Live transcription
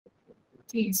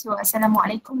Okay, so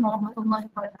Assalamualaikum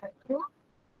warahmatullahi wabarakatuh.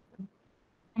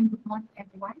 And good morning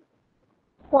everyone.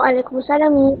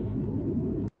 Waalaikumsalam.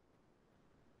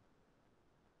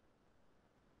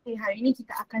 Okay, hari ini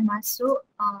kita akan masuk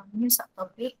new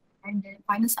subtopic and the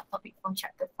final subtopic from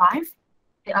chapter 5.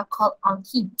 They are called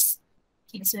alkenes.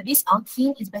 Okay, so this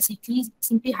alkene is basically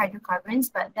simply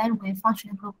hydrocarbons but then with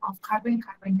functional group of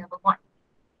carbon-carbon double bond.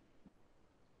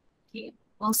 Okay,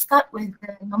 we'll start with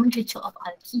the nomenclature of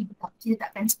alkene. Kita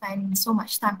takkan spend so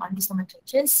much time on this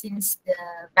nomenclature since the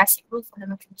basic rule for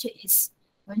nomenclature is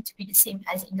going to be the same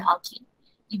as in the alkene.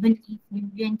 Even if we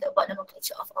learn about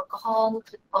nomenclature of alcohol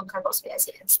or carboxylic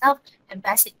acid and stuff, the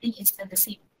basic thing is still the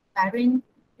same. Parent,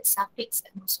 the suffix,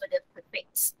 and also the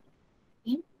prefix.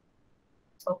 Okay,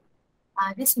 so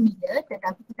this similar,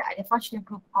 tetapi kita ada functional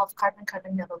group of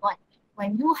carbon-carbon double bond.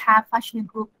 When you have functional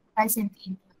group present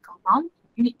in the compound,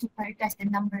 you need to prioritize the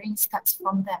numbering starts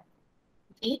from there.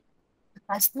 Okay.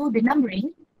 Lepas tu, the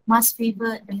numbering must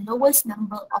favor the lowest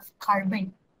number of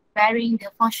carbon bearing the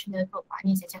functional group.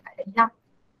 Ini saya cakap tadi lah.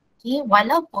 Okay.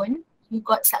 Walaupun you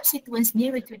got substituents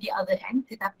nearer to the other end,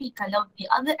 tetapi kalau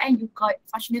the other end you got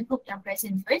functional group yang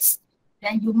present first,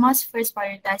 then you must first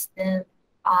prioritize the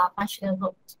functional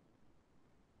group.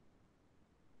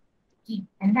 Okay.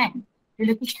 And then, the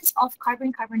locations of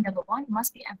carbon-carbon double bond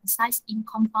must be emphasized in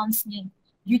compounds name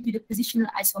due to the positional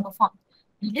isomorphism.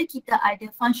 Bila kita ada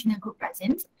functional group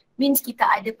present, means kita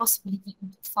ada possibility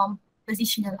untuk form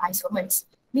positional isomers.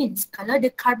 Means kalau the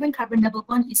carbon-carbon double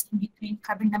bond is in between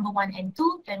carbon number 1 and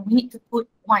 2, then we need to put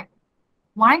 1.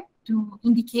 1 to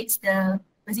indicate the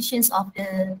positions of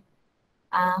the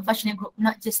functional group,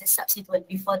 not just the substituent.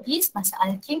 Before this, masa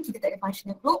alkene kita tak ada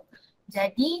functional group,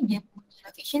 jadi dia punya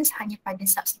locations hanya pada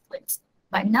substituents.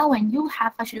 But now when you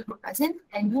have functional group present,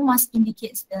 then you must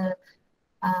indicate the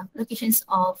locations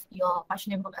of your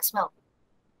functional group as well.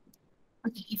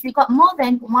 Okay, if you got more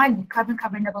than one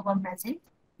carbon-carbon double bond present,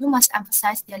 you must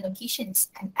emphasize their locations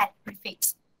and add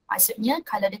prefix. Maksudnya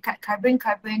kalau dekat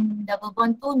carbon-carbon double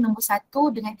bond tu nombor 1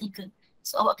 dengan 3.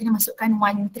 So awak kena masukkan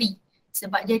 1, 3.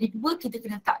 Sebab dia ada 2, kita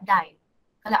kena tak die.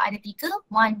 Kalau ada 3,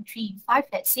 1, 3,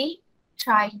 5, let's say,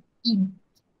 try in.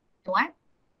 Tu kan?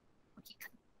 Okay.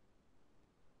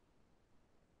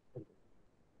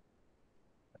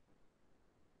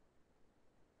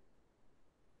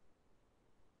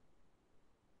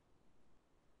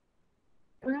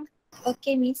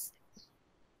 Okay, Miss.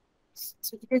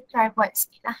 So kita try buat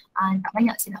sikit lah. Tak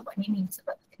banyak saya nak buat ni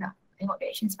sebab kita nak tengok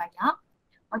reactions banyak.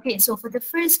 Okay, so for the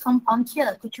first compound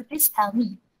here, could you please tell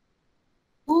me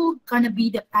who gonna be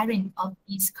the parent of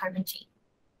this carbon chain?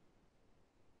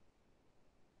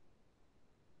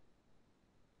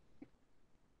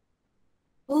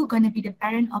 Who gonna be the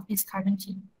parent of this carbon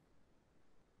chain?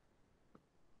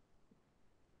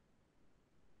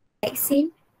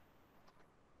 Hexane.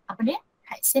 Apa dia?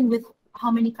 Hexane with how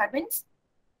many carbons?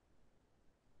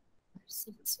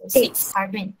 6. So 6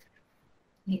 carbon.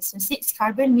 Okay, so 6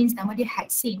 carbon means nama dia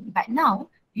hexane. But now,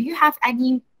 do you have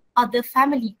any other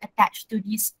family attached to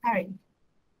this parent?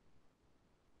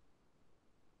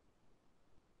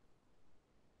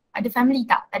 Ada family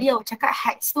tak? Tadi awak cakap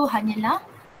hex tu hanyalah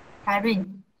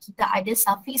parent. Kita ada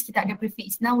suffix, kita ada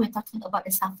prefix. Now we're talking about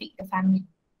the suffix, the family.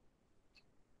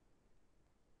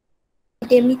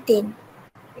 Ada methane.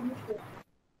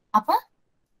 Apa?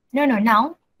 No,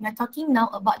 now we're talking now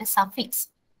about the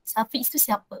suffix. Suffix tu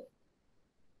siapa?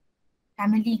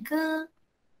 Family ke?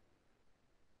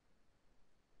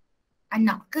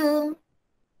 Anak ke?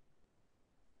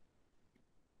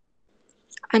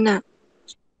 Anak.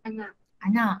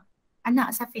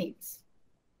 Anak suffix.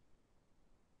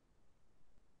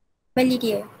 Family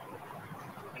dia.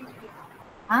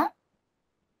 Ha?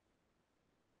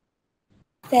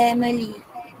 Family.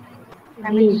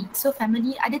 So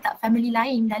family, ada tak family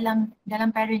lain dalam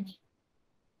parent ni?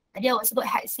 Tadi awak sebut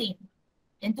hexane.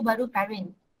 Yang tu baru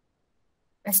parent.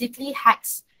 Basically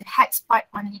the hex part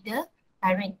only the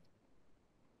parent.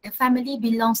 The family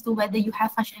belongs to whether you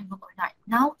have functional group or not.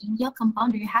 Now in your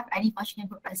compound, do you have any functional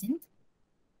group present?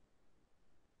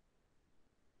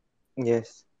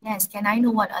 Yes. Yes, can I know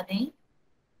what are they?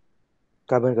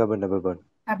 Carbon-carbon double bond.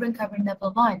 Carbon-carbon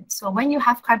double bond. So when you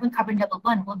have carbon-carbon double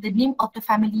bond, will the name of the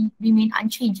family remain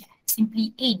unchanged?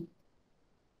 Simply A.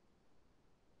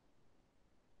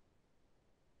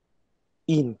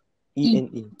 E.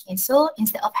 Okay, so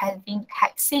instead of having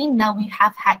hexane, now we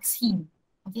have hexene.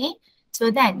 Okay, so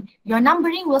then your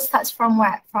numbering will start from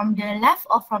where? From the left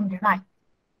or from the right?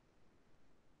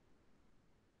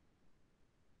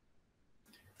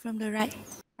 From the right.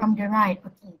 From the right,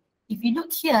 okay. If you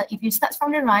look here, if you start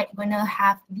from the right, you're going to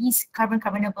have these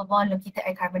carbon-carbon double bond located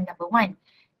at carbon number 1.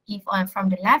 If from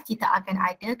the left, kita akan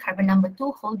ada carbon number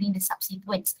 2 holding the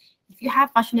substituents. If you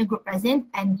have functional group present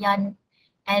and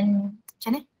macam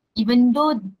mana? Even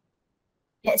though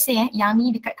let's say yang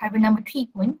ni dekat carbon number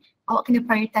 3 pun, awak kena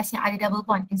prioritize yang ada double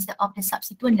bond instead of the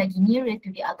substituent lagi nearer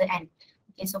to the other end.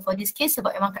 Okay, so for this case,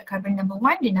 sebab memang kat carbon number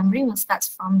 1, the numbering will start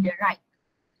from the right.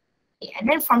 Okay, and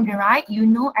then from the right, you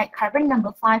know at carbon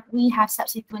number 5, we have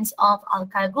substituents of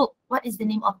alkyl group. What is the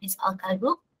name of this alkyl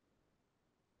group?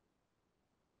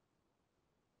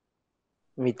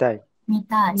 Methyl.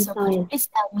 Methyl. So could you please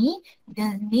tell me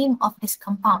the name of this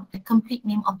compound, the complete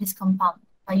name of this compound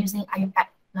by using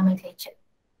IUPAC nomenclature?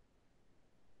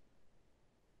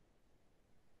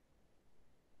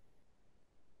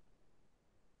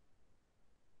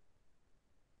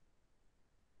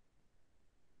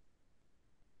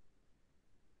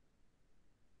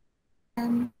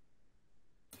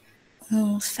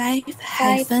 Five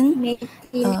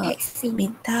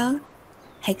methyl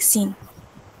hexene.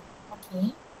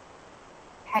 Okay.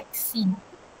 Hexene.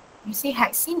 You say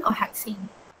hexene or hexane?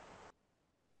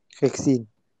 Hexene.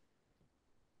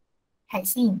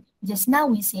 Hexene. Just now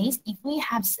we says if we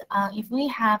have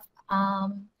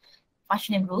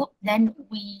functional group, then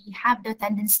we have the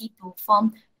tendency to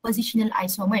form positional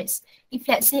isomers. If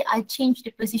let's say I change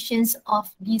the positions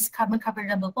of this carbon-carbon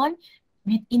double bond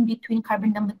in between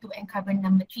carbon number 2 and carbon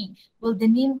number 3, will the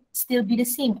name still be the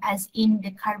same as in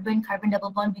the carbon-carbon double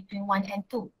bond between 1 and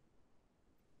 2?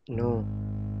 No.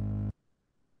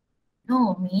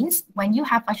 No, means when you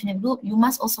have functional group, you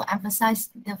must also emphasize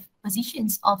the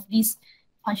positions of this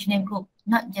functional group,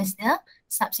 not just the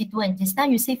substituent. Just now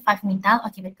you say 5-methyl,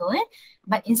 okay betul.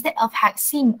 But instead of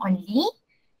hexene only,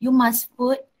 you must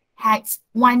put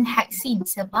 1-hexene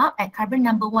sebab at carbon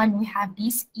number 1 we have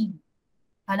this E.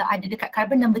 Kalau ada dekat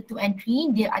carbon number 2 and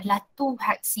 3, dia adalah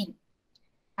 2-hexene.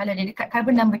 Kalau ada dekat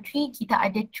carbon number 3, kita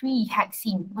ada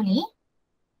 3-hexene. Boleh?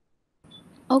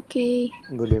 Okay.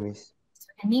 Boleh, Miss.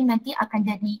 So, ini nanti akan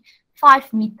jadi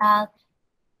 5-methyl.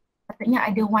 Patutnya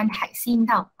ada 1-hexene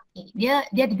tau. Okay. Dia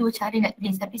ada dua cara nak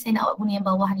tulis, tapi saya nak awak guna yang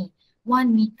bawah ni.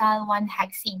 1-methyl,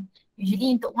 1-hexene.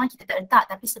 Usually untuk 1 kita tak letak,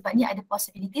 tapi sebabnya ada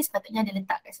possibilities, patutnya ada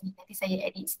letak kat sini. Nanti saya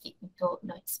edit sikit untuk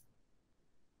noise.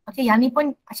 Okay, yang ni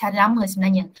pun cara lama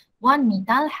sebenarnya.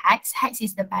 1-methyl hex, hex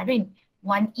is the parent.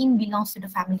 1-in belongs to the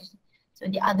family. So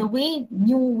the other way,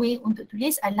 new way untuk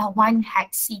tulis adalah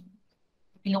 1-hexene.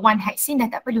 Bila 1-hexene dah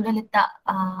tak perlu dah letak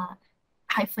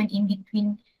hyphen in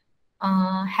between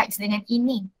hex dengan in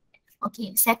ni.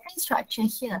 Okay, second structure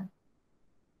here.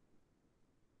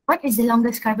 What is the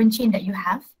longest carbon chain that you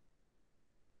have?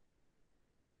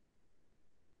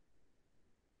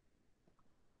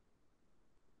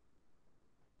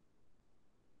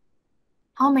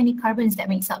 How many carbons that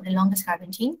makes up the longest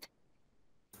carbon chain?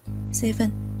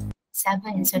 7.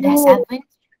 7. So there's 7.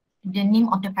 The name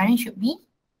of the parent should be?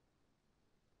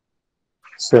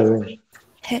 7.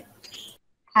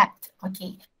 Hat.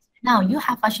 Okay. Now you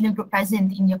have functional group present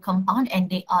in your compound and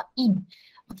they are in.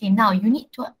 Okay. Now you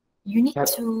need to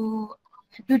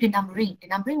do the numbering. The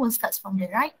numbering will start from the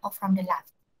right or from the left.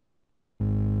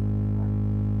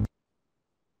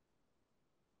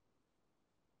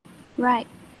 Right.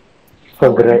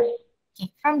 From the right.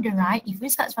 Okay, from the right, if we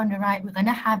start from the right, we're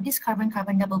gonna have this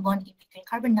carbon-carbon double bond in between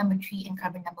carbon number 3 and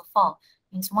carbon number 4.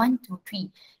 Means 1, 2, 3.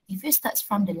 If we start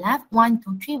from the left, 1,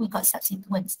 2, 3, we got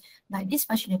substituents. But this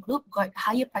functional group got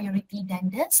higher priority than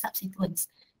the substituents.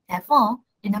 Therefore,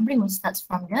 the numbering will start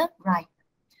from the right.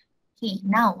 Okay,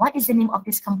 now what is the name of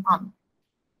this compound?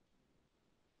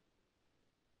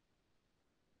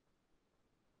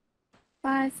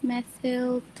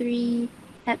 Methyl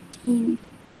 3-heptene.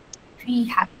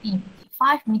 3-heptene.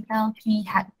 5-methyl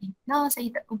 3-heptene. Now saya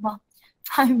tak ubah.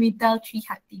 5-methyl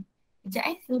 3-heptene.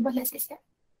 Sekejap saya ubah lah siap-siap.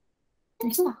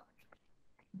 Susah.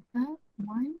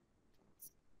 1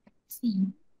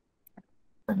 C.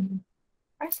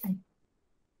 Perasan.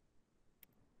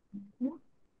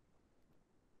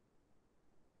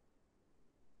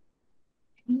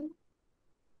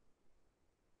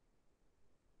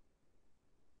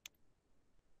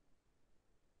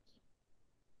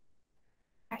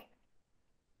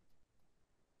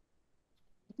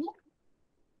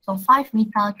 So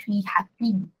 5-methyl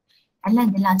 3-heptene. And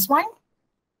then the last one,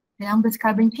 the longest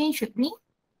carbon chain should be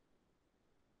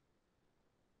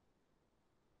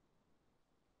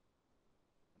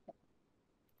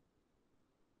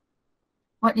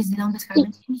what is the longest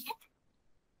carbon chain here?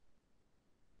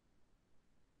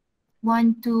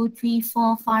 1, 2, 3,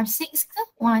 4, 5, 6 ke?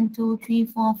 1, 2, 3,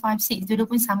 4, 5, 6. Dua-dua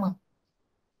pun sama.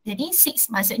 Jadi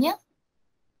 6 maksudnya?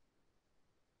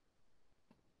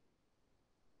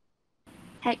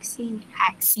 Hexene.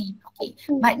 Hexene. Okay,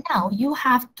 but now you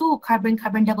have two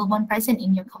carbon-carbon double bond present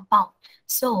in your compound.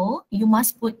 So you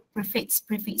must put prefix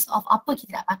of apa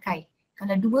kita nak pakai.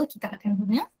 Kalau dua kita akan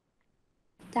guna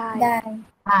Di.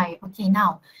 di. Okay,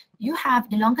 now you have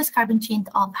the longest carbon chain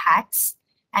of hex,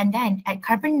 and then at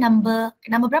carbon number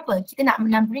berapa? Kita nak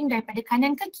numbering daripada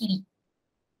kanan ke kiri?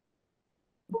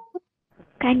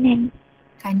 Kanan.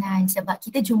 Kanan, sebab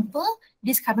kita jumpa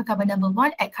this carbon-carbon number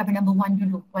 1 at carbon number 1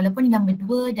 dulu. Walaupun number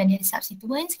 2 dan dia ada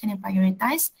substituents, kena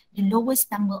prioritize the lowest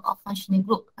number of functional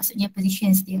group, maksudnya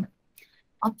positions dia.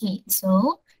 Okay,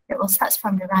 so that will start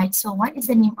from the right. So what is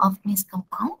the name of this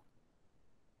compound?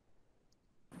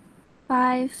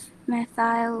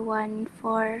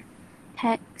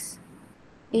 5-methyl-1,4-hex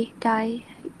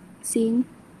dihexene.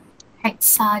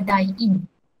 Hexadiene.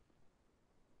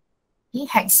 Okay,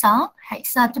 hexa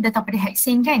tu datang pada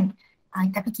hexane kan?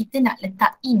 Tapi kita nak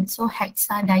letak in, so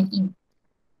hexadiene.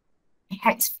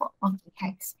 Hexa,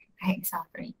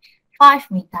 sorry.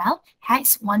 5-methyl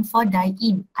hex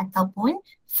 1,4-diene ataupun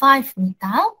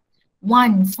 5-methyl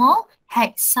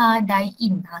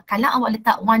 1,4-hexadiene. Kalau awak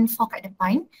letak 1,4 kat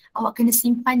depan, awak kena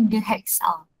simpan the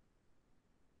hexa.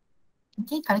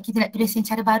 Okay, kalau kita nak tulis yang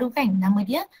cara baru kan, nama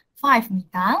dia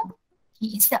 5-methyl.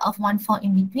 Okay, instead of 1,4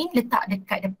 in between, letak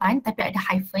dekat depan tapi ada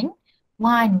hyphen.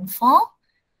 1,4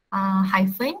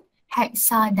 hyphen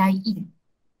hexadiene.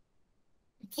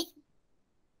 Okay?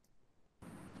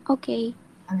 Okay.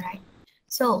 Alright.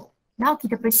 So, now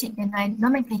kita proceed dengan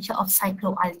nomenclature of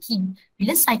cycloalkene.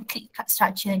 Bila cyclic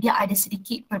structure, dia ada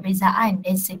sedikit perbezaan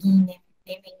dari segi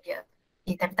naming dia.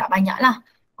 Okay, tapi tak banyak lah.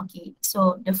 Okay,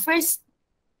 so the first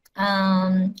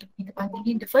kita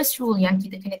panggil the first rule yang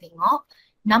kita kena tengok,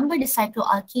 number the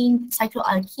cycloalkenes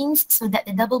so that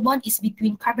the double bond is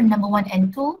between carbon number 1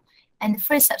 and 2 and the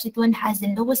first substituent has the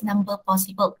lowest number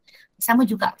possible. Sama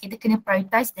juga, kita kena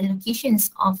prioritize the locations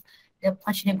of the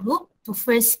functional group to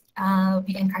first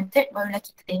be encountered, barulah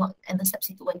kita tengok and the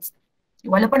substituents.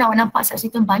 Walaupun awak nampak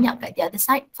substituent banyak kat the other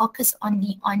side, focus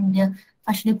only on the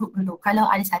functional group dulu.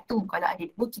 Kalau ada satu, kalau ada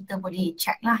dua, kita boleh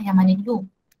check lah yang mana dulu.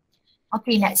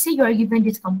 Okay, let's say you are given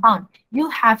this compound. You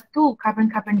have two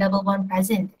carbon-carbon double bond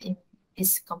present in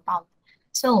this compound.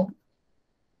 So,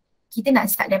 kita nak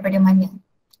start daripada mana?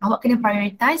 Awak kena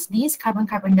prioritize this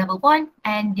carbon-carbon double bond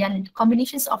and their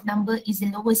combinations of number is the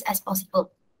lowest as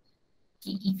possible.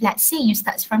 Okay, if let's say you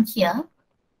start from here,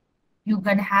 you're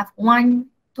gonna have 1,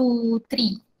 2,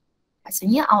 3.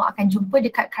 Maksudnya awak akan jumpa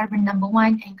dekat carbon number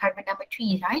 1 and carbon number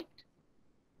 3, right?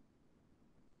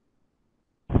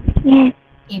 Yes.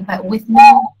 Okay, but with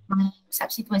no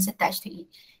substituents attached to it.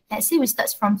 Let's say we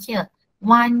start from here.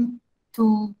 1,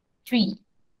 2, 3.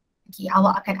 Okay,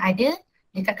 awak akan ada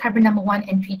dekat carbon number 1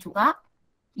 and 3 juga.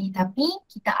 Okay, tapi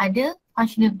kita ada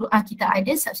functional group, kita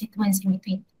ada substituents in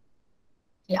between.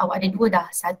 Okay, awak ada dua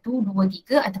dah. 1, 2,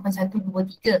 3 ataupun 1, 2,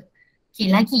 3. Okay,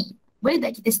 lagi. Boleh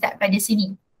tak kita start pada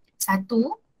sini? 1,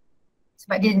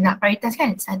 sebab dia nak prioritas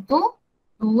kan? 1, 2,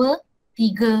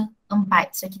 3,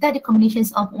 4. So kita ada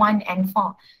combinations of 1 and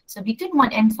 4. So between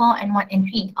 1 and 4 and 1 and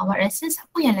 3, awak rasa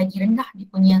siapa yang lagi rendah dia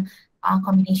punya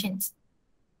combinations?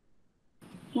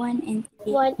 1 and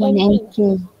 3. 1 and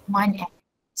 3. 1 and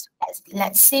 3. So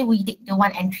let's say we take the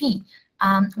 1 and 3.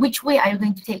 Which way are you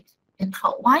going to take? The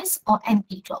clockwise or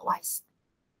anti-clockwise?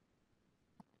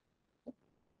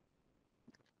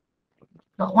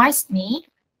 Clockwise ni,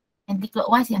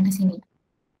 anti-clockwise yang ke sini.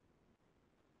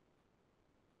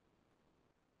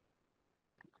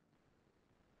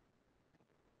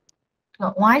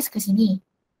 Clockwise ke sini.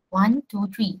 1, 2,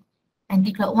 3.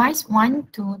 Anti-clockwise, 1,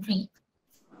 2, 3.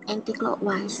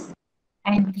 Anti-clockwise.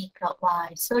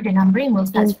 Anti-clockwise. So the numbering will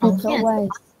start from here.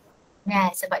 Anti-clockwise.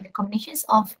 Yeah, sebab the combinations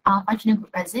of functional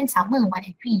group present sama 1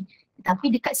 and 3.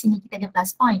 Tetapi dekat sini kita ada plus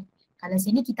point. Kalau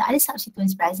sini kita ada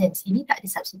substituents present, sini tak ada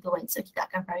substituents. So kita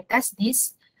akan prioritize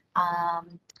this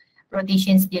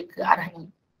rotations dia ke arah ni.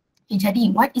 Okay,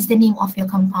 jadi what is the name of your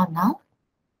compound now?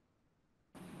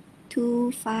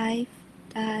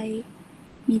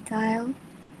 2,5-dimethyl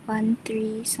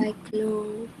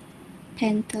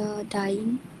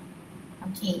 1,3-cyclopentadiene.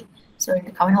 Okay, so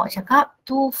kawan awak cakap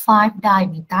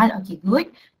 2,5-dimethyl, okay good.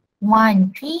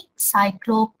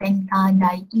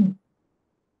 1,3-cyclopentadiene.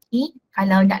 Okay,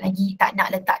 kalau nak lagi tak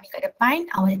nak letak ni kat depan,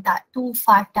 awak letak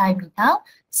 2,5-dimethyl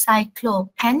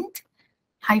cyclopent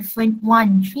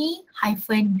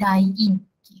 -1,3-diene.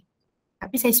 Okay.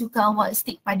 Tapi saya suka awak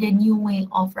stick pada new way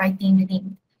of writing the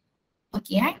name.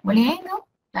 Okay, boleh no?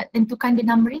 Nak tentukan the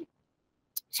numbering.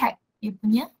 Check dia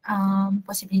punya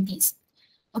possibilities.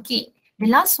 Okay,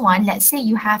 the last one, let's say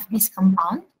you have this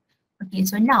compound. Okay,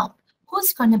 so now,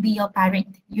 who's gonna be your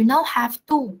parent? You now have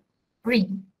two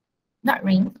ring. not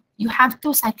ring, you have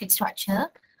two cyclic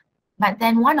structure, but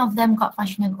then one of them got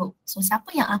functional group. So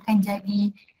siapa yang akan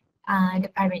jadi the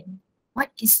parent?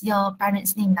 What is your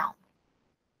parent's name now?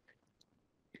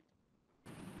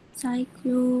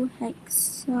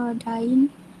 Cyclohexadiene.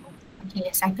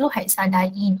 Okay,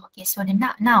 cyclohexadiene. Okay, so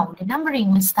now the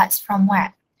numbering will starts from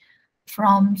where?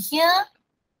 From here,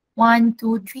 1,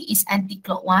 2, 3 is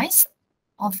anti-clockwise,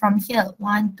 or from here,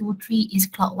 1, 2, 3 is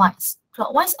clockwise.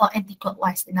 Clockwise or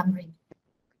anti-clockwise the numbering?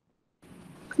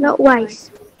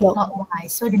 Clockwise.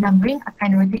 Clockwise. So the numbering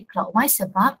akan rotate clockwise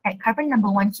sebab at carbon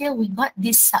number 1 here we got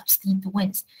these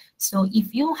substituents. So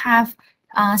if you have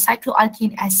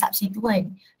cycloalkene as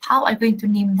substituent, how are you going to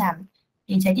name them?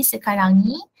 Okay, jadi sekarang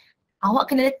ni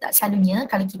awak kena letak selalunya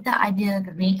kalau kita ada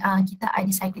kita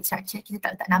ada cyclic structure, kita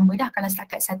tak letak nama dah kalau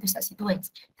setakat satu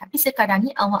substituents. Tapi sekarang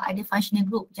ni awak ada functional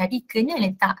group, jadi kena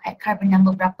letak at carbon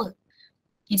number berapa.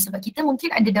 Okay, sebab kita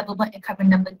mungkin ada double bond at carbon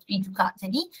number 3 juga.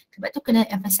 Jadi sebab tu kena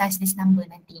emphasize this number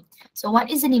nanti. So what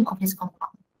is the name of this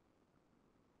compound?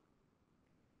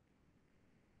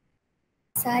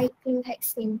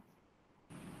 Cyclohexane.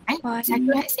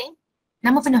 Cyclohexane?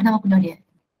 Nama penuh dia.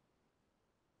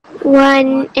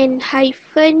 1 and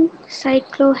hyphen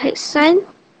cyclohexane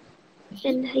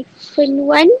and hyphen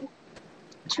 1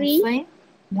 3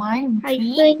 hyphen 1,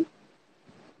 3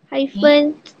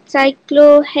 hyphen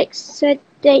cyclohexadiene.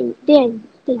 diene.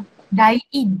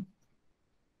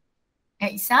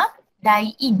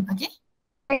 Hexadiene, okay?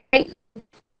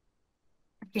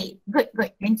 Okay, good.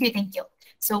 Thank you.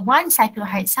 So one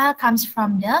cyclohexane comes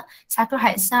from the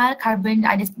cyclohexane carbon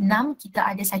ada 6, kita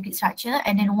ada cyclic structure,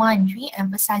 and then 1, 3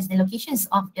 emphasize the locations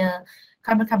of the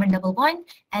carbon-carbon double bond,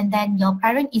 and then your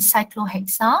parent is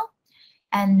cyclohexane,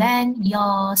 and then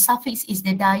your suffix is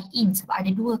the diene sebab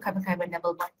ada 2 carbon-carbon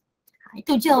double bond.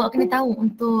 Itu je awak kena tahu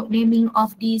untuk naming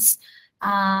of this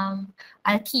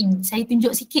alkene. Saya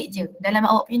tunjuk sikit je. Dalam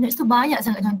awak punya notes tu banyak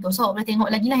sangat contoh. So awak boleh tengok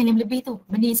lagi lah yang lebih tu.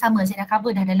 Benda yang sama saya dah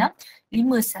cover dah dalam 5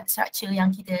 structure yang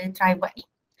kita try buat ni.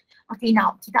 Okay,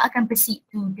 now kita akan proceed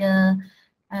to the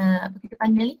apa kita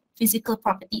panggil ni? Physical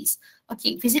properties.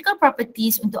 Okay, physical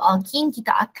properties untuk alkene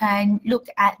kita akan look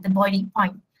at the boiling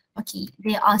point. Okay,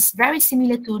 they are very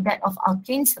similar to that of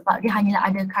alkane sebab dia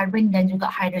hanyalah ada carbon dan juga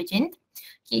hydrogen.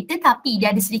 Okay, tetapi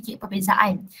dia ada sedikit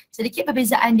perbezaan. Sedikit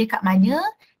perbezaan dia kat mana?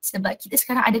 Sebab kita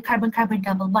sekarang ada carbon-carbon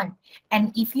double bond.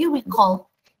 And if you recall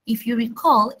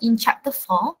in chapter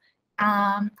 4,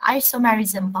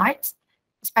 isomerism part,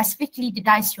 specifically the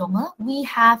diastereomer, we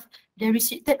have the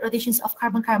restricted rotations of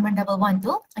carbon-carbon double bond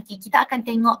tu. Okay, kita akan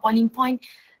tengok boiling point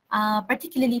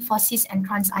particularly for cis and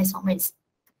trans isomers.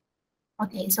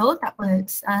 Okay, so tak apa.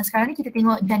 Sekarang ni kita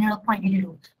tengok general point dia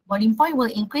dulu. Boiling point will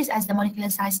increase as the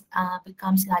molecular size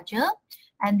becomes larger,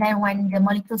 and then when the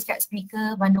molecules gets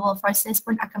bigger, van der Waals forces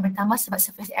pun akan bertambah sebab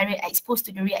surface area exposed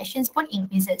to the reactions pun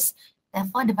increases.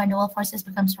 Therefore, the van der Waals forces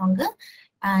become stronger.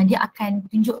 Dia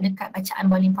akan tunjuk dekat bacaan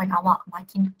boiling point awak.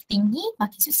 Makin tinggi,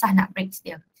 makin susah nak break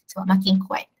dia sebab makin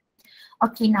kuat.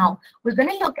 Okay, now we're going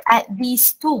to look at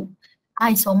these two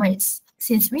isomers.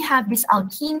 Since we have this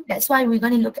alkene, that's why we're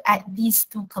going to look at these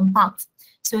two compounds.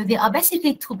 So they are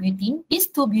basically 2-butene. This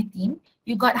 2-butene,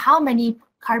 you got how many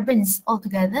carbons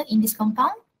altogether in this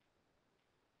compound?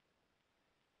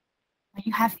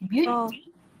 You have but.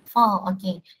 4,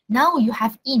 okay. Now you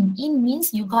have in. In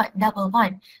means you got double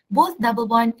bond. Both double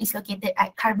bond is located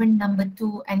at carbon number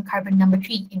 2 and carbon number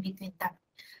 3 in between them.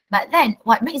 But then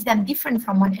what makes them different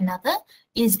from one another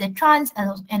is the trans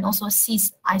and also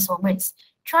cis isomers.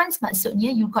 Trans maksudnya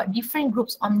you got different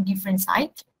groups on different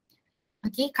side.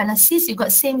 Okay, kalau cis you got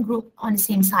same group on the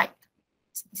same side.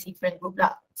 Different group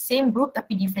lah. Same group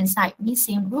tapi different side. Ni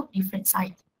same group, different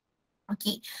side.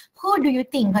 Okay, who do you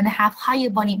think gonna have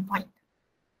higher boiling point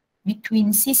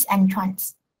between cis and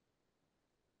trans?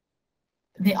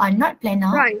 They are not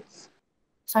planar. Trans.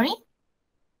 Sorry?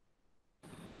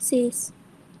 Cis.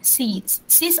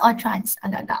 Cis or trans?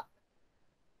 Agak-agak.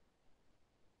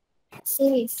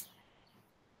 Cis.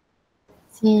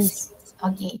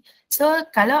 Okay. So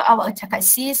kalau awak cakap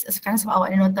cis, sekarang sebab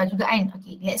awak ada nota juga kan.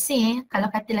 Okay, let's say kalau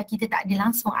katalah kita tak ada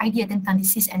langsung idea tentang the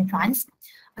cis and trans.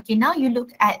 Okay, now you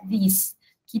look at this.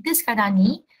 Kita sekarang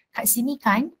ni kat sini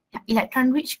kan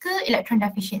electron rich ke electron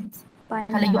deficient?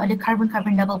 Kalau you ada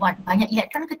carbon-carbon double bond, banyak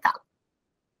elektron ke tak?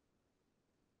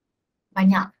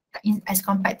 Banyak. As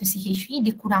compared to CH3,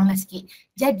 dia kuranglah sikit.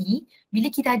 Jadi,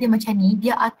 bila kita ada macam ni,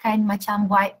 dia akan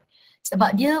macam buat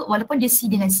sebab dia walaupun dia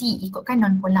C dengan C ikutkan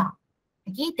non-polar.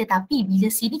 Okay, tetapi bila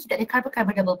C ni kita ada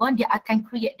carbon-carbon double bond, dia akan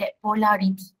create that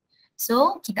polarity.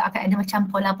 So, kita akan ada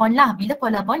macam polar bond lah. Bila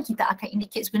polar bond, kita akan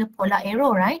indicate guna polar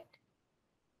arrow, right?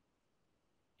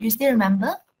 You still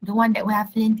remember? The one that we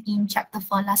have learned in chapter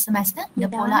 4 last semester, the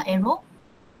Yeah. polar arrow.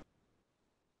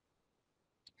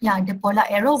 Yeah, the polar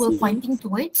arrow will See. pointing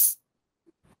towards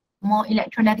more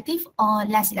electronegative or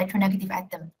less electronegative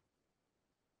atom.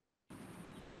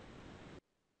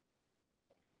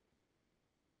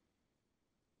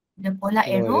 The polar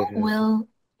More arrow electronegative.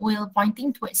 will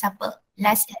pointing towards apa?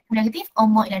 Less electronegative or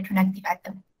more electronegative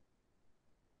atom?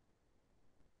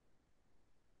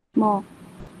 More.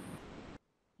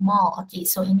 More. Okay,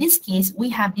 so in this case, we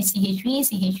have the CH3,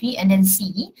 CH3 and then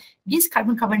C. This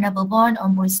carbon-carbon double bond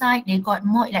on both side, they got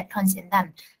more electrons in them.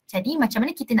 Jadi macam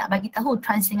mana kita nak bagi tahu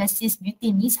trans dengan cis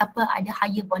butane ni siapa ada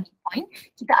higher boiling point,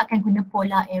 kita akan guna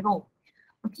polar arrow.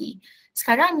 Okay,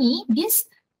 sekarang ni this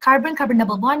carbon-carbon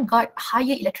double bond got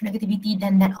higher electronegativity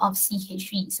than that of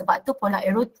CH3. Sebab tu polar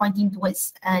arrow pointing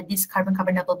towards this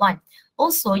carbon-carbon double bond.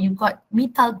 Also, you got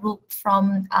methyl group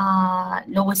from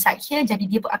lower side here, jadi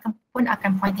dia pun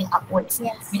akan pointing upwards.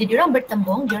 Yes. Bila diorang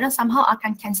bertembung, diorang somehow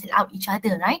akan cancel out each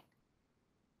other, right?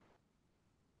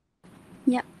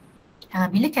 Yep.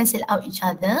 Bila cancel out each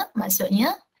other,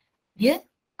 maksudnya dia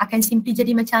akan simply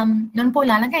jadi macam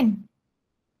non-polar lah kan?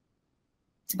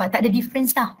 Sebab tak ada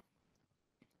difference dah.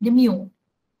 The mu.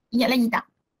 Ingat lagi tak?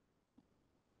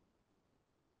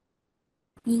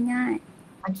 Ingat.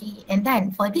 Okay, and then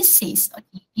for this cis,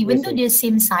 okay, even Yes, though sir. they're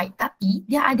same side, tapi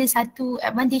dia ada satu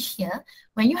advantage here.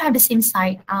 When you have the same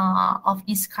side of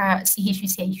this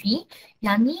CH3,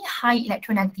 yang ni high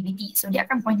electronegativity. So dia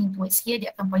akan pointing towards here, dia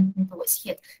akan pointing towards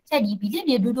here. Jadi bila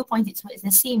dia dua-dua pointing towards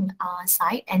the same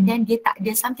side and then dia tak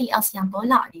ada something else yang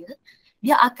tolak dia,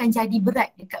 dia akan jadi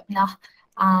berat dekat belah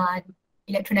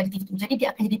electronegative tu. Jadi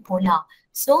dia akan jadi polar.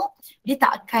 So dia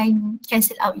tak akan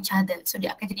cancel out each other. So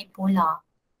dia akan jadi polar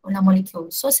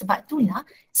molecule. So sebab itulah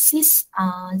cis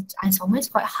isomers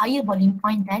got higher boiling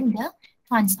point than the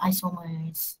trans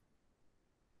isomers.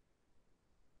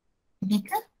 Okay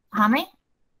ke? Faham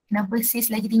kenapa cis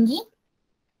lagi tinggi?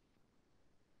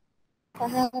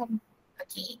 Faham.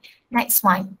 Okay, next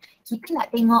one. Kita nak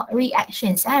tengok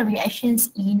reactions. Reactions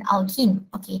in alkene.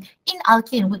 Okay, in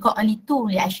alkene we got only two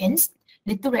reactions.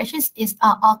 The two reactions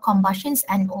are combustions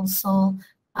and also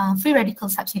free radical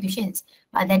substitutions.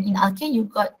 But then in alkene you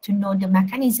got to know the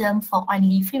mechanism for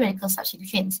only free radical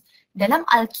substitutions. Dalam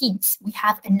alkenes we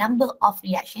have a number of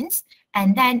reactions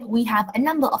and then we have a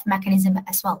number of mechanism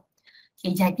as well.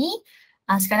 Okay, jadi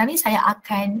sekarang ni saya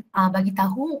akan bagi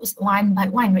tahu one by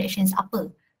one reactions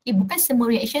apa. Okay, bukan semua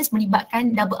reactions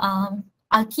melibatkan double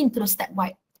alkene terus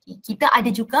stepwise. Okay, kita ada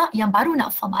juga yang baru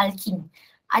nak form alkene.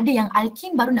 Ada yang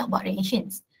alkene baru nak buat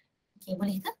reactions. Okay,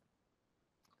 boleh ke?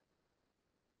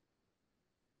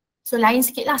 So lain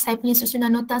sikit lah saya punya susunan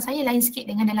nota saya lain sikit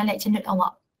dengan dalam lecture note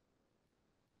awak.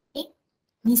 Okay,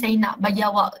 ni saya nak bagi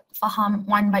awak faham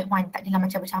one by one, tak adalah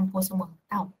macam bercampur semua.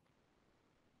 Tahu?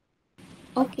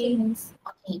 Okay.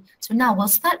 Okay, so now we'll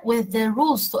start with the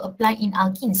rules to apply in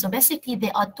alkenes. So basically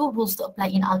there are two rules to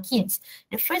apply in alkenes.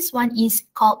 The first one is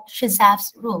called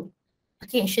Shazaf's rule.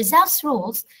 Okay, Shazaf's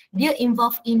rules, dia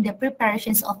involve in the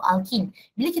preparations of alkene.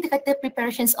 Bila kita kata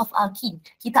preparations of alkene,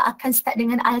 kita akan start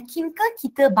dengan alkene ke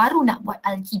kita baru nak buat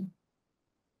alkene?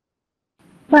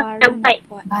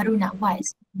 Baru nak buat.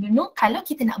 You know, kalau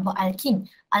kita nak buat alkene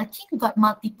got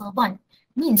multiple bond.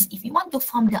 Means if you want to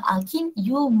form the alkene,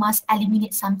 you must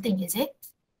eliminate something, is it?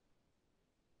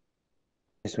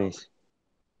 Yes, miss.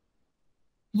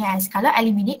 Yes, kalau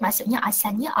eliminate maksudnya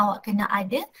asalnya awak kena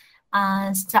ada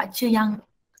structure yang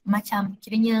macam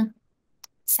kiranya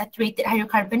saturated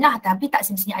hydrocarbon lah, tapi tak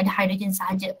semestinya ada hydrogen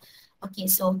sahaja. Okay,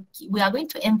 so we are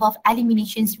going to involve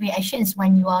eliminations reactions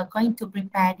when you are going to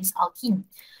prepare this alkene.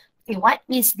 Okay, what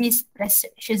is this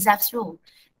Shazaf's rule?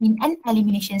 In an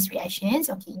eliminations reactions,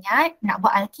 okay, ingat nak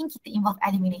buat alkene kita involve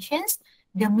eliminations.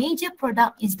 The major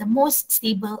product is the most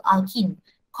stable alkene,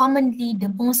 commonly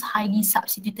the most highly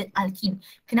substituted alkene.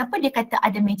 Kenapa dia kata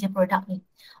ada major product ni?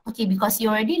 Okay, because you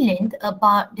already learned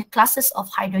about the classes of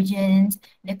hydrogens,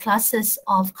 the classes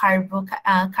of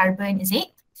carbon, is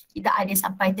it? Kita ada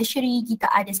sampai tertiary, kita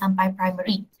ada sampai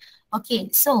primary.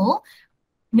 Okay, so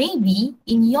maybe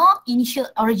in your initial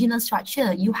original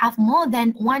structure, you have more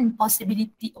than one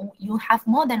possibility, or you have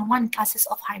more than one classes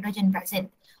of hydrogen present,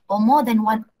 or more than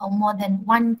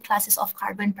one classes of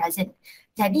carbon present.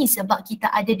 Jadi sebab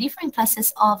kita ada different classes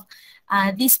of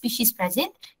these species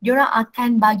present, diorang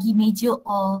akan bagi major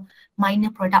or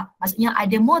minor product. Maksudnya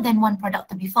ada more than one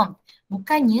product to be formed.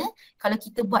 Bukannya kalau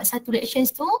kita buat satu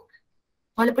reactions tu,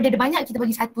 walaupun dia ada banyak kita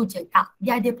bagi satu je. Tak,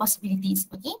 dia ada possibilities.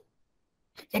 Okay.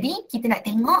 Jadi kita nak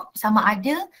tengok sama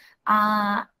ada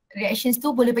reactions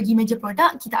tu boleh bagi major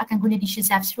product, kita akan guna di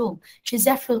Shazaf's rule.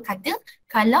 Shazaf's rule kata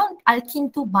kalau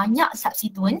alkene tu banyak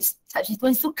substituents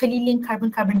tu keliling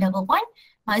carbon-carbon double bond,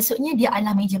 maksudnya dia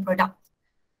adalah major product.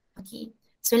 Okay,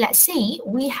 so let's say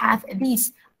we have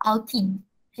this alkene.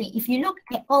 Okay, if you look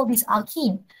at all these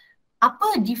alkene,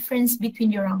 apa difference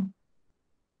between diorang?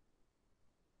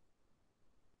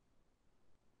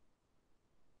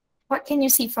 What can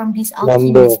you see from this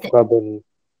alkene? Number of carbon.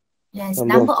 Yes,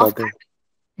 Number of carbon.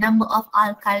 number of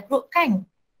alkyl group kan?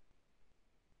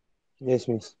 Yes,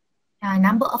 miss.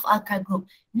 Number of alkyl group.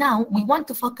 Now we want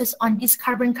to focus on this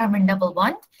carbon-carbon double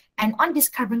bond, and on this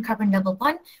carbon-carbon double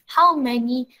bond, how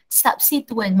many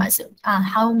substituents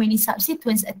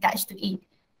attached to it?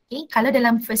 Okay, kalau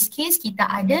dalam first case kita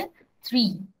ada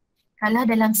 3. Kalau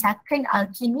dalam second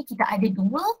alkene ni kita ada 2.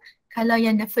 Kalau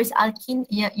yang the first alkene,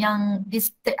 yang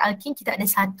this third alkene kita ada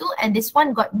 1, and this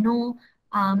one got no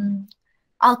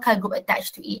alkyl group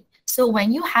attached to it. So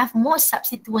when you have more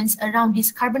substituents around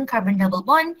this carbon-carbon double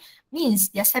bond,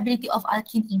 means the stability of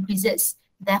alkene increases.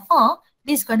 Therefore,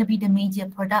 this is going to be the major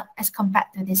product as compared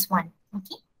to this one.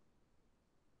 Okay.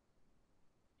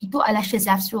 Itu adalah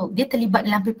Shazaf's rule. Dia terlibat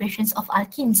dalam preparations of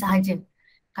alkene sahaja.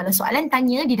 Kalau soalan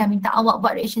tanya, dia dah minta awak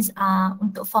buat reactions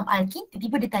untuk form alkene,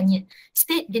 tiba-tiba dia tanya,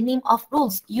 state the name of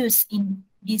rules used in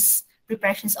these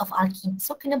preparations of alkene.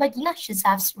 So kena bagilah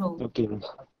Shazaf's rule. Okay.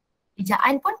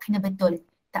 Ejaan pun kena betul.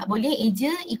 Tak boleh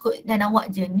eja ikut dan awak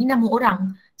je. Ni nama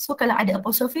orang. So kalau ada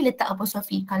apostrophe, letak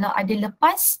apostrophe. Kalau ada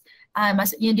lepas,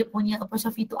 maksudnya dia punya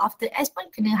apostrophe tu after S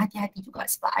pun kena hati-hati juga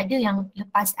sebab ada yang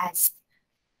lepas S.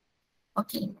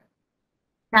 Okay.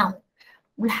 Now,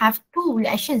 we have 2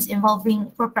 reactions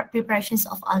involving preparations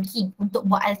of alkene. Untuk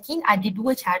buat alkene ada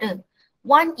 2 cara.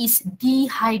 One is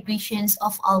dehydrations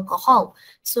of alcohol.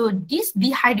 So this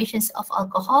dehydrations of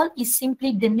alcohol is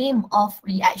simply the name of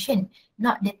reaction,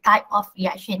 not the type of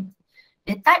reaction.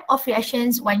 The type of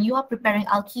reactions when you are preparing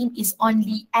alkene is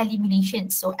only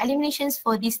eliminations. So eliminations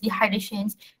for these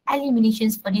dehydrations,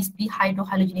 eliminations for these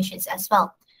dehydrohalogenations as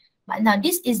well. But now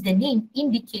this is the name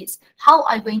indicates how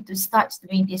I'm going to start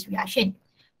doing this reaction.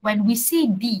 When we say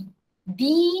D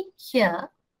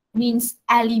here means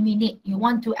eliminate. You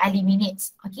want to eliminate.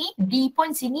 Okay, D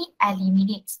pun sini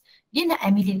eliminates. Dia nak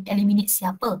eliminate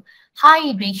siapa?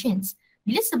 Hydrations.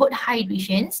 Bila sebut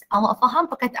hydrations, awak faham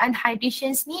perkataan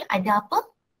hydrations ni ada apa?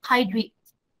 Hydrated.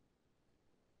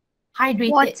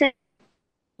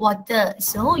 Water.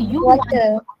 So you want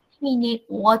to eliminate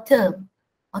water.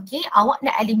 Okay, awak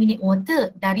nak eliminate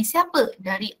water. Dari siapa?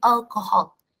 Dari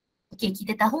alcohol. Okay,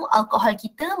 kita tahu alkohol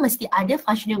kita mesti ada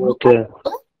functional group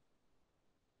apa?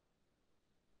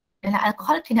 Dalam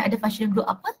alkohol kena ada functional group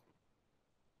apa?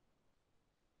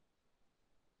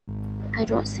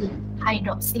 Hydroxyl,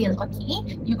 okay.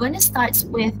 You're going to start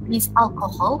with this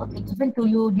alcohol. Okay, given to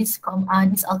you this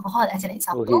alcohol as an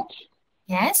example.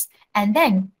 Yes, and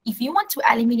then if you want to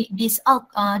eliminate this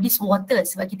water,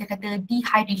 sebab kita kata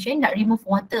dehydration, nak remove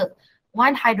water.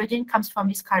 One hydrogen comes from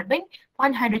this carbon,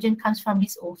 one hydrogen comes from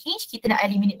this OH, kita nak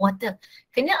eliminate water.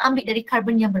 Kena ambil dari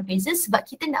carbon yang berbeza sebab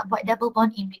kita nak buat double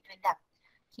bond in between them.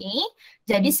 Okay,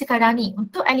 jadi sekarang ni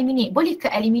untuk eliminate, boleh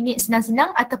ke eliminate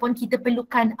senang-senang ataupun kita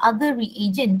perlukan other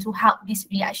reagent to help these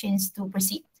reactions to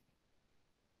proceed?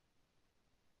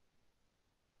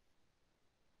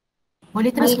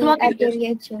 Boleh terus keluar ke? Ada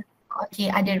reagent.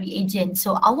 Okay, ada reagent.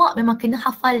 So awak memang kena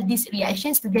hafal these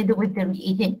reactions together with the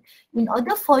reagent. In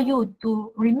order for you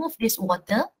to remove this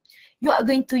water, you are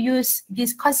going to use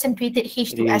this concentrated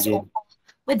H2SO4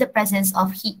 with the presence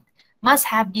of heat. Must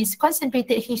have this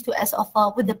concentrated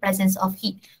H2SO4 with the presence of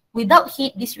heat. Without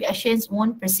heat, these reactions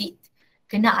won't proceed.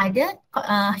 Kena ada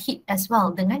heat as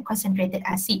well dengan concentrated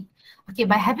acid. Okay,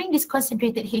 by having this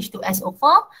concentrated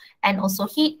H2SO4 and also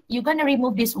heat, you're going to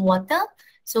remove this water.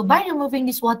 So by removing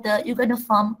this water, you're going to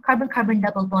form carbon-carbon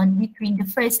double bond between the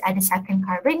first and the second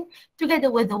carbon together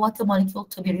with the water molecule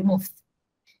to be removed.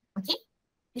 Okay,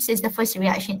 this is the first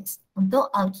reactions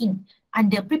untuk alkene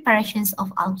under preparations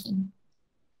of alkene.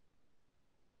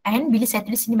 And bila saya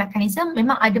tulis sini mechanism,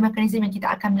 memang ada mechanism yang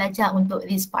kita akan belajar untuk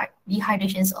this part,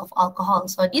 dehydrations of alcohol.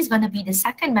 So this is going to be the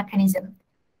second mechanism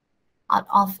out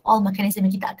of all mechanism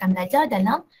yang kita akan belajar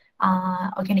dalam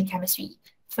organic chemistry.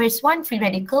 First one, free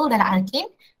radical dalam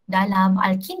alkene. Dalam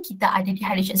alkene kita ada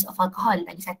dehydrations of alcohol,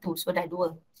 lagi satu, so dah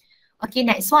 2. Okay,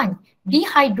 next one,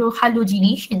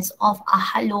 dehydrohalogenations of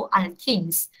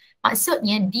haloalkenes.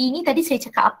 Maksudnya D ni tadi saya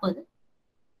cakap apa?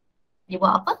 Dia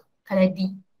buat apa kalau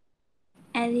D?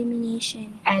 Elimination.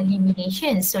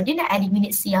 So dia nak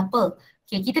eliminate siapa?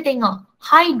 Okay, kita tengok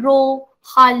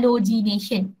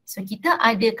hydrohalogenation. So kita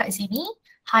ada kat sini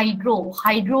hydro.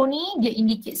 Hydro ni dia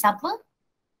indicate siapa?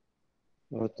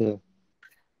 Water.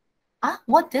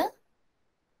 Water?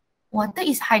 Water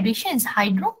is hydration.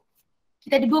 Hydro?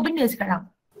 Kita ada dua benda sekarang.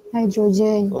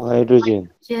 Hydrogen. Oh, hydrogen.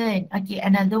 Okay,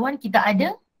 another one kita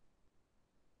ada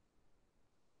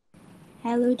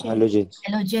Halogen. Halogen.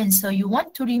 halogen. So you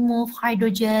want to remove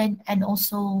hydrogen and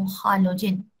also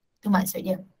halogen. Itu maksud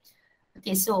dia.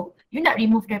 Okay, so you nak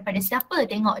remove daripada siapa?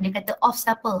 Tengok dia kata of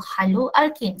siapa?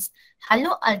 Haloalkenes.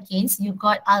 Haloalkenes, you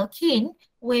got alkene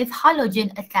with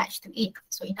halogen attached to it.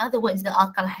 So in other words, the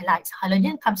alkyl halides.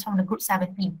 Halogen comes from the group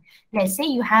 17. Let's say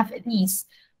you have these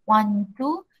 1,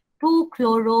 2, 2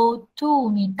 chloro, 2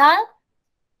 methyl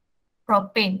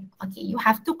propane. Okay, you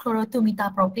have 2 chloro, 2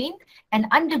 methyl propane and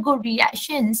undergo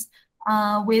reactions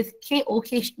with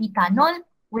KOH ethanol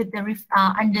with the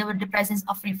under the presence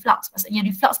of reflux. Maksudnya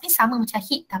reflux ni sama macam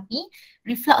heat tapi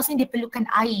reflux ni dia perlukan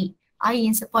air. Air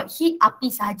yang support heat, api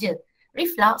sahaja.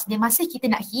 Reflux dia masa kita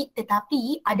nak heat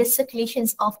tetapi ada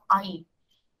circulations of air.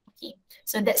 Okay,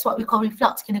 so that's what we call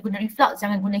reflux. Kena guna reflux,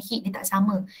 jangan guna heat, dia tak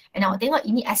sama. And awak tengok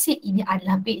ini acid, ini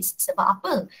adalah base. Sebab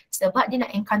apa? Sebab dia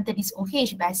nak encounter this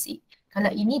OH basic.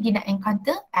 Kalau ini dia nak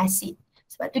encounter acid.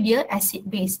 Sebab tu dia acid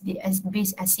base, dia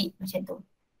base acid macam tu.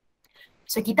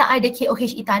 So kita ada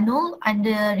KOH ethanol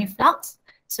under reflux.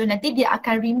 So nanti dia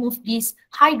akan remove this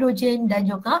hydrogen dan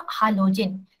juga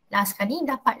halogen. Last kali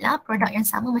dapatlah produk yang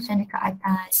sama macam dekat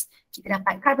atas. Kita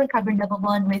dapat carbon-carbon double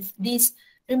bond with this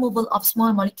removal of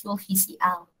small molecule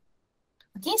HCl.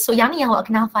 Okay, so yang ni yang awak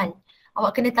kena hafal.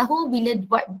 Awak kena tahu bila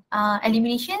buat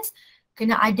eliminations,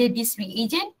 kena ada this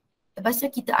reagent. Lepas tu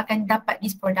kita akan dapat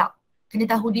this product. Kena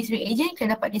tahu this reagent,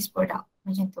 kena dapat this product.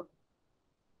 Macam tu.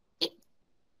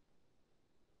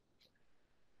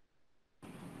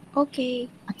 Okay.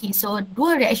 Okay, so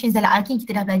dua reactions dalam alkene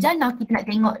kita dah belajar. Now kita nak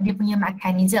tengok dia punya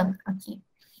mechanism. Okay.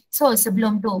 So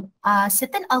sebelum tu,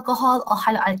 certain alcohol or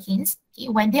haloalkenes,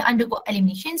 okay, when they undergo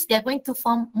eliminations, they are going to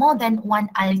form more than one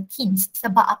alkenes.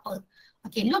 Sebab apa?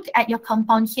 Okay, look at your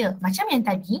compound here. Macam yang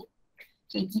tadi,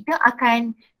 okay, kita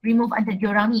akan remove antara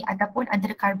diorang ni ataupun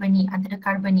antara carbon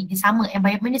ni. Dia sama,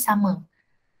 environment dia sama.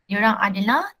 Diorang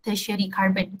adalah tertiary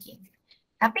carbon. Okay.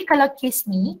 Tapi kalau case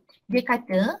ni, dia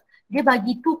kata, dia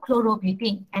bagi 2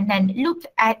 chlorobutane and then look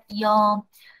at your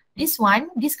this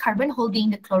carbon holding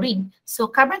the chlorine.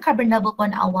 So carbon-carbon double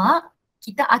bond awak,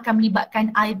 kita akan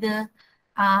melibatkan either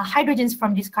hydrogens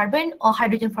from this carbon or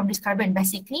hydrogen from this carbon.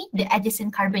 Basically the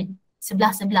adjacent carbon,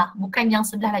 sebelah-sebelah, bukan yang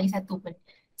sebelah lagi satu pun.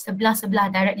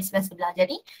 Sebelah-sebelah, direct di sebelah-sebelah.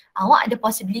 Jadi awak ada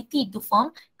possibility to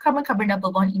form carbon-carbon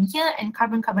double bond in here and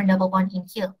carbon-carbon double bond in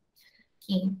here.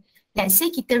 Okay. Let's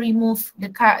say kita remove the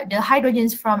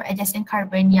hydrogens from adjacent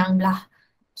carbon yang belah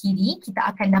kiri, kita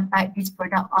akan dapat this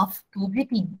product of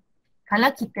 2-butene.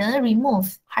 Kalau kita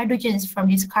remove hydrogens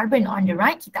from this carbon on the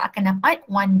right, kita akan dapat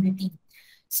 1-butene.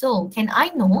 So, can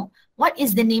I know what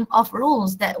is the name of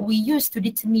rules that we use to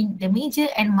determine the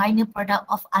major and minor product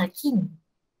of alkene?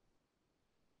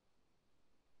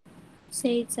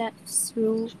 Shazaf's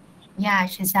rule. Ya,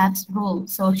 Shazaf's rule.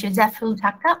 So, Shazaf's rule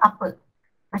cakap apa?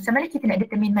 Macam mana kita nak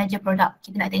determine major product?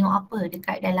 Kita nak tengok apa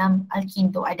dekat dalam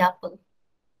alkene tu, ada apa?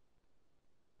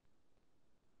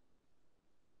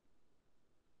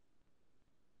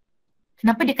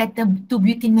 Kenapa dia kata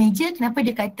 2-butene major? Kenapa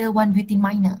dia kata 1-butene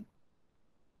minor?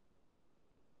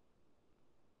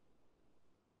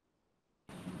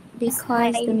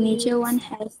 Because the major one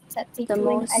has the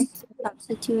most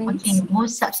substituents. Okay,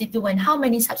 most substituent. How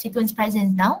many substituents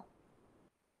present now?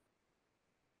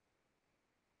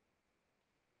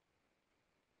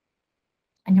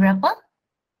 Ada berapa?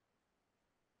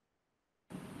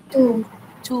 2.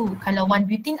 2. Kalau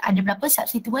 1-butene ada berapa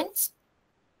substituents?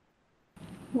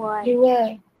 1.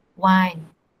 2. 1.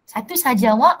 Satu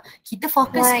saja awak. Kita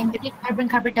fokus One. kepada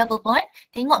carbon-carbon double bond.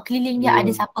 Tengok keliling dia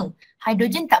ada siapa.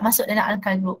 Hydrogen tak masuk dalam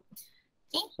alkyl group.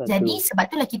 Okay. Jadi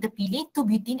sebab itulah kita pilih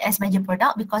 2-butene as major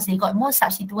product because they got more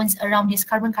substituents around this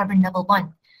carbon-carbon double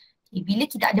bond. Okay. Bila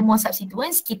kita ada more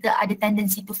substituents, kita ada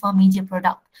tendency to form major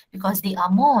product because they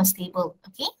are more stable.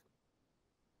 Okay.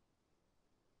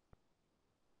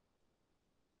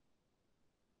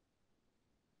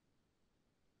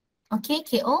 Okay,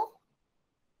 KO?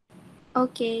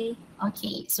 Okay.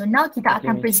 Okay, so now kita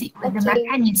akan Okay. proceed with the Okay.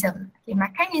 mechanism. Okay,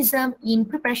 mechanism in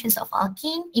preparations of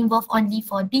alkene involve only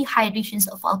for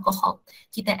dehydrations of alcohol.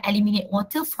 Kita eliminate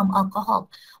water from alcohol.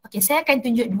 Okay, saya akan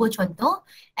tunjuk dua contoh.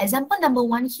 Example number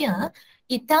 1 here,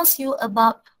 it tells you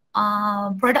about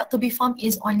product to be formed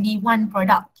is only one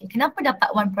product. Okay, kenapa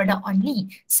dapat one product only?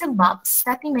 Sebab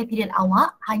starting material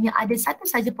awak hanya ada satu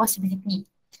saja possibility.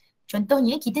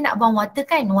 Contohnya kita nak buang water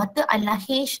kan, water adalah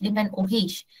H dengan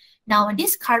OH. Now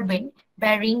this carbon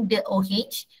bearing the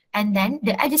OH and then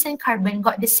the adjacent carbon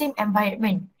got the same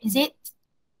environment. Is it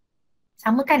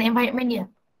Samakan environment dia.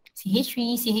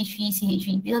 CH3, CH3, CH3.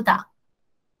 Betul tak?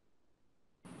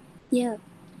 Yeah.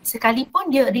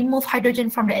 Sekalipun dia remove hydrogen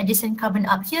from the adjacent carbon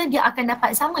up here, dia akan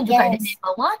dapat sama juga dengan yang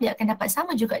bawah, dia akan dapat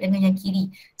sama juga dengan yang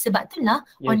kiri. Sebab itulah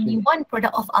only one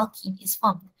product of alkene is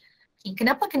formed. Okay,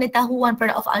 kenapa kena tahu one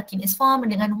product of alkene is formed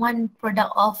dengan one product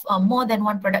of more than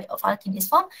one product of alkene is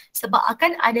formed? Sebab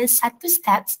akan ada satu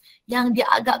steps yang dia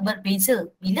agak berbeza.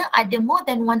 Bila ada more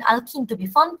than one alkene to be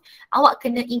formed, awak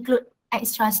kena include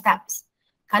extra steps.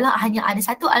 Kalau hanya ada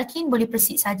satu alkene, boleh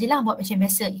proceed sajalah buat macam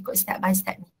biasa, ikut step by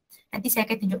step ni. Nanti saya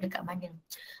akan tunjuk dekat mana.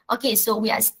 Okay, so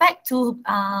we expect to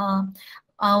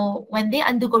when they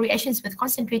undergo reactions with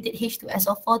concentrated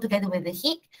H2SO4 together with the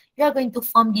heat, you are going to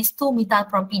form these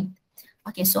 2-methylpropene.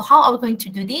 Okay, so how are we going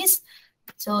to do this?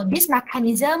 So this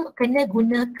mechanism kena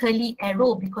guna curly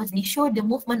arrow because they show the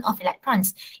movement of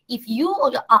electrons. If you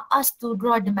are asked to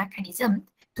draw the mechanism,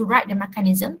 to write the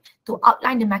mechanism, to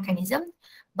outline the mechanism,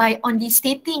 by only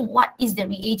stating what is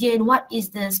the reagent, what is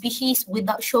the species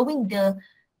without showing the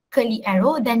curly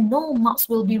arrow, then no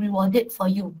marks will be rewarded for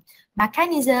you.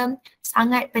 Mechanism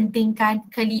sangat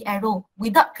pentingkan curly arrow.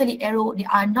 Without curly arrow, they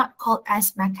are not called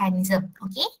as mechanism.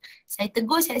 Okay? Saya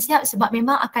tegur siap-siap sebab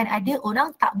memang akan ada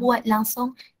orang tak buat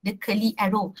langsung the curly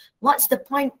arrow. What's the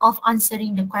point of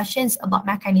answering the questions about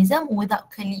mechanism without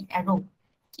curly arrow?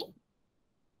 Okay?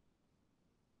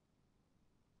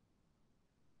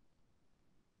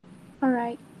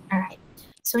 Alright. Alright.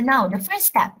 So now the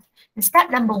first step. The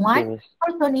step number one,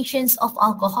 protonations of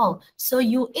alcohol. So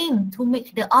you aim to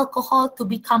make the alcohol to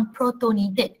become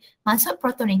protonated. Maksud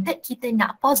protonated, kita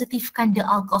nak positifkan the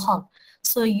alcohol.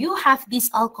 So you have this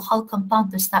alcohol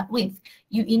compound to start with.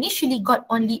 You initially got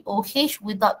only OH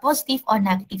without positive or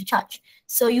negative charge.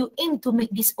 So you aim to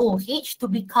make this OH to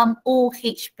become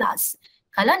OH plus.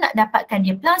 Kalau nak dapatkan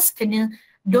dia plus, kena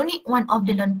donate one of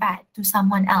the lone pair to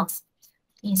someone else.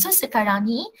 Okay, so sekarang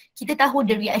ni kita tahu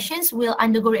the reactions will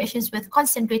undergo reactions with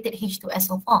concentrated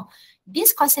H2SO4.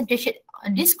 This concentrated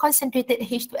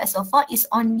H2SO4 is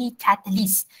only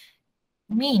catalyst.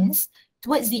 Means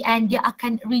towards the end dia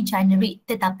akan regenerate,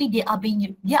 tetapi dia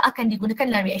akan digunakan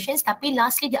dalam reactions tapi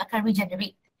lastly dia akan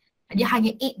regenerate. Dia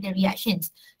hanya aid the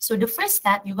reactions. So the first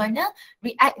step you're gonna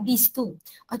react these two.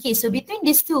 Okay, so between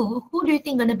these two, who do you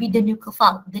think gonna be the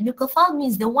nucleophile? The nucleophile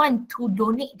means the one to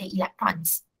donate the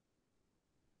electrons.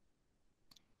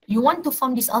 You want to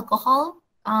form this alcohol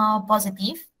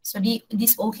positive. So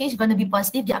this OH is going to be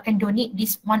positive. Dia akan donate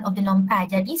this one of the lone pair.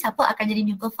 Jadi siapa akan jadi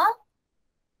nucleophile?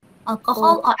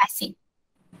 Alcohol or acid?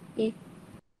 Okay.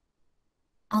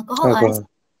 Alcohol or acid?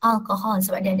 Alcohol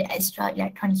sebab dia ada extra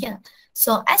electron here.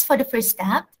 So as for the first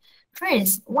step,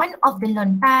 first one of the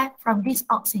lone pair from this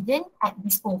oxygen at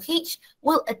this OH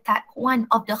will attack one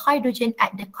of the hydrogen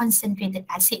at the concentrated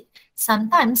acid.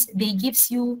 Sometimes they gives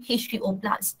you H3O+.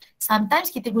 Sometimes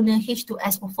kita guna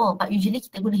H2SO4 but usually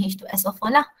kita guna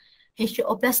H2SO4 lah.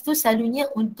 H3O+ tu selalunya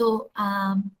untuk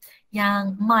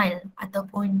yang mild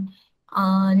ataupun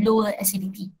lower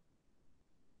acidity.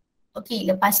 Okay,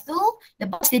 lepas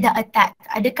dia dah attack,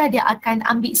 adakah dia akan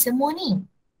ambil semua ni?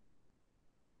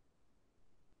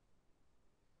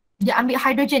 Dia ambil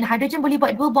hydrogen. Hydrogen boleh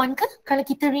buat 2 bond ke kalau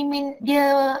kita remain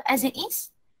dia as it is?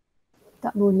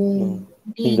 Tak boleh.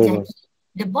 Jadi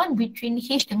the bond between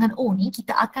H dengan O ni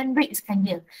kita akan breakskan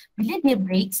dia. Bila dia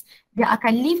breaks, dia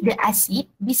akan leave the acid.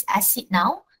 This acid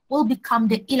now will become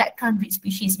the electron rich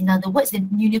species. In other words, the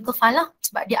new nucleophile lah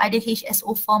sebab dia ada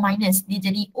HSO4 minus. Dia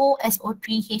jadi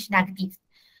OSO3H negative.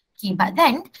 Okay, but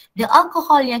then the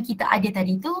alcohol yang kita ada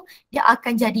tadi tu, dia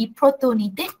akan jadi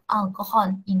protonated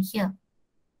alcohol in here.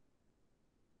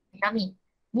 Yummy.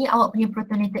 Ni awak punya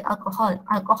protonated alcohol.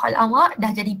 Alcohol awak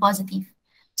dah jadi positif.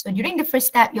 So during the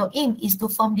first step, your aim is to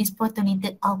form this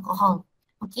protonated alcohol.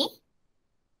 Okay?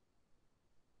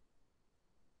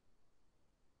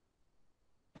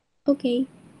 Okay.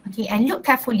 Okay, and look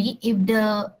carefully if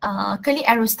the curly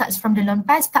arrow starts from the lone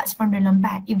pair, starts from the lone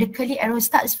pair. If the curly arrow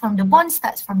starts from the bond,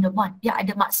 starts from the bond. Dia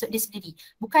ada maksud dia sendiri.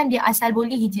 Bukan dia asal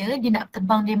boleh je, dia nak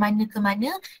terbang dari mana ke mana,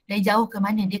 dari jauh ke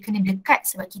mana. Dia kena dekat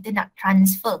sebab kita nak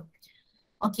transfer.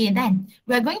 Okay, then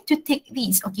we are going to take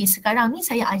this. Okay, sekarang ni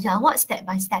saya ajar awak step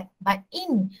by step. But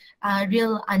in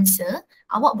real answer,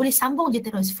 awak boleh sambung je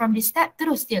terus. From this step,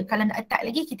 terus dia. Kalau nak attack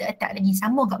lagi, kita attack lagi.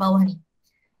 Sambung kat bawah ni.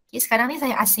 Okay, sekarang ni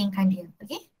saya asingkan dia.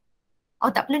 Okay.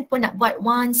 Awak tak perlu pun nak buat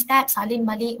one step, salin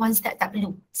balik, one step, tak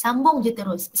perlu. Sambung je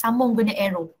terus. Sambung guna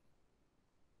arrow.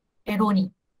 Arrow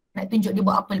ni. Nak tunjuk dia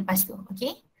buat apa lepas tu.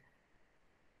 Okay.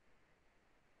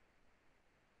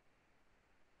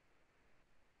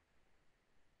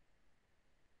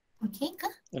 Okay ke?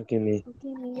 Okay, Miss.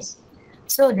 Okay, Miss.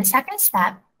 So the second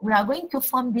step, we are going to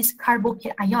form this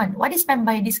carbocation. What is meant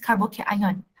by this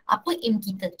carbocation? Apa aim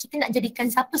kita? Kita nak jadikan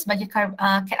siapa sebagai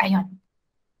cation?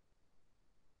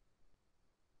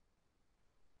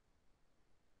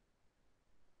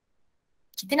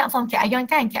 Kita nak form cation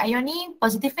kan? Cation ni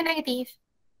positif ke negatif?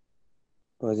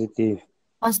 Positif.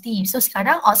 Positif. So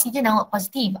sekarang oksigen awak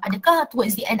positif. Adakah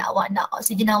towards the end awak nak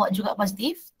oksigen awak juga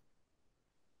positif?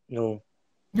 No.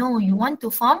 No, you want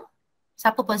to form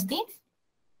siapa positif?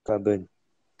 Carbon.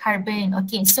 Carbon.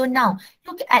 Okay, so now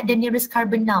look at the nearest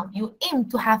carbon now. You aim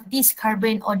to have this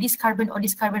carbon or this carbon or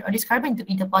this carbon or this carbon to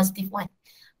be the positive one.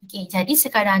 Okay, jadi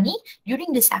sekarang ni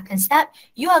during the second step,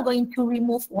 you are going to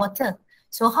remove water.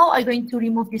 So how are you going to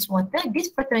remove this water? This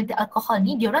protonated alcohol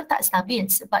ni diorang tak stabil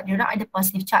sebab diorang ada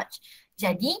positive charge.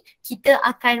 Jadi kita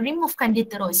akan removekan dia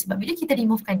terus. Sebab bila kita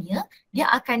removekan dia, dia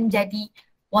akan jadi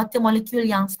water molecule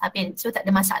yang stabil. So tak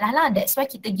ada masalah lah. That's why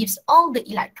kita gives all the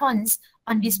electrons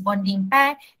on this bonding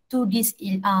pair to this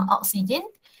oxygen.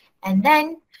 And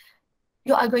then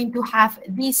you are going to have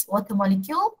this water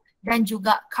molecule dan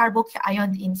juga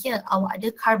carbocation in here. Awak ada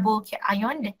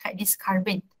carbocation dekat this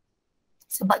carbon.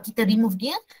 Sebab kita remove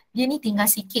dia, dia ni tinggal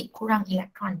sikit kurang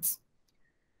electrons.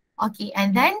 Okay,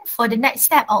 and then for the next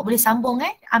step, awak boleh sambung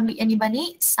ambil yang ni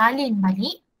balik, salin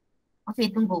balik.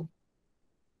 Okay, tunggu.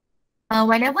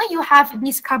 Whenever you have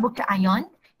this carbocation,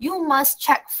 you must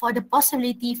check for the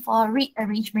possibility for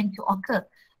rearrangement to occur.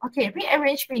 Okay,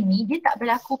 rearrangement ni dia tak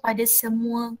berlaku pada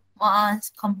semua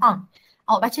compound.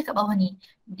 Awak baca kat bawah ni.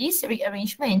 This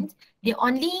rearrangement, they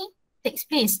only takes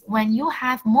place when you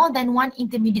have more than one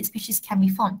intermediate species can be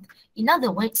formed. In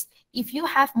other words, if you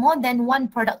have more than one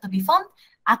product to be formed,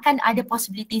 akan ada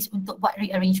possibilities untuk buat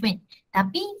rearrangement.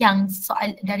 Tapi yang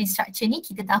soal dari structure ni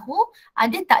kita tahu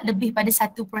ada tak lebih pada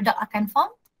satu produk akan form?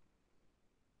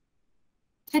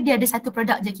 So dia ada satu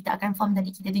produk je kita akan form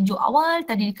tadi kita tunjuk awal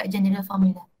tadi dekat general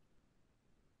formula.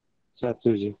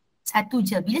 Satu je. Satu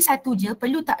je. Bila satu je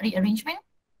perlu tak rearrangement?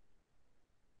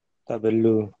 Tak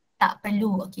perlu. Tak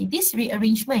perlu. Okay, this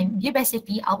rearrangement, dia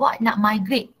basically awak nak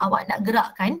migrate, awak nak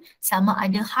gerakkan sama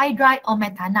ada hydride or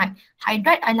methanide.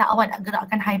 Hydride adalah awak nak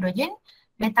gerakkan hydrogen,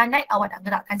 methanide awak nak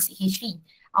gerakkan CH3.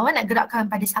 Awak nak gerakkan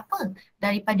pada siapa?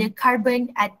 Daripada carbon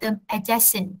atom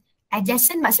adjacent.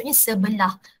 Adjacent maksudnya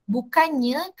sebelah.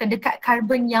 Bukannya ke dekat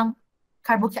carbon yang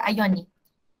carbocation ni.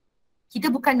 Kita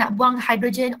bukan nak buang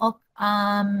hydrogen or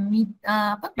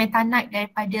methanide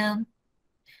daripada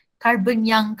carbon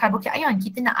yang carbocation,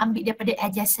 kita nak ambil daripada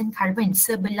adjacent carbon,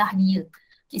 sebelah dia.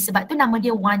 Okay, sebab tu nama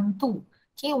dia 1,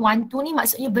 2. Okay, 1, 2 ni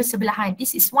maksudnya bersebelahan.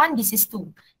 This is 1, this is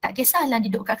 2. Tak kisahlah dia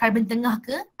duduk kat carbon tengah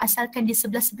ke, asalkan dia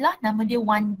sebelah-sebelah, nama dia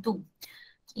 1, 2.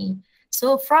 Okay,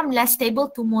 so from less stable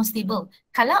to more stable.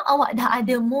 Kalau awak dah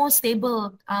ada more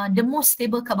stable, the most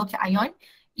stable carbocation,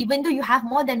 even though you have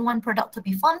more than one product to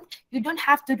be formed, you don't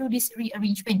have to do this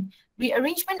rearrangement.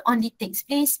 Rearrangement only takes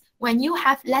place when you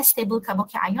have less stable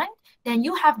carbocation, then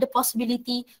you have the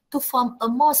possibility to form a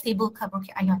more stable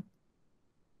carbocation.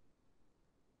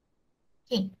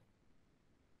 Okay.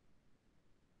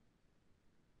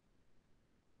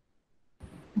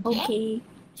 Okay.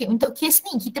 Okay, untuk case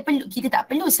ni kita tak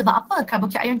perlu sebab apa?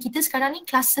 Carbocation kita sekarang ni,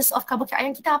 classes of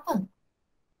carbocation kita apa?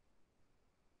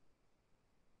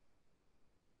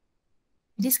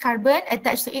 This carbon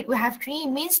attached to it we have 3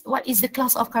 means what is the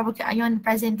class of carbocation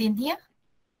present in here?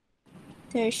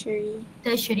 Tertiary.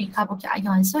 Tertiary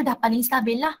carbocation. So dah paling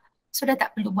stabil lah. So dah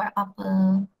tak perlu buat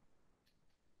apa-apa.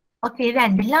 Okay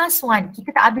then, the last one.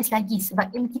 Kita tak habis lagi sebab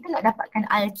kita nak dapatkan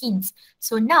alkenes.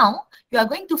 So now, you are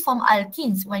going to form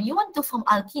alkenes. When you want to form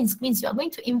alkenes means you are going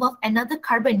to involve another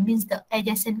carbon, means the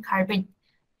adjacent carbon.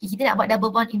 Okay, kita nak buat double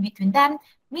bond in between them,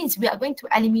 means we are going to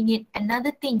eliminate another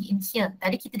thing in here.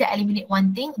 Tadi kita dah eliminate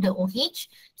one thing, the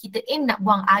OH. Kita aim nak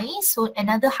buang air, so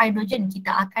another hydrogen kita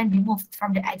akan remove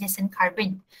from the adjacent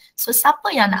carbon. So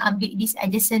siapa yang nak ambil this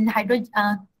adjacent hydrogen?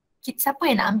 Siapa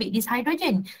yang nak ambil this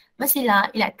hydrogen? Mestilah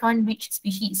electron rich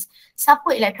species. Siapa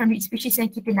electron rich species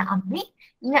yang kita nak ambil?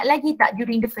 Ingat lagi tak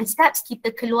during the first steps kita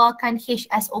keluarkan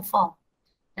HSO4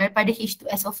 daripada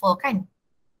H2SO4 kan?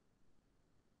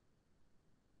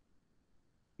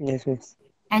 Yes, miss.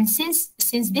 And since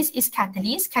this is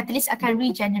catalyst akan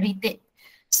regenerated.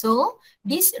 So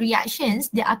these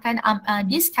reactions dia akan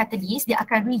this catalyst dia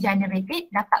akan regenerated,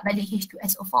 dapat balik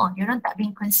H2SO4. Diorang tak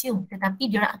being consumed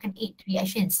tetapi diorang akan aid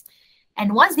reactions.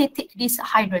 And once they take this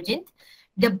hydrogen,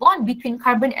 the bond between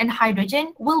carbon and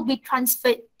hydrogen will be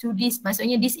transferred to this,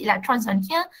 maksudnya these electrons on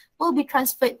here will be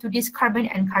transferred to this carbon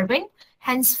and carbon,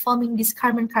 hence forming this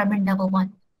carbon-carbon double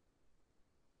bond.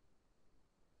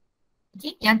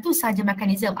 Okay, yang tu sahaja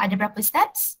mekanisme. Ada berapa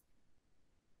steps?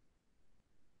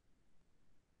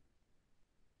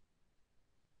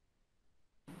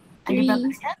 Ada berapa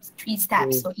Three. steps? 3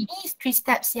 steps. So ini 3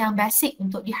 steps yang basic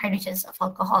untuk dehydrations of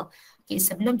alcohol. Okay,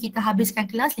 sebelum kita habiskan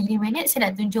kelas 5 minit, saya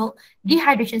nak tunjuk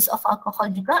dehydrations of alcohol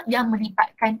juga yang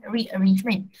melibatkan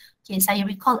rearrangement. Okay, saya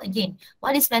recall again.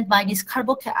 What is meant by this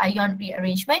carbocation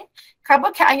rearrangement?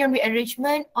 Carbocation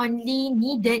rearrangement only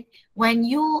needed when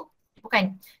you,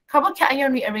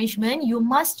 carbocation rearrangement you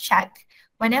must check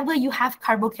whenever you have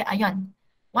carbocation.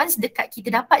 Once dekat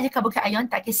kita dapat je carbocation,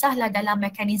 tak kisahlah dalam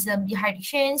mekanisme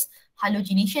dehydrations,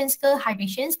 halogenations ke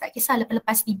hydrations, tak kisahlah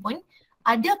lepas ni pun,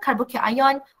 ada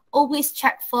carbocation, always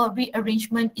check for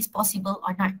rearrangement is possible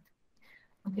or not.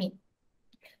 Okay.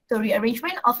 So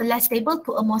rearrangement of a less stable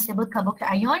to a more stable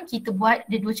carbocation, kita buat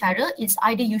ada dua cara. It's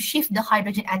either you shift the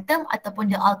hydrogen atom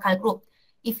ataupun the alkyl group.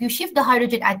 If you shift the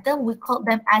hydrogen atom, we call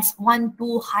them as 1,2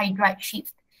 hydride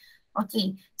shift.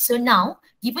 Okay, so now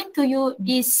given to you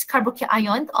this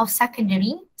carbocation of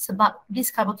secondary, sebab this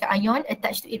carbocation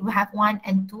attached to it we have 1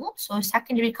 and 2, so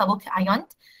secondary carbocation.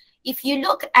 If you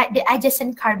look at the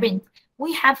adjacent carbon,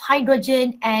 we have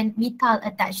hydrogen and methyl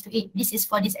attached to it. This is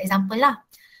for this example lah.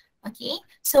 Okay,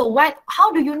 so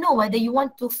how do you know whether you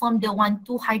want to form the 1,2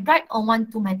 hydride or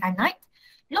 1,2 methanide?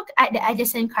 Look at the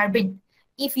adjacent carbon.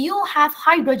 If you have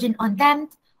hydrogen on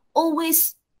them,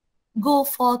 always go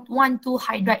for 1,2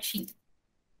 hydride shift.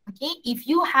 Okay, if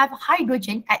you have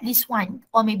hydrogen, at least 1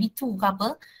 or maybe 2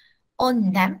 couple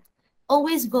on them,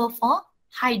 always go for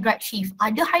hydride shift.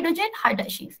 Ada hydrogen, hydride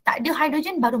shift. Tak ada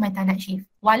hydrogen, baru methanide shift.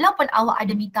 Walaupun awak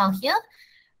ada methyl here,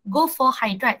 go for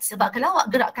hydride. Sebab kalau awak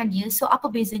gerakkan dia, so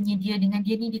apa bezanya dia dengan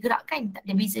dia ni digerakkan? Tak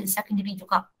ada beza, secondary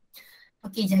juga.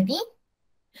 Okay, jadi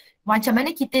macam mana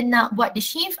kita nak buat the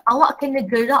shift, awak kena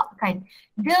gerakkan.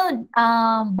 The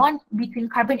bond between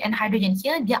carbon and hydrogen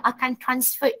here, dia akan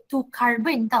transfer to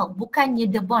carbon tau, bukannya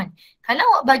the bond. Kalau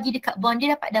awak bagi dekat bond,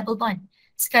 dia dapat double bond.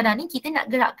 Sekarang ni kita nak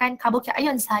gerakkan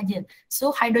carbocation saja.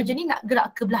 So hydrogen ni nak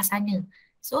gerak ke belah sana.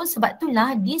 So sebab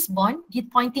itulah this bond, dia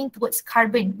pointing towards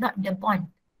carbon, not the bond.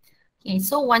 Okay,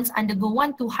 so once undergo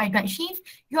 1,2 hydride shift,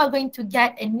 you are going to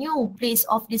get a new place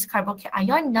of this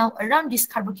carbocation. Now around this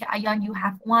carbocation, you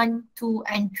have 1, 2,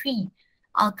 and 3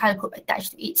 alkyl group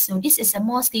attached to it. So this is a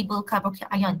more stable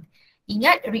carbocation.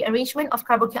 Ingat, rearrangement of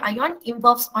carbocation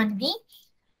involves only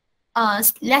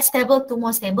less stable to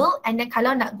more stable. And then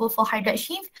kalau nak go for hydride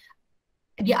shift,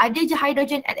 dia ada je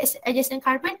hydrogen at adjacent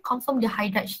carbon, confirm the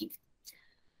hydride shift.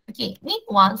 Okay,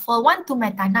 meanwhile for 1,2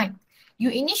 methanide, you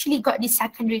initially got this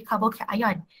secondary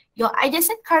carbocation. Your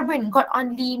adjacent carbon got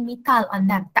only methyl on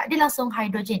them. Tak ada langsung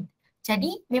hydrogen.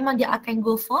 Jadi memang dia akan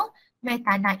go for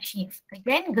methanide shift.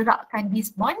 Again, gerakkan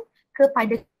this bond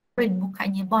kepada carbon,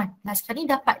 bukannya bond. Last kali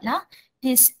dapatlah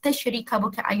this tertiary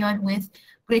carbocation with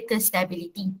greater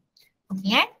stability.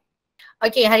 Okay,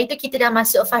 okay, hari tu kita dah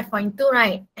masuk 5.2,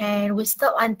 right? And we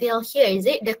stop until here, is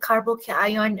it? The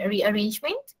carbocation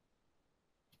rearrangement.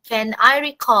 Can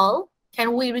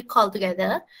we recall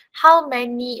together how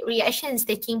many reactions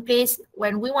taking place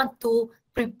when we want to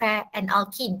prepare an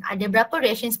alkene? Ada berapa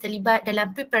reactions terlibat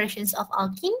dalam preparations of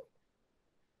alkene?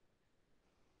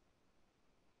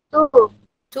 2.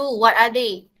 2. What are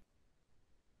they?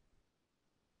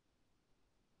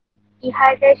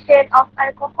 Dehydration of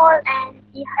alcohol and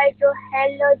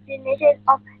dehydrohalogenation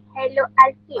of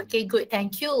haloalkene. Okay, good.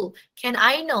 Thank you. Can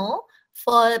I know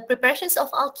for preparations of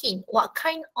alkene, what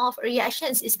kind of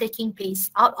reactions is taking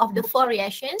place? Out of the 4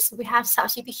 reactions, we have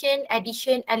substitution,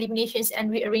 addition, eliminations,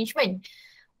 and rearrangement.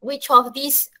 Which of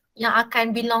these yang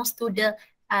akan belongs to the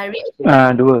reaction?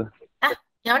 2.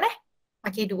 Yang mana?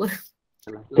 Okay, 2.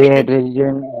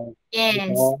 Dehydration.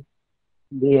 Yes.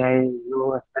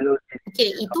 Dehydrohalogenated.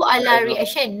 Okay, itu adalah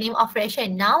reaction, name of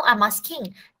reaction. Now I'm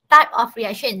asking type of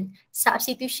reaction.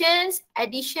 Substitutions,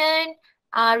 addition,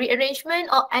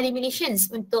 rearrangement or eliminations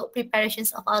untuk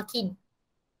preparations of alkene?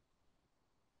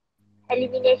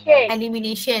 Elimination.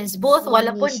 Eliminations. Both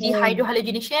walaupun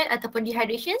dehydrohalogenation ataupun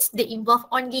dehydrations, they involve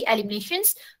only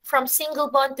eliminations from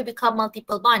single bond to become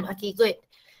multiple bond. Okay, good.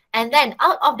 And then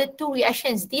out of the 2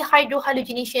 reactions,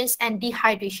 dehydrohalogenations and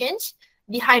dehydrations,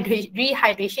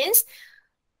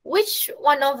 which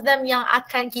one of them yang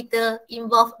akan kita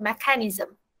involve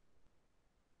mechanism?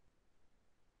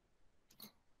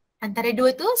 Antara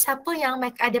 2 tu, siapa yang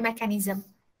ada mekanisme?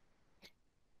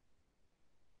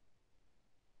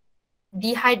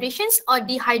 Dehydrations or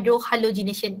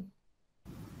dehydrohalogenation?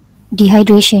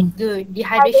 Dehydration. Good.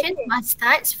 Dehydration must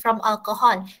start from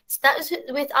alcohol. Starts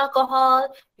with alcohol,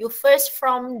 you first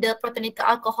from the protonated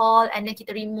alcohol and then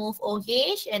kita remove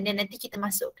OH and then nanti kita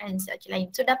masukkan zat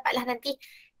lain. So dapatlah nanti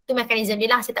itu mekanisme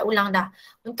dia lah, saya tak ulang dah.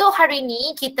 Untuk hari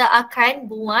ni kita akan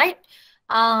buat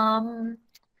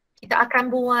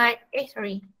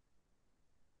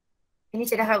Ini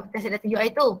saya dah tunjuk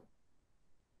air tu.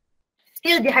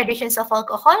 Still dehydrations of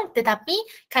alcohol, tetapi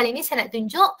kali ini saya nak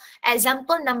tunjuk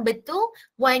example number 2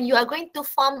 when you are going to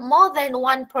form more than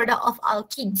one product of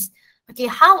alkenes. Okay,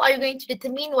 how are you going to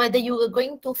determine whether you are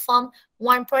going to form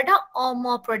one product or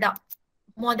more product?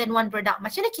 More than one product.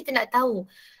 Macam mana kita nak tahu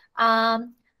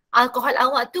alkohol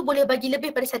awak tu boleh bagi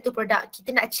lebih pada satu produk?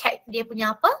 Kita nak check dia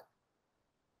punya apa?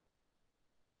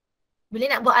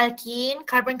 Bila nak buat alkene,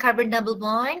 carbon-carbon double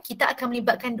bond, kita akan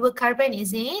melibatkan dua carbon,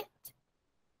 is it?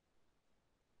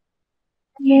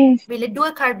 Yes. Bila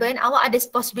dua carbon, awak ada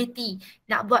possibility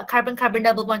nak buat carbon-carbon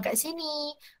double bond kat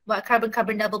sini, buat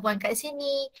carbon-carbon double bond kat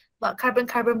sini, buat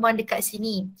carbon-carbon bond dekat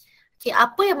sini. Okay,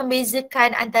 apa yang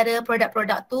membezakan antara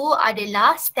produk-produk tu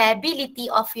adalah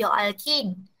stability of your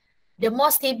alkene. The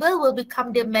more stable will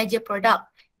become the major product.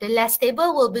 The less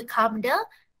stable will become the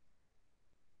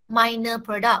minor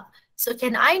product. So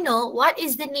can I know what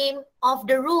is the name of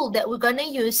the rule that we're gonna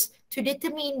use to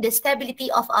determine the stability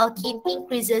of alkene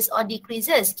increases or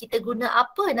decreases? Kita guna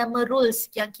apa nama rules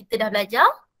yang kita dah belajar?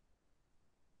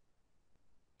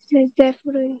 Zef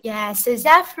rule. Yes, so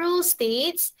Zef rule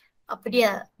states, apa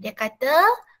dia? Dia kata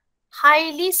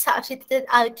highly substituted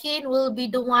alkene will be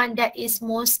the one that is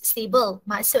most stable.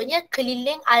 Maksudnya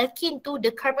keliling alkene tu,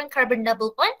 the carbon-carbon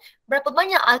double bond, berapa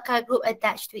banyak alkyl group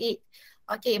attached to it.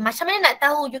 Okay, macam mana nak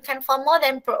tahu you can form more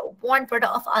than one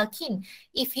product of alkene?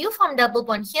 If you form double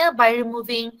bond here by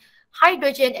removing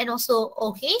hydrogen and also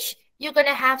OH, you're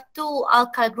gonna have two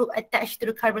alkyl group attached to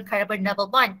the carbon-carbon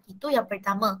double bond. Itu yang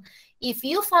pertama. If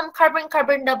you form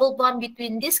carbon-carbon double bond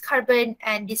between this carbon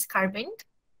and this carbon,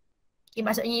 okay,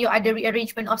 maksudnya you ada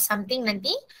rearrangement of something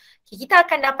nanti, okay, kita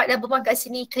akan dapat double bond kat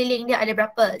sini, keliling dia ada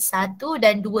berapa? 1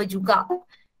 dan 2 juga.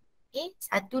 Okay,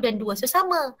 1 dan 2. So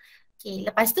sama. Okay,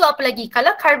 lepas tu apa lagi?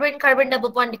 Kalau carbon-carbon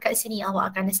double bond dekat sini,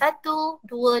 awak akan ada 1,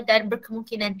 2 dan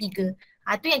berkemungkinan 3.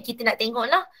 Itu yang kita nak tengok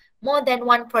lah. More than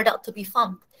one product to be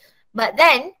formed. But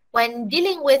then, when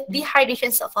dealing with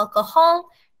dehydrations of alcohol,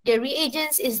 the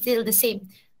reagents is still the same.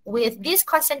 With this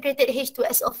concentrated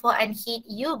H2SO4 and heat,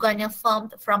 you're gonna form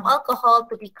from alcohol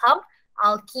to become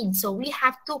alkene. So we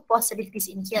have two possibilities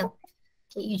in here.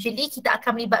 Okay, usually kita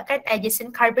akan melibatkan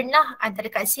adjacent carbon lah antara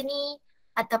kat sini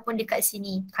ataupun dekat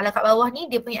sini. Kalau kat bawah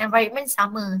ni dia punya environment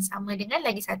sama dengan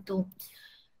lagi satu.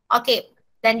 Okay,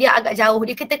 dan dia agak jauh.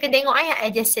 Kita kena tengok yang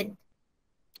adjacent.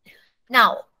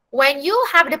 Now, when you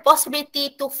have the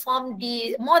possibility to form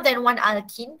the more than one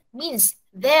alkene, means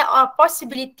there are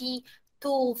possibility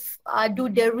to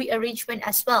do the rearrangement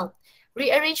as well.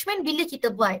 Rearrangement bila kita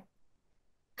buat?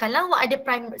 Kalau awak ada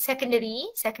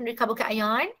secondary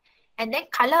carbocation, and then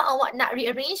kalau awak nak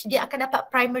rearrange, dia akan dapat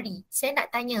primary. Saya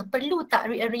nak tanya, perlu tak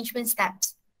rearrangement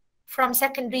steps from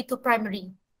secondary to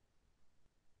primary?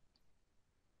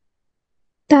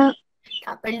 Tak.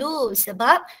 Tak perlu,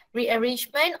 sebab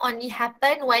rearrangement only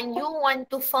happen when you want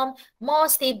to form more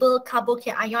stable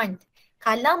carbocation.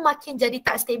 Kalau makin jadi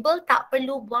tak stable, tak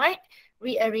perlu buat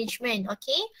rearrangement,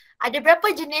 okay? Ada berapa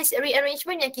jenis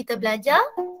rearrangement yang kita belajar?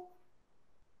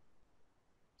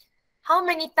 How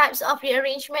many types of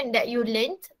rearrangement that you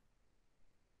learned?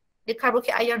 The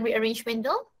carbocation rearrangement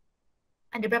tu?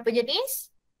 Ada berapa jenis?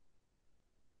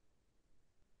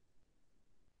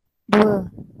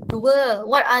 2.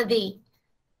 What are they?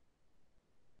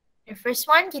 The first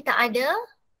one kita ada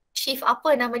shift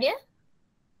apa nama dia?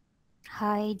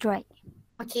 Hydride.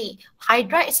 Okay,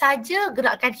 hydride saja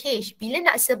gerakkan H. Bila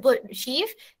nak sebut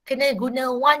shift, kena guna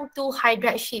 1,2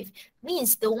 hydride shift.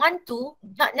 Means the 1,2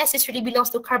 not necessarily belongs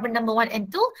to carbon number 1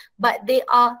 and 2, but they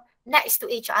are next to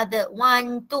each other.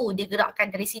 1,2 dia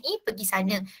gerakkan dari sini pergi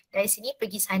sana, dari sini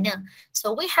pergi sana.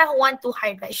 So we have 1,2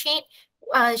 hydride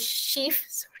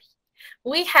shift.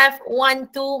 We have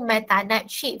 1,2 methanide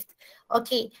shift.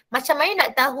 Okay, macam mana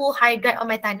nak tahu hydride or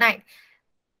methanide?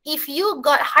 If you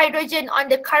got hydrogen on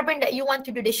the carbon that you want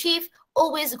to do the shift,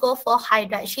 always go for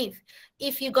hydride shift.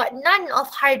 If you got none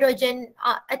of hydrogen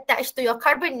attached to your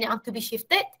carbon yang to be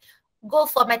shifted, go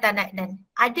for methanide then.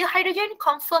 Ada hydrogen,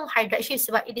 confirm hydride shift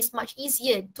sebab it is much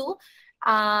easier to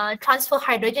transfer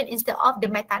hydrogen instead of the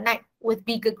methanide with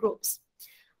bigger groups.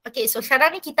 Okay, so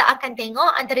sekarang ni kita akan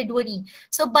tengok antara dua ni.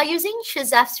 So by using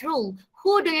Shazaf's rule,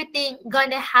 who do you think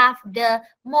gonna have the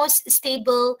most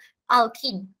stable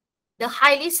alkene? The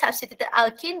highly substituted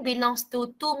alkene belongs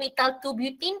to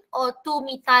 2-methyl-2-butene or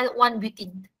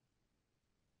 2-methyl-1-butene.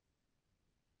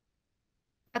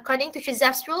 According to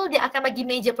Shazaf's rule, dia akan bagi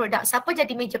major product. Siapa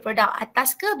jadi major product?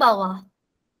 Atas ke bawah?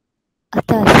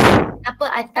 Atas. Apa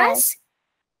atas?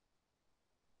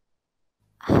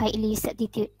 Highly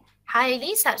substituted.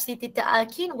 Highly substituted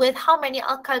alkene with how many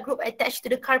alkyl group attached to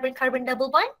the carbon-carbon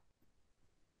double bond?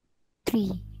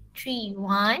 3. 3.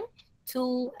 1,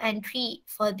 2, and 3.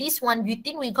 For this one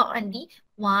butane, we got only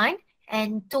 1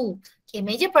 and 2. Okay,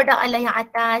 major product adalah yang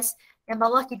atas. Yang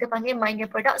bawah kita panggil minor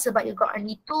product sebab you got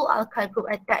only 2 alkyl group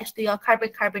attached to your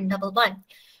carbon-carbon double bond.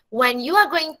 When you are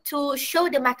going to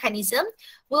show the mechanism,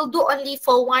 we'll do only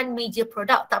for one major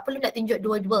product. Tak perlu nak tunjuk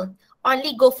dua-dua.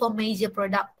 Only go for major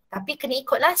product. Tapi kena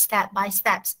ikutlah step by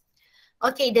steps.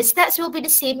 Okay, the steps will be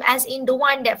the same as in the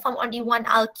one that form only one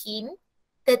alkene.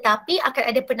 Tetapi akan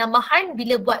ada penambahan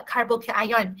bila buat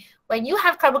carbocation. When you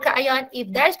have carbocation,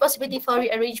 if there is possibility for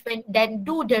rearrangement, then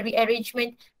do the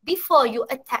rearrangement before you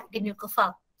attack the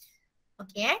nucleophile.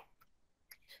 Okay.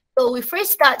 So we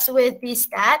first start with these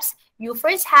steps. You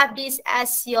first have this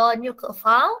as your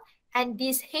nucleophile and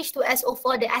this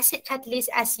H2SO4, the acid catalyst,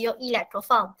 as your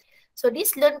electrophile. So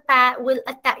this lone pair will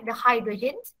attack the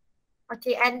hydrogens.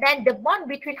 Okay, and then the bond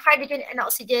between hydrogen and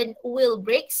oxygen will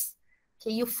breaks.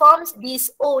 Okay, you form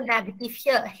this O negative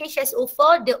here.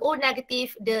 HSO4, the O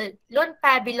negative, the lone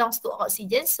pair belongs to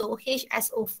oxygen, so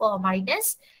HSO4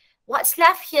 minus. What's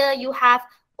left here, you have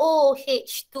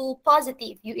OH2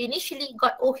 positive. You initially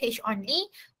got OH only.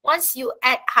 Once you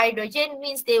add hydrogen,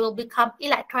 means they will become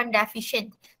electron deficient.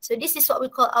 So this is what we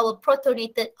call our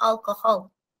protonated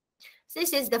alcohol. So this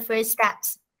is the first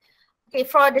steps. Okay,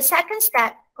 for the second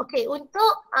step, okay,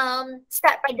 untuk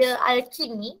step pada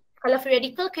alkene ni, kalau free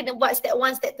radical kena buat step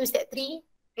 1, step 2, step 3,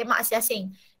 remak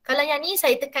asing-asing. Kalau yang ni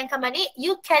saya tekankan balik,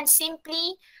 you can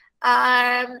simply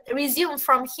resume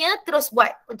from here, terus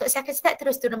buat. Untuk second step,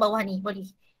 terus turun bawah ni, boleh.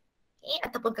 Okay,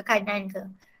 ataupun ke kanan ke.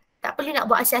 Tak perlu nak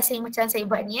buat asing-asing macam saya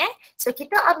buat ni So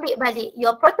kita ambil balik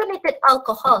your protonated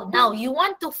alcohol. Now you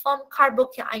want to form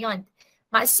carbocation.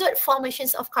 Maksud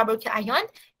formations of carbocation,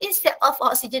 instead of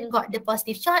oxygen got the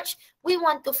positive charge, we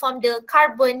want to form the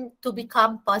carbon to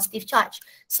become positive charge.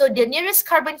 So the nearest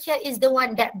carbon here is the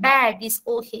one that bear this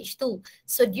OH2.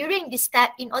 So during this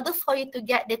step, in order for you to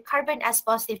get the carbon as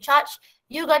positive charge,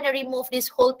 you're going to remove this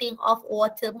whole thing of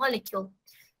water molecule.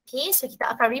 Okay, so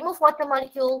kita akan remove water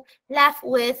molecule, left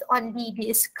with only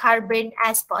this carbon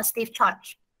as positive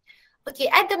charge.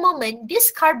 Okay, at the moment,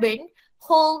 this carbon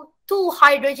hold 2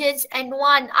 hydrogens and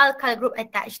 1 alkyl group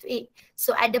attached to it.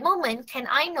 So at the moment, can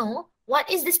I know what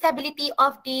is the stability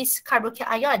of this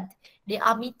carbocation? They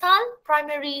are methyl,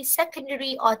 primary,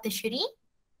 secondary, or tertiary.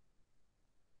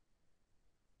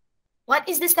 What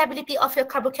is the stability of your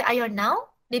carbocation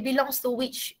now? They belongs to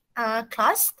which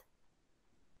class?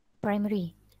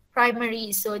 Primary.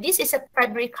 Primary. So this is a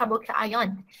primary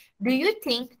carbocation. Do you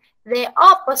think there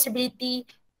are possibility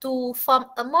to form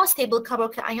a more stable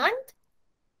carbocation?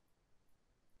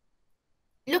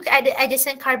 Look at the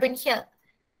adjacent carbon here.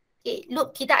 Okay,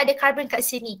 look, kita ada carbon kat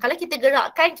sini. Kalau kita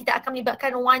gerakkan, kita akan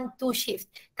melibatkan 1-2 shift.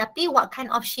 Tapi what kind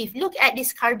of shift? Look at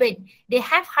this carbon. They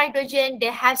have hydrogen, they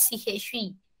have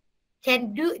CH3.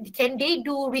 Can they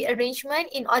do rearrangement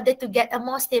in order to get a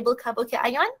more stable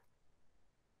carbocation?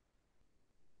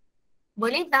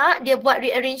 Boleh tak dia buat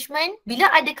rearrangement?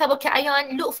 Bila ada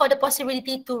carbocation, look for the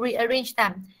possibility to rearrange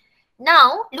them.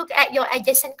 Now, look at your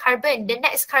adjacent carbon. The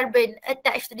next carbon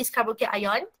attached to this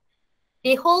carbocation,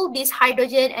 they hold this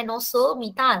hydrogen and also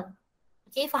methyl.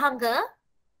 Okay, faham ke?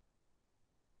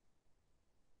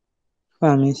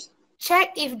 Faham, Miss.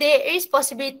 Check if there is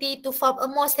possibility to form a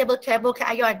more stable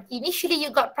carbocation. Initially, you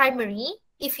got primary.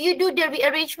 If you do the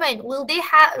rearrangement, will they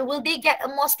get a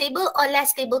more stable or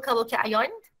less stable carbocation?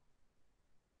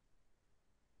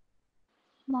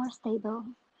 More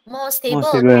stable. More stable.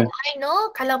 More stable. And I know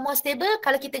kalau more stable,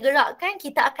 kalau kita gerakkan,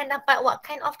 kita akan dapat what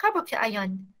kind of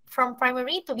carbocation? From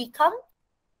primary to become?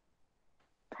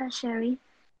 Tertiary.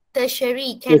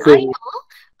 Tertiary. Can I know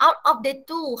out of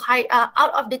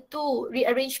the two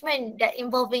rearrangement that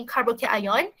involving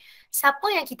carbocation, siapa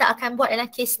yang kita akan buat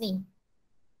dalam case ni?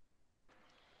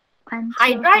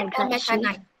 Hydride or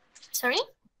methanide? Sorry?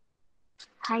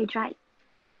 Hydride.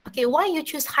 Okay, why you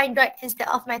choose hydride instead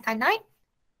of methanide?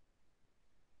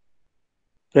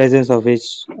 Presence of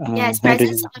H. Yes,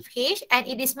 presence of H, and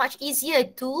it is much easier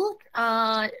to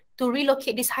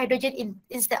relocate this hydrogen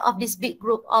instead of this big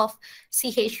group of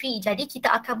CH3. Jadi kita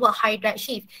akan buat hydride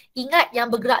shift. Ingat yang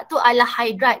bergerak tu adalah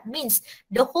hydride, means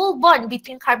the whole bond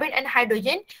between carbon and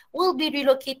hydrogen will be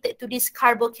relocated to this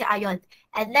carbocation,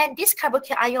 and then this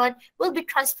carbocation will be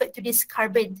transferred to this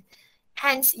carbon.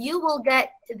 Hence, you will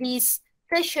get this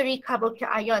tertiary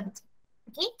carbocation.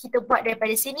 Okay, kita buat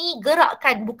daripada sini,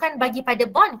 gerakkan, bukan bagi pada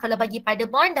bond. Kalau bagi pada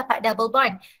bond, dapat double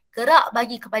bond. Gerak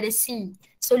bagi kepada C.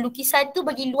 So, lukisan tu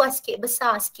bagi luas sikit,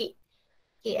 besar sikit.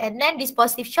 Okay, and then this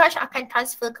positive charge akan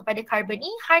transfer kepada carbon ni.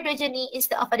 Hydrogen ni,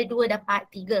 instead of ada 2, dapat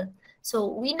 3.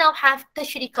 So, we now have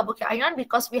tertiary carbocation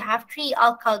because we have 3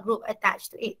 alkyl group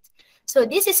attached to it. So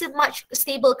this is a much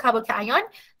stable carbocation.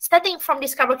 Starting from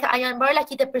this carbocation, barulah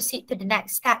kita proceed to the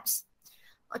next steps.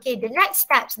 Okay, the next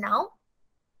steps now,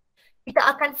 kita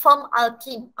akan form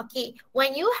alkene. Okay,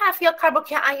 when you have your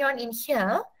carbocation in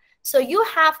here, so you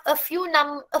have a few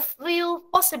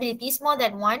possibilities, more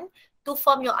than one, to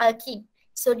form your alkene.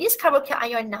 So this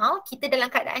carbocation now, kita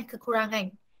dalam keadaan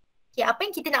kekurangan. Okay, apa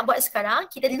yang kita nak buat sekarang,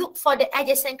 kita look for the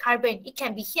adjacent carbon. It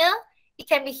can be here,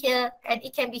 it can be here, and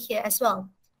it can be here as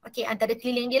well. Okay, antara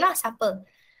keliling dia lah siapa.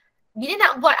 Bila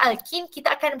nak buat alkene,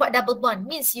 kita akan buat double bond.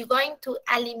 Means you're going to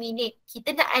eliminate.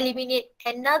 Kita nak eliminate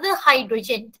another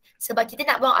hydrogen. Sebab kita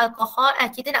nak buang alkohol,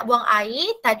 kita nak buang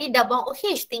air, tadi dah buang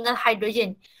OH, tinggal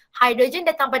hydrogen. Hydrogen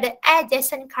datang pada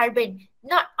adjacent carbon,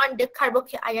 not on the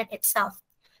carbocation itself.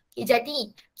 Okay, jadi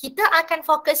kita akan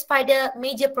fokus pada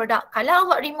major product. Kalau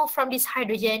awak remove from this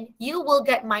hydrogen, you will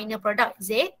get minor product,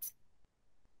 Z.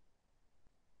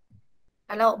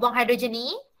 Kalau buang hydrogen ni,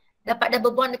 dapat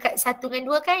double bond dekat 1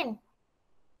 dengan 2 kan?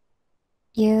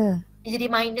 Ya. Dia jadi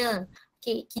minor.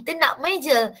 Okay, kita nak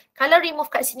major. Kalau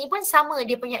remove kat sini pun sama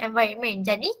dia punya environment.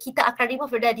 Jadi kita akan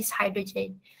remove dari this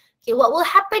hydrogen. Okay, what will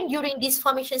happen during these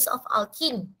formations of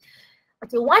alkene?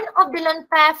 Okay, one of the lone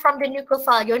pair from the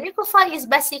nucleophile. Your nucleophile is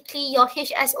basically your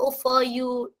HSO4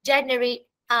 you generate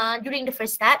during the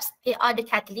first steps. They are the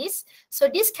catalysts. So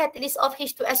this catalyst of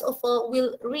H2SO4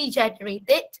 will regenerate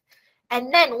it. And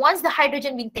then once the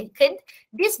hydrogen been taken,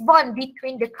 this bond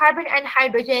between the carbon and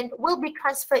hydrogen will be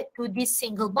transferred to this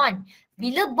single bond.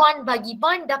 Bila bond bagi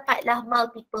bond, dapatlah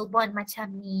multiple bond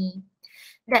macam ni.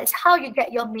 That's how you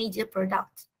get your major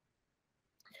product.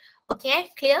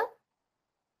 Okay, clear?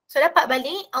 So dapat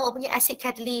balik awak punya acid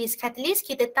catalyst. Catalyst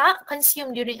kita tak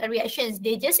consume during a reactions.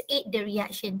 They just aid the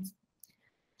reactions.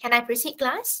 Can I proceed,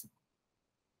 class?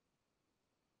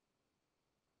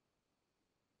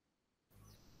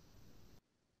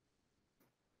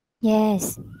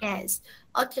 Yes. Yes.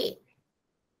 Okay.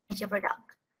 Major product.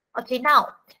 Okay, now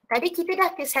tadi kita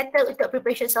dah settle untuk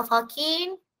preparations of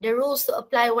alkene, the rules to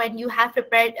apply when you have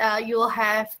prepared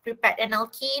an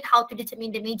alkene, how to determine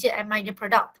the major and minor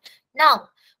product. Now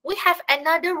we have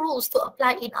another rules to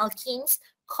apply in alkenes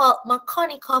called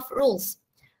Markovnikov rules.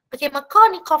 Okay,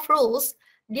 Markovnikov rules,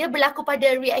 dia berlaku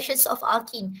pada reactions of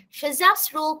alkene.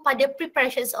 Shazam's rule pada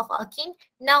preparations of alkene.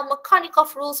 Now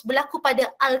Markovnikov rules berlaku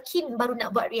pada alkene baru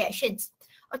nak buat reactions.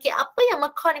 Okay, apa yang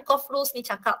Markovnikov rules ni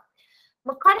cakap?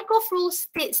 Markovnikov rules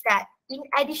states that in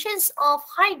additions of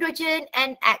hydrogen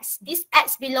and X, this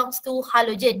X belongs to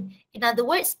halogen. In other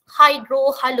words,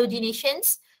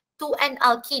 hydrohalogenations to an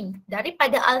alkene.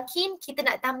 Daripada alkene, kita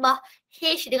nak tambah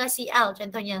H dengan Cl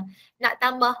contohnya. Nak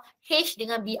tambah H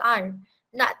dengan Br.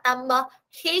 Nak tambah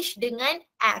H dengan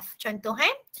F contoh.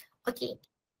 Okay.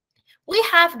 We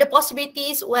have the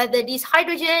possibilities whether this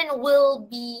hydrogen will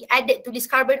be added to this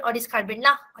carbon or this carbon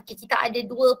lah. Okay, kita ada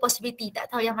dua possibility,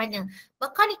 tak tahu yang mana.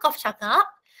 Markovnikov cakap,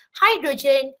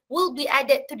 hydrogen will be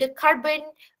added to the carbon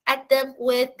atom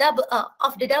with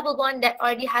of the double bond that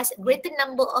already has a greater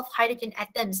number of hydrogen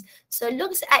atoms. So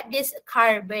looks at this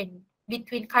carbon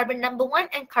between carbon number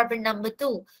 1 and carbon number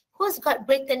 2. Who's got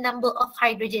greater number of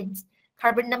hydrogens?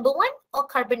 Carbon number 1 or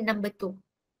carbon number 2?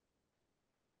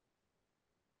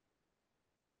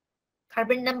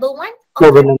 Carbon number 1 or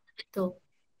carbon number 2?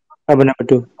 Carbon number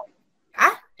 2.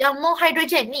 Yang more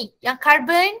hydrogen ni, yang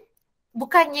carbon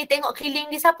bukannya tengok keliling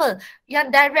dia siapa?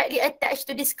 Yang directly attached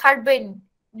to this carbon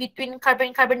between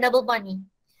carbon double bond ni.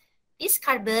 This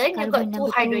carbon you got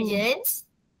 2 hydrogens.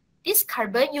 This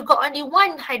carbon you got only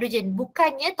 1 hydrogen.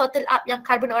 Bukannya total up yang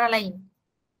carbon orang lain.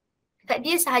 Dekat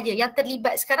dia sahaja yang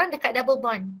terlibat sekarang dekat double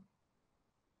bond.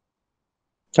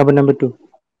 Carbon number 2.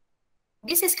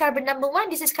 This is carbon number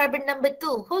 1, this is carbon number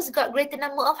 2. Who's got greater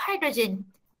number of hydrogen?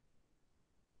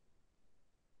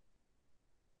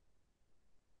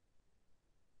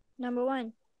 Number 1.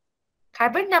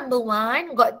 Carbon number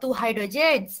 1 got 2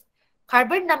 hydrogens.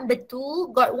 Carbon number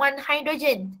 2 got 1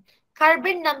 hydrogen.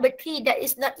 Carbon number 3 that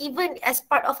is not even as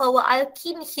part of our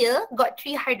alkene here got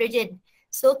 3 hydrogen.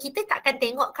 So kita takkan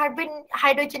tengok carbon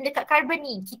hydrogen dekat carbon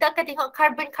ni. Kita akan tengok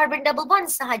carbon double bond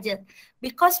sahaja.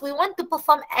 Because we want to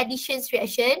perform additions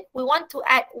reaction, we want to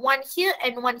add 1 here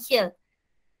and 1 here.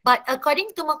 But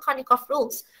according to Markovnikov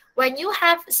rules, when you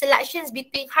have selections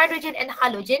between hydrogen and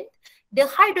halogen, the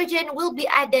hydrogen will be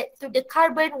added to the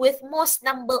carbon with most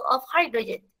number of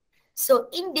hydrogen.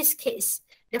 So in this case,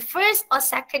 the first or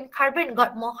second carbon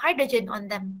got more hydrogen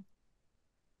on them.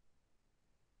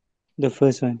 The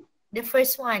first one. The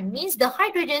first one means the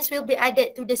hydrogens will be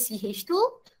added to the CH2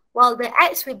 while the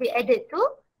X will be added to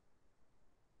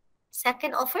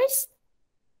second or first?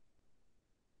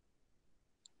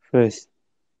 First.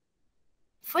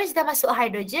 First dah masuk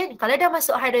hidrogen. Kalau dah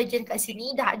masuk hidrogen kat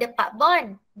sini, dah ada 4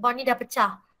 bond. Bond ni dah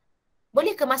pecah.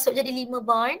 Boleh ke masuk jadi 5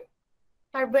 bond?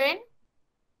 Carbon?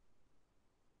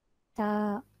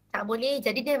 Tak. Tak boleh.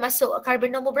 Jadi dia masuk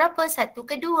carbon nombor berapa? 1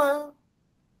 ke 2?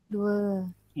 2.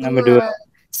 Nombor 2.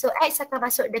 So X akan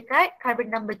masuk dekat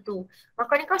carbon number 2.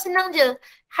 Maka kau senang je.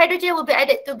 Hydrogen will be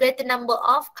added to greater number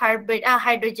of carbon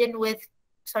with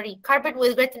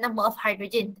greater number of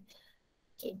hydrogen.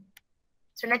 Okay.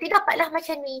 So nanti dapatlah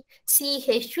macam ni.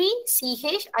 CH3,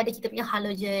 CH ada kita punya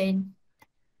halogen.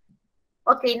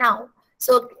 Okay, now.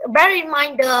 So bear in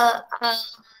mind the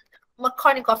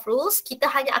Markovnikov rules. Kita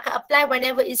hanya akan apply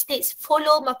whenever it states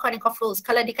follow Markovnikov rules.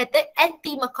 Kalau dia kata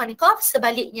anti-Markovnikov,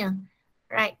 sebaliknya.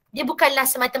 Right. Dia bukanlah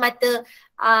semata-mata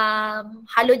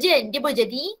halogen. Dia boleh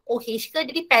jadi OH ke,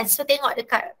 dia depends. So tengok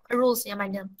dekat rules yang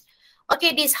mana.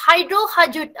 Okay, this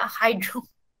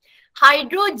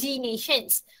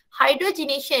hydrogenations.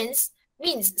 Hydrogenations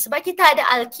means sebab kita ada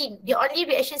alkene, the only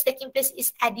reactions taking place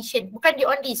is addition. Bukan the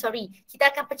only, sorry. Kita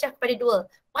akan pecah kepada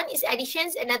 2. One is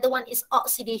additions, another one is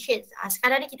oxidations.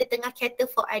 Sekarang ni kita tengah cater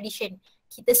for addition.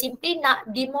 Kita simply nak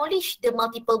demolish the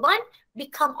multiple bond,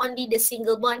 become only the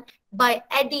single bond by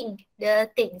adding the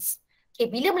things.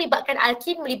 Okay, bila melibatkan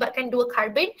alkene, melibatkan 2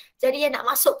 karbon, jadi yang nak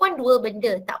masuk pun 2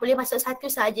 benda. Tak boleh masuk satu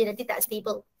sahaja, nanti tak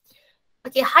stable.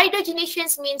 Okay,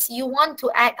 hydrogenations means you want to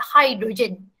add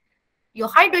hydrogen. Your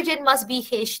hydrogen must be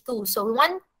H2. So we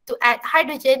want to add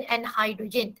hydrogen and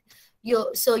hydrogen.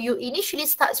 So you initially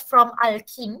starts from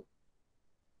alkene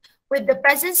with the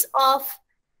presence of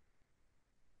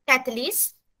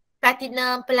catalyst,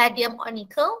 platinum, palladium or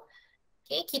nickel.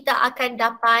 Okay, kita akan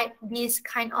dapat this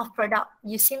kind of product.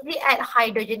 You simply add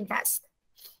hydrogen gas.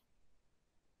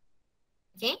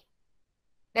 Okay.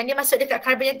 Dan dia masuk dekat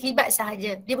karbon yang terlibat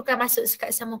sahaja. Dia bukan masuk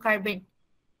dekat semua karbon.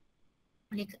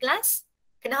 Boleh ke kelas?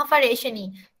 Kena hafal reaction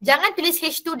ni. Jangan tulis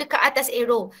H2 dekat atas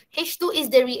arrow. H2 is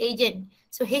the reagent.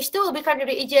 So H2 will become the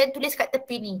reagent, tulis kat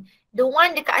tepi ni. The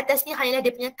one dekat atas ni hanyalah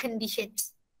dia punya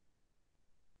conditions.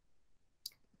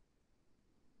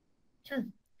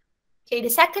 Okay, the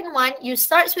second one, you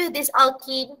start with this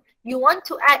alkene. You want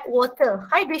to add water.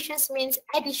 Hydrations means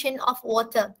addition of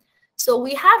water. So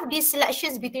we have these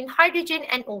selections between hydrogen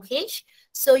and OH.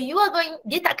 So you are going,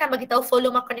 dia takkan bagi tahu follow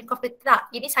Markovnikov ke tak.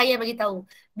 Ini saya bagi tahu.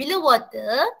 Bila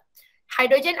water,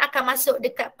 hydrogen akan masuk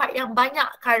dekat part yang banyak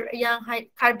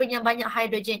karbon yang banyak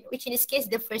hydrogen, which in this case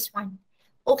the first one.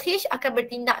 OH akan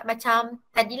bertindak macam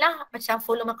tadilah, macam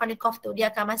follow Markovnikov tu. Dia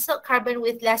akan masuk carbon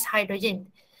with less hydrogen.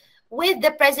 With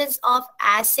the presence of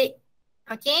acid.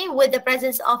 Okay, with the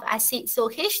presence of acid.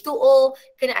 So H2O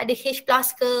kena ada H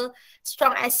plus ke,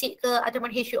 strong acid ke,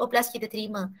 ataupun H2O plus kita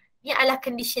terima. Ini adalah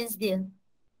conditions dia.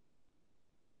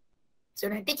 So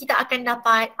nanti kita akan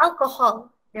dapat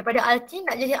alkohol. Daripada alkene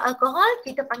nak jadi alkohol,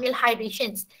 kita panggil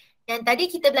hydrations. Yang tadi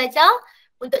kita belajar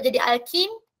untuk jadi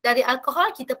alkene, dari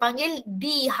alkohol kita panggil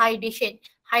dehydration.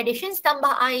 Hydrations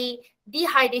tambah air,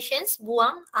 dehydrations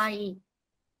buang air.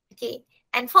 Okay.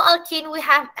 And for alkene, we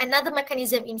have another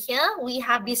mechanism in here. We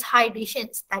have these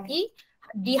hydrations. Tadi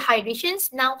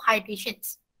dehydrations, now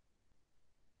hydrations.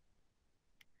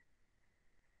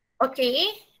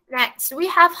 Okay, next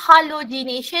we have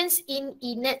halogenations in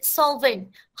inert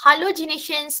solvent.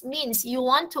 Halogenations means you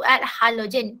want to add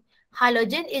halogen.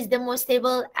 Halogen is the most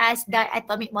stable as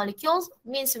diatomic molecules.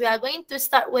 Means we are going to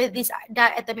start with these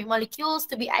diatomic molecules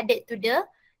to be added to the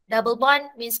double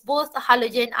bond. Means both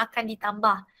halogen akan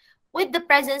ditambah. With the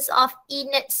presence of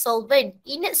inert solvent.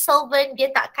 Inert solvent dia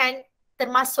takkan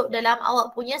termasuk dalam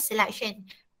awak punya selection.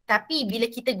 Tapi bila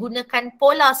kita gunakan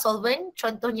polar solvent,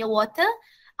 contohnya water,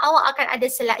 awak akan ada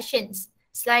selections.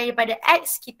 Selain daripada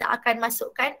X, kita akan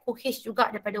masukkan OH juga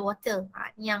daripada water.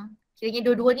 Yang kiranya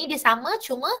dua-dua ni dia sama,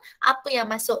 cuma apa yang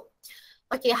masuk.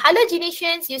 Okay,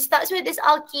 halogenations, you start with this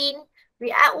alkene,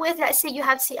 react with, let's say you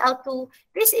have Cl2.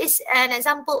 This is an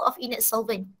example of inert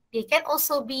solvent. They can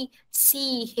also be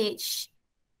CH,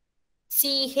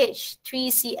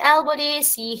 CH3Cl boleh,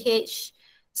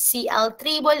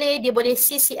 CH3Cl boleh, dia boleh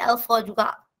CCl4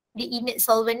 juga. Dia inert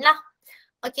solvent lah.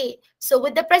 Okay, so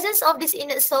with the presence of this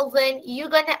inert solvent, you're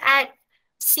gonna add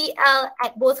Cl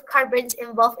at both carbons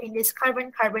involved in this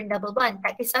carbon-carbon double bond.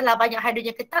 Tak kisahlah banyak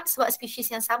hidrogen ke tak sebab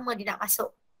spesies yang sama dia nak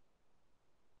masuk.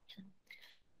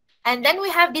 And then we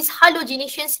have these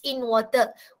halogenations in water.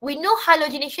 We know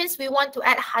halogenations, we want to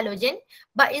add halogen,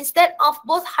 but instead of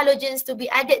both halogens to be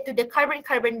added to the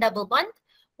carbon-carbon double bond,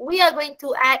 we are going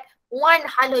to add one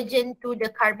halogen to the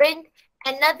carbon,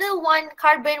 another one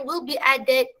carbon will be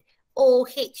added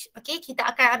OH. Okay, kita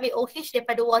akan ambil OH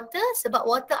daripada water sebab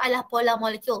water adalah polar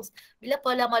molecules. Bila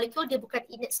polar molecule dia bukan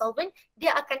inert solvent,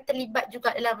 dia akan terlibat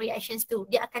juga dalam reactions tu.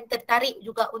 Dia akan tertarik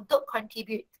juga untuk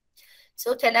contribute.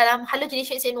 So dalam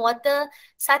halogenations in water,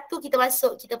 satu kita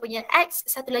masuk kita punya X,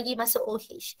 satu lagi masuk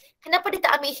OH. Kenapa dia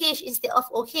tak ambil H instead of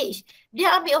OH?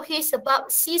 Dia ambil OH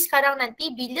sebab C sekarang nanti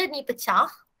bila ni pecah,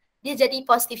 dia jadi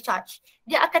positive charge.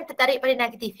 Dia akan tertarik pada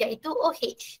negatif iaitu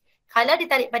OH. Kalau dia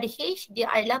tarik pada H, dia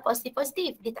adalah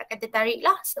positif-positif. Dia tak akan tertarik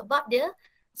lah sebab dia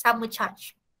sama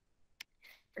charge.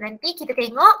 Nanti kita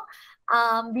tengok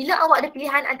bila awak ada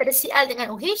pilihan antara Cl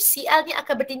dengan OH, Cl ni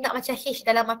akan bertindak macam H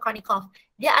dalam Markovnikov.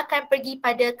 Dia akan pergi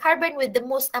pada carbon with the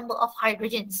most number of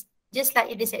hydrogens. Just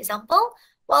like in this example,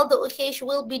 while the OH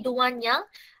will be the one yang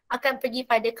akan pergi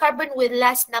pada carbon with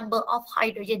less number of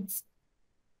hydrogens.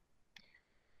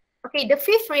 Okay, the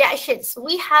fifth reactions,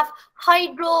 we have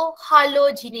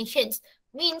hydrohalogenations.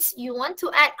 Means you want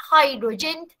to add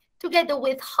hydrogen together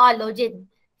with halogen.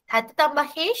 Satu tambah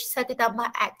H, satu tambah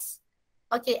X.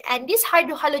 Okay, and this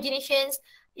hydrohalogenations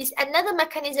is another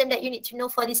mechanism that you need to know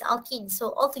for this alkene.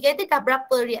 So altogether dah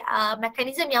berapa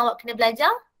mechanism yang awak kena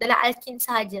belajar dalam alkene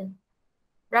sahaja?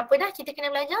 Berapa dah kita kena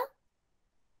belajar?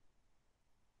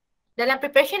 Dalam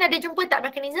preparation ada jumpa tak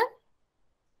mechanism?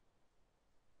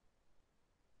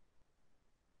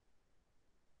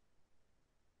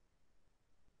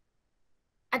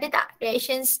 Ada tak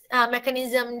reactions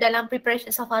mechanism dalam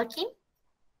preparations of alkene?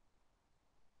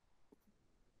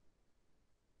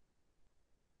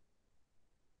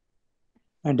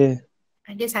 Ada.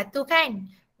 Ada satu kan?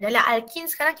 Dalam alkene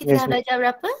sekarang kita dah belajar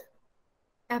berapa?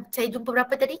 Saya jumpa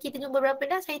berapa tadi? Kita jumpa berapa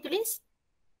dah? Saya tulis?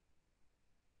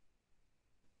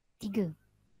 3.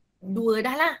 2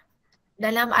 dah lah.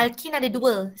 Dalam alkene ada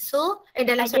 2. So,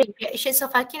 dalam reactions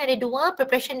of alkene ada 2,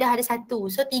 preparation dah ada 1.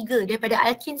 So 3. Daripada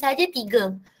alkene saja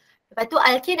 3. Lepas tu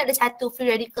alkene ada 1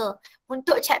 free radical.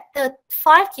 Untuk chapter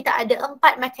 5 kita ada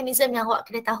 4 mechanism yang awak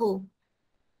kena tahu.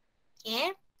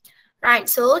 Okay. Right,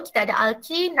 so kita ada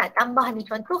alkene, nak tambah ni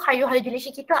contoh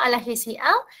hydrohalogenation kita adalah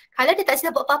HCl. Kalau dia tak sila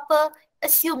buat apa-apa,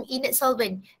 assume inert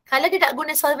solvent. Kalau dia nak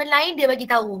guna solvent lain, dia bagi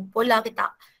tahu polar ke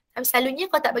tak. Tapi selalunya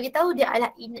kalau tak bagi tahu, dia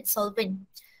adalah inert solvent.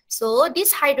 So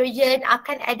this hydrogen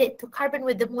akan added to carbon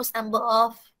with the most number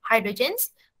of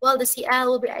hydrogens, while the Cl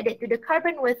will be added to the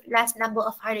carbon with less number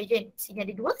of hydrogen. Sini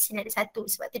ada 2, sini ada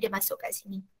 1, sebab tu dia masuk kat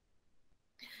sini.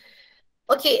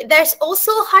 Okay, there's also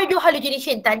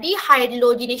hydrohalogenation. Tadi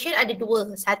halogenation ada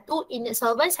 2. Satu inert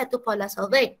solvent, satu polar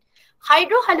solvent.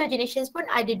 Hydrohalogenation pun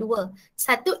ada 2.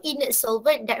 Satu inert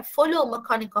solvent that follow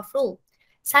Markovnikov rule.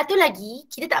 Satu lagi,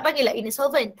 kita tak panggil lah inert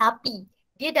solvent, tapi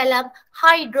dia dalam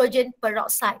hydrogen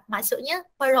peroxide. Maksudnya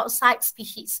peroxide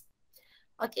species.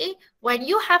 Okay, when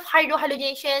you have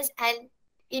hydrohalogenations and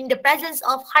in the presence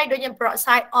of hydrogen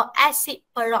peroxide or acid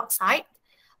peroxide,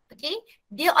 okay,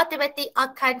 dia automatic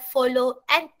akan follow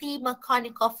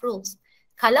anti-Markovnikov rules.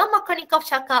 Kalau Markovnikov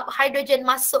cakap hydrogen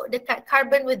masuk dekat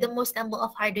carbon with the most number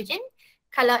of hydrogen,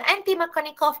 kalau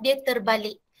anti-Markovnikov dia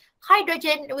terbalik.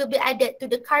 Hydrogen will be added to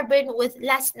the carbon with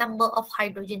less number of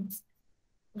hydrogens.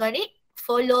 Got it?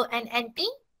 Follow and anti.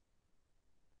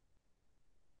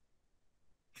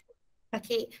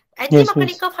 Okay,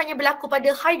 anti-Markovnikov hanya berlaku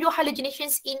pada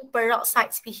hydrohalogenations in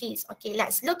peroxide species. Okay,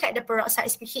 let's look at the peroxide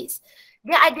species.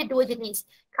 Dia ada 2 jenis.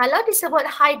 Kalau disebut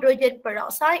hydrogen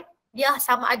peroxide, dia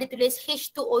sama ada tulis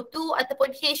H2O2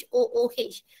 ataupun HOOH.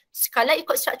 Kalau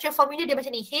ikut structure formula dia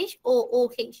macam ni,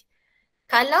 HOOH.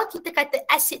 Kalau kita kata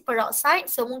acid peroxide,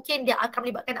 so mungkin dia akan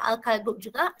melibatkan alkyl group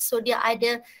juga. So dia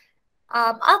ada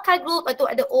alkyl group atau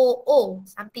ada OO,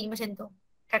 something macam tu.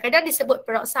 Kadang-kadang disebut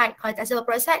peroxide. Kalau tak sebut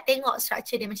peroxide, tengok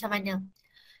structure dia macam mana.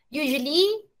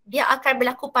 Usually, dia akan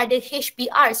berlaku pada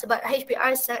HBr sebab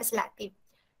HBr sangat selektif.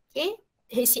 Okay.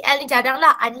 HCl ni jarang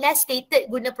lah. Unless stated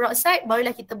guna peroxide,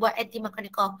 barulah kita buat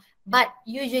anti-Markovnikov. But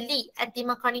usually,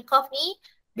 anti-Markovnikov ni,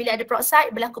 bila ada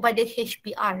peroxide, berlaku pada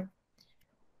HBr.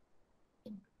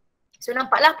 So,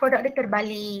 nampaklah produk dia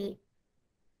terbalik.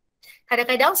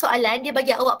 Kadang-kadang soalan, dia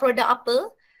bagi awak produk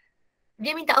apa,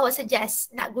 dia minta awak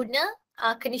suggest nak guna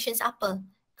conditions apa.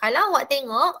 Kalau awak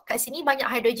tengok kat sini banyak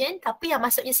hydrogen tapi yang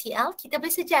masuknya Cl, kita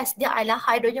boleh suggest dia adalah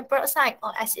hydrogen peroxide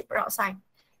or acid peroxide.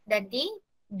 Dan dia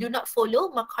do not follow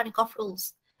Markovnikov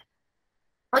rules.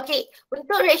 Okay,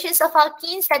 untuk reactions of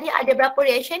alkenes tadi ada berapa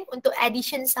reaction untuk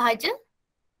addition sahaja?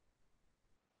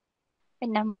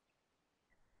 6.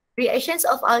 Reactions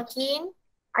of alkene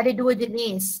ada 2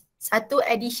 jenis. Satu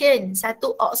addition,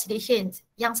 satu oxidation.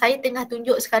 Yang saya tengah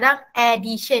tunjuk sekarang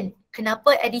addition.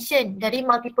 Kenapa addition? Dari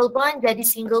multiple bond jadi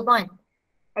single bond.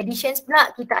 Additions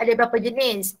pula kita ada berapa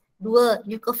jenis? 2,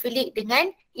 nucleophilic dengan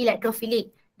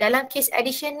electrophilic. Dalam case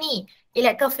addition ni,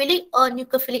 electrophilic or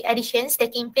nucleophilic additions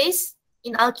taking place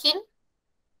in alkene?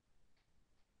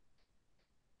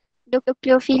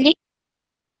 Nucleophilic.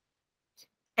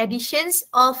 Additions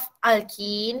of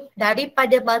alkene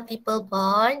daripada multiple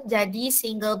bond jadi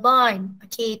single bond.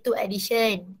 Okay, itu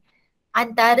addition.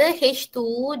 Antara H2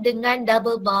 dengan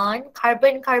double bond,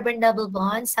 carbon-carbon double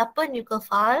bond, siapa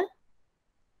nucleophile?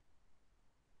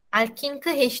 Alkene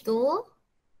ke H2?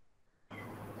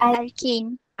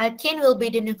 Alkene. Alkene will be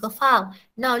the nucleophile.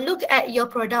 Now look at your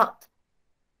product.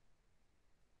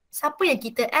 Siapa yang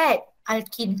kita add?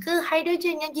 Alkene ke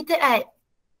hydrogen yang kita add?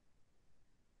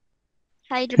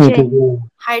 Hydrogen.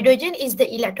 Hydrogen is the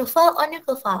electrophile or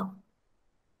nucleophile?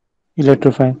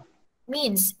 Electrophile.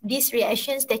 Means these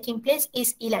reactions taking place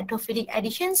is electrophilic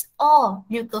additions or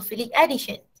nucleophilic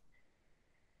addition.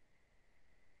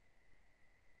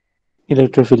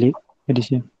 Electrophilic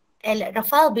addition.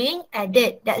 Electrophile being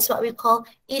added. That's what we call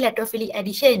electrophilic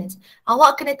additions.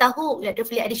 Awak kena tahu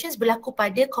electrophilic additions berlaku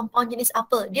pada compound jenis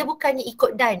apa. Dia bukannya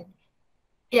ikut dan.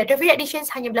 Electrophilic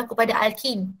additions hanya berlaku pada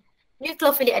alkene.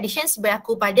 Nucleophilic additions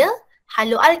berlaku pada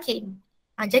haloalkene.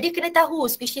 Jadi kena tahu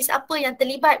spesies apa yang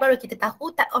terlibat baru kita tahu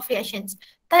type of reactions.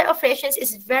 Type of reactions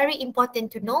is very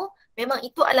important to know. Memang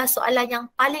itu adalah soalan yang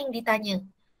paling ditanya.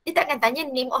 Dia takkan tanya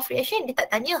name of reaction, dia tak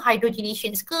tanya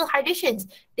hydrogenations ke hydrations.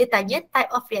 Dia tanya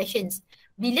type of reactions.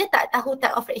 Bila tak tahu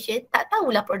type of reaction, tak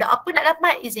tahulah produk apa nak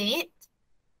dapat, isn't it?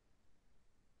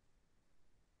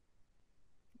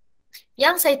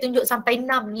 Yang saya tunjuk sampai 6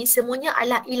 ni semuanya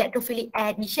adalah electrophilic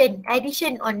addition.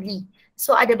 Addition only.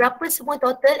 So ada berapa semua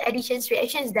total additions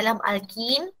reactions dalam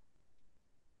alkene?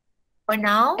 For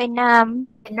now? 6.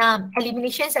 6.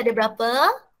 Eliminations ada berapa?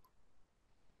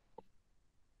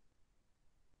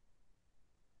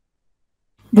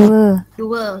 2.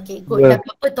 2. Okay, good. Dua. Dah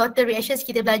berapa total reactions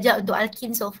kita belajar untuk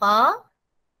alkene so far?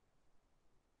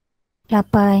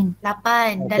 8.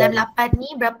 8. Dalam 8 ni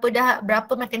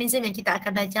berapa mekanisme yang kita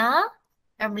akan belajar?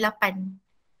 Dalam 8.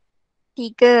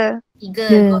 3. 3.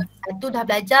 Ya. Satu dah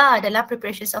belajar dalam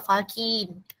preparations of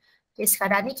alkene. Okay,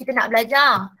 sekarang ni kita nak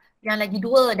belajar yang lagi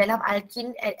 2 dalam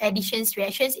alkene additions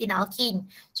reactions in alkene.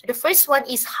 So the first one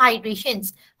is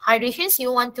hydrations. Hydrations,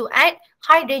 you want to add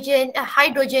hydrogen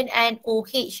and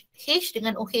OH. H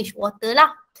dengan OH, water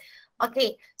lah.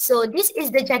 Okay, so this is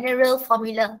the general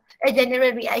formula,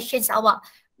 general reactions awak.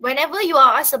 Whenever you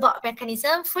are asked about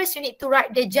mechanism, first you need to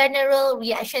write the general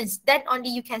reactions. Then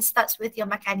only you can start with your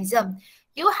mechanism.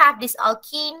 You have this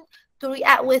alkene to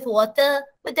react with water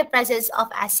with the presence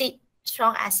of acid,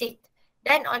 strong acid.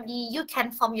 Then only you can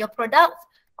form your product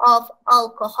of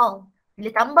alcohol.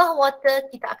 Bila tambah water,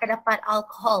 kita akan dapat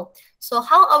alcohol. So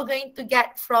how are we going to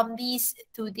get from this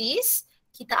to this?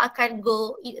 Kita akan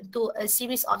go into a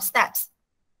series of steps.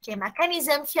 Okay,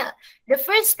 mechanism here. The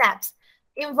first steps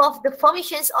involve the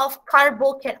formations of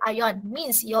carbocation.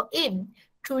 Means your aim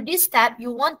through this step,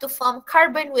 you want to form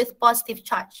carbon with positive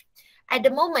charge. At the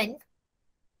moment,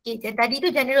 okay, tadi tu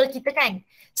general kita kan.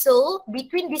 So,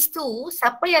 between these two,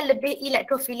 siapa yang lebih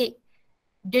electrophilic?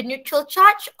 The neutral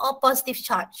charge or positive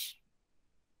charge?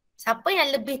 Siapa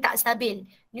yang lebih tak stabil?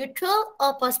 Neutral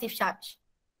or positive charge?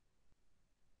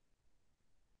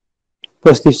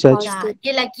 Positive charge. Ya,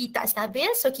 dia lagi tak stabil.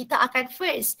 So, kita akan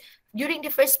first, during the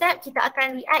first step, kita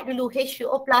akan react dulu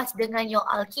H2O plus dengan your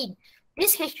alkene.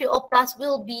 This H2O plus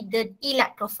will be the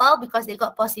electrophile because they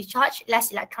got positive charge,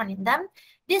 less electron in them.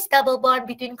 This double bond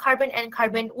between carbon and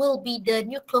carbon will be the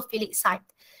nucleophilic site.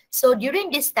 So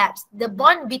during these steps, the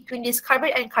bond between this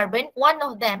carbon and carbon, one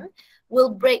of them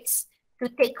will break to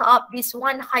take up this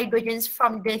one hydrogens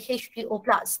from the H2O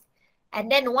plus.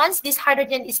 And then once this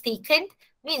hydrogen is taken,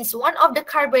 means one of the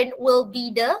carbon will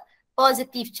be the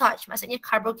positive charge, maksudnya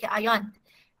carbocation.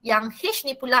 Yang H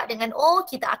ni pula dengan O,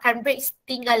 kita akan break,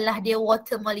 tinggallah dia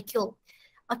water molecule.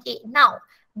 Okay, now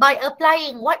by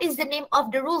applying, what is the name of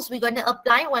the rules we're going to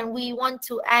apply when we want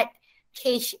to add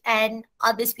H and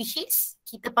other species?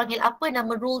 Kita panggil apa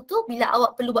nama rule tu bila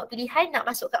awak perlu buat pilihan nak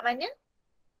masuk kat mana?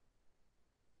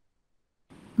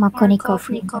 Markovnikov.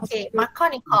 Okay,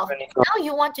 Markovnikov. Now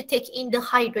you want to take in the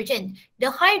hydrogen. The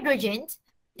hydrogen,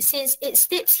 since it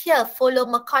states here follow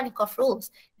Markovnikov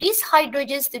rules, these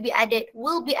hydrogens to be added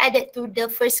will be added to the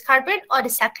first carbon or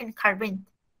the second carbon.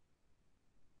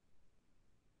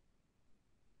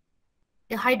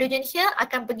 The hydrogen here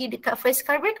akan pergi dekat first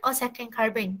carbon or second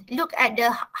carbon. Look at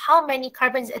the how many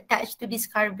carbons attached to this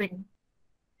carbon.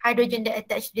 Hydrogen that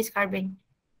attached to this carbon.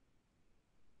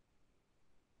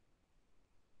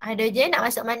 Hydrogen nak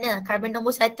masuk mana? Karbon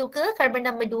nombor 1 ke karbon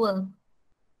nombor 2?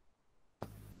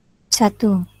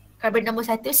 1. Karbon nombor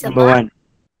 1 Number sebab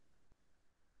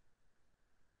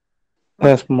 1.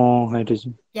 Have more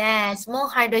hydrogen. Yes, more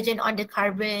hydrogen on the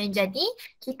carbon. Jadi,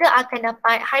 kita akan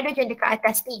dapat hydrogen dekat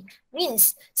atas ni.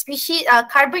 Means, spesies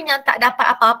carbon yang tak dapat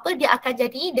apa-apa, dia akan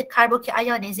jadi the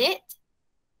carbocation, is it?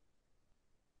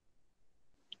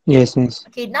 Yes, yes.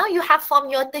 Okay, now you have formed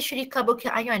your tertiary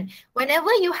carbocation. Whenever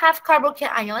you have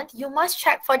carbocation, you must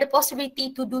check for the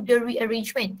possibility to do the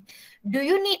rearrangement. Do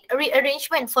you need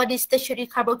rearrangement for this tertiary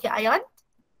carbocation?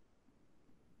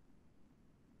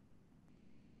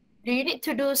 Do you need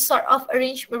to do sort of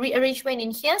rearrangement in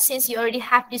here since you already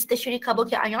have this tertiary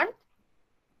carbocation?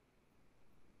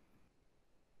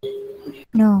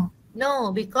 No.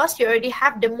 No, because you already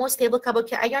have the most stable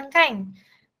carbocation, kan?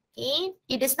 Okay,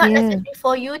 it is not Yeah. necessary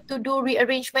for you to do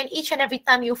rearrangement each and every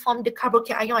time you form the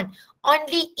carbocation.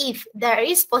 Only if there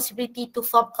is possibility to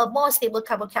form a more stable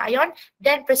carbocation,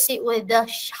 then proceed with the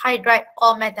hydride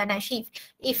or methanol shift.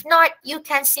 If not, you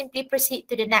can simply proceed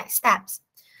to the next steps.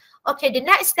 Okay, the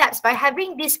next steps, by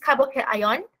having this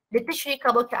carbocation, the tertiary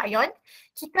carbocation,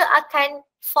 kita akan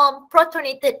form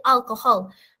protonated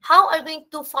alcohol. How are we going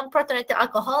to form protonated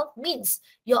alcohol? Means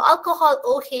your alcohol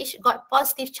OH got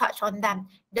positive charge on them.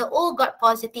 The O got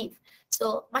positive.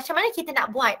 So, macam mana kita nak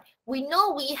buat? We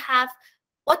know we have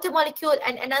water molecule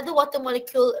and another water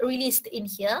molecule released in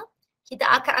here. Kita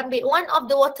akan ambil one of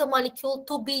the water molecule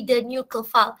to be the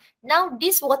nucleophile. Now,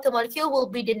 this water molecule will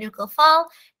be the nucleophile.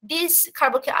 This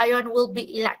carbocation will be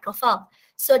electrophile.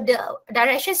 So, the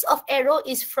directions of arrow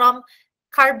is from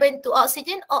carbon to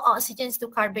oxygen or oxygens to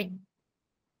carbon.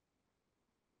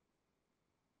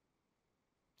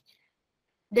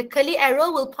 The curly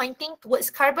arrow will pointing towards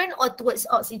carbon or towards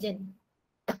oxygen?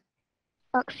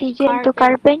 Oxygen to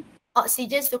carbon.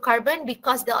 Oxygens to carbon,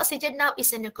 because the oxygen now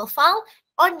is a nucleophile.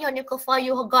 On your nucleophile,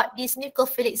 you got this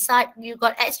nucleophilic site. You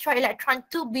got extra electron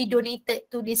to be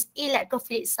donated to this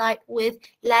electrophilic site with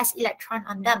less electron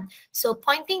on them. So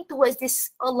pointing towards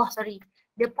this,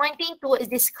 they're pointing towards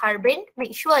this carbon.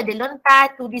 Make sure the lone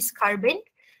pair to this carbon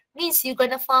means you're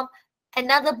gonna form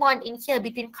another bond in here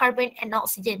between carbon and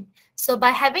oxygen. So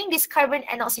by having this carbon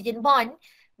and oxygen bond,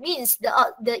 means the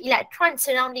electron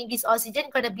surrounding this oxygen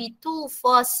gonna be 2,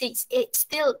 4, 6, 8,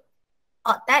 still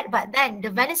octet, but then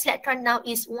the valence electron now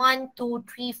is 1, 2,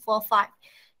 3, 4, 5.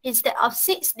 Instead of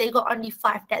 6, they got only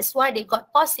 5. That's why they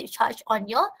got positive charge on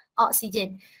your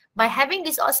oxygen. By having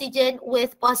this oxygen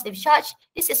with positive charge,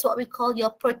 this is what we call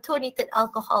your protonated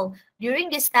alcohol.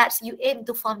 During these steps, you aim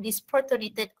to form this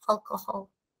protonated alcohol.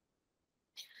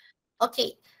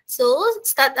 Okay, so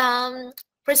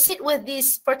proceed with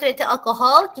this protonated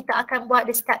alcohol. Kita akan buat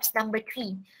the steps number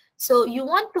 3. So you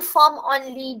want to form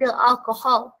only the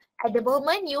alcohol. At the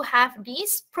moment, you have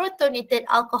this protonated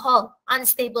alcohol,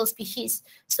 unstable species.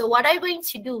 So what are you going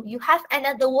to do? You have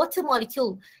another water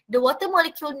molecule. The water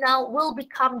molecule now will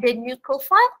become the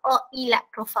nucleophile or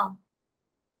electrophile.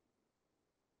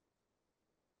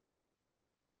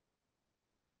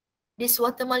 This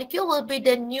water molecule will be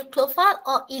the nucleophile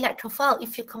or electrophile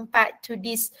if you compare to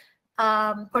this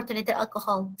protonated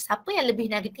alcohol. Siapa yang lebih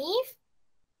negatif?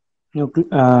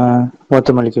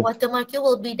 Water molecule. Water molecule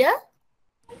will be the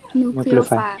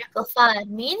Nucleophile. nucleophile.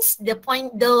 Means the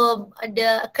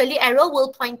curly arrow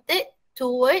will point it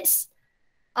towards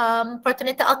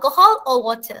protonated alcohol or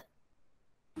water.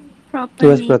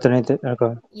 Towards protonated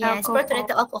alcohol. Yes, Alcohol.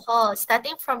 protonated alcohol.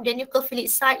 Starting from the nucleophilic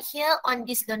site here on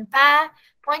this lone pair,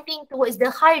 pointing towards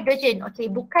the hydrogen. Okay,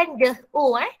 bukan the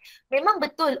O Memang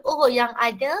betul O yang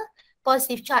ada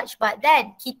positive charge, but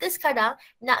then kita sekarang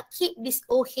nak keep this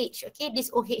OH. Okay, this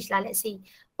OH lah, let's say.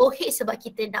 OH sebab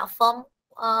kita nak form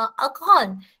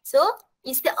alcohol. So,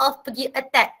 instead of pergi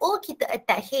attack O, kita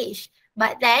attack H.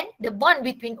 But then, the bond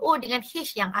between O dengan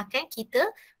H yang akan kita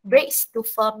breaks to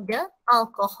form the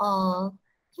alcohol.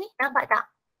 Okay, nampak tak?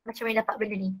 Macam mana dapat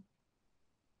benda ni?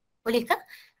 Boleh ke?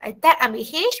 Attack ambil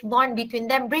H, bond between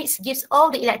them breaks, gives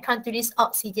all the electron to this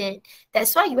oxygen.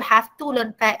 That's why you have 2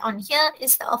 lone pair on here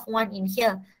instead of 1 in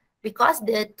here. Because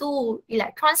the 2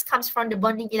 electrons comes from the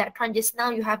bonding electron just now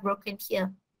you have broken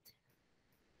here.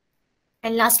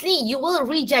 And lastly, you will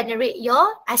regenerate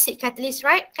your acid catalyst,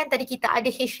 right? Kan tadi kita ada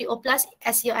H3O plus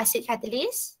as your acid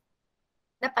catalyst.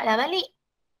 Dapatlah balik.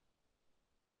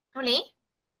 Boleh?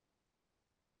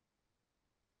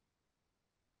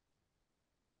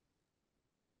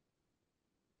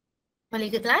 Boleh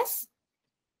ke kelas?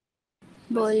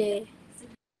 Boleh.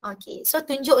 Okay, so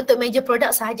tunjuk untuk major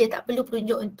product sahaja, tak perlu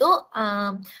tunjuk untuk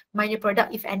minor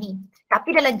product if any.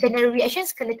 Tapi dalam general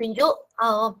reactions kena tunjuk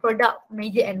product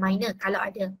major and minor kalau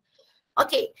ada.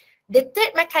 Okay, the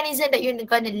third mechanism that you're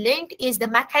going to learn is the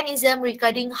mechanism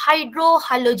regarding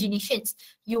hydrohalogenations.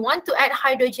 You want to add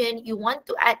hydrogen, you want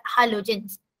to add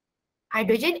halogens.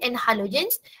 Hydrogen and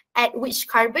halogens, add which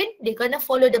carbon, they're going to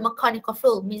follow the Markovnikov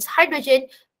rule. Means hydrogen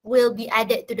will be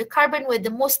added to the carbon with the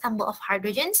most number of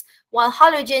hydrogens, while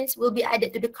halogens will be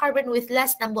added to the carbon with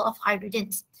less number of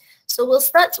hydrogens. So we'll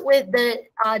start with the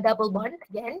double bond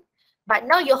again. But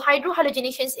now your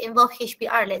hydrohalogenations involve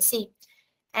HBr, let's say.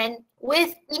 And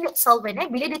with inert solvent,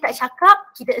 bila dia tak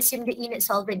cakap, kita assume dia inert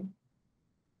solvent.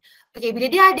 Okay,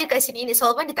 bila dia ada kat sini inert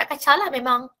solvent, dia tak kacau lah,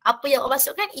 memang apa yang orang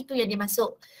masukkan, itu yang dia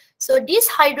masuk. So this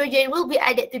hydrogen will be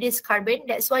added to this carbon,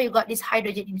 that's why you got this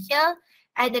hydrogen in here.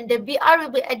 And then the Br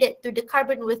will be added to the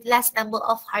carbon with less number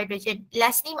of hydrogen.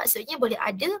 Less ni maksudnya boleh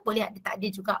ada tak ada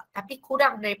juga. Tapi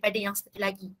kurang daripada yang satu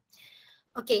lagi.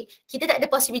 Okay, kita tak ada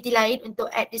possibility lain untuk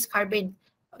add this carbon.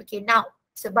 Okay, now,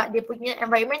 sebab dia punya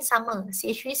environment sama,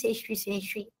 CH3, CH3,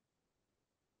 CH3.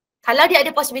 Kalau dia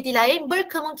ada possibility lain,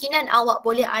 berkemungkinan awak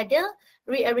boleh ada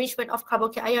rearrangement of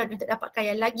carboxyl ion untuk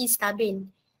dapatkan yang lagi stabil.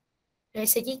 Dari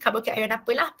segi carboxyl ion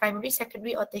apalah, primary,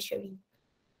 secondary or tertiary.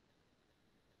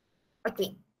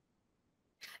 Okay.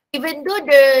 Even though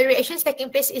the reactions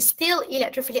taking place is still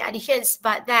electrophilic additions,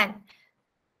 but then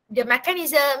the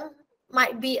mechanism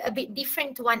might be a bit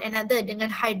different to one another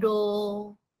dengan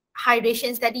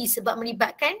hydrations tadi sebab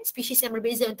melibatkan species yang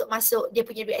berbeza untuk masuk, dia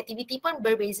punya reactivity pun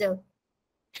berbeza.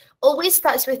 Always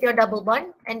starts with your double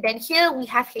bond and then here we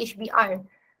have HBr.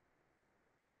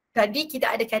 Tadi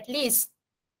kita ada catalyst.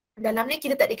 Dalam ni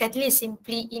kita tak ada catalyst,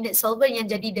 simply inert solvent yang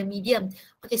jadi the medium.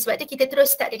 Okay, sebab tu kita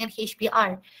terus start dengan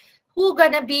HBr. Who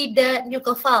gonna be the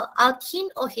nucleophile, alkene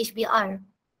or HBr?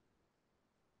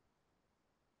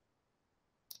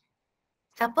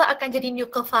 Siapa akan jadi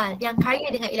nucleophile yang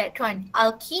kaya dengan elektron,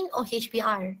 alkene or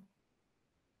HBr?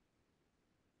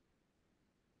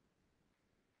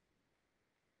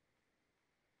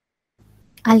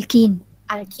 Alkene.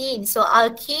 Alkene. So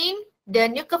alkene, the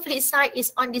nucleophilic site is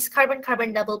on this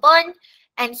carbon-carbon double bond,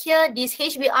 and here this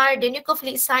HBr, the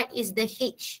nucleophilic site is the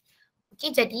H.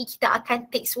 Okay, jadi kita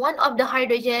akan take one of the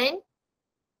hydrogen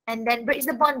and then breaks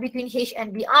the bond between H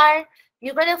and Br.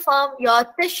 You're going to form your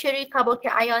tertiary carboxyl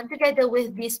ion together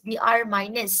with this Br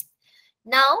minus.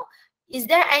 Now, is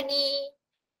there any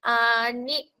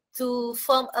need to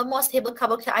form a more stable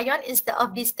carboxyl ion instead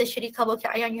of this tertiary carboxyl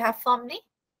ion you have formed ni?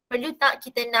 Perlu tak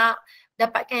kita nak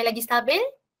dapatkan yang lagi stabil?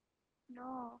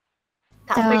 No.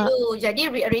 Tak perlu.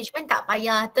 Jadi rearrangement tak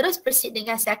payah. Terus proceed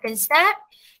dengan second step.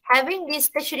 Having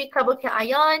this tertiary carboxyl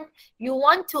ion, you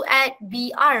want to add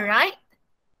Br, right?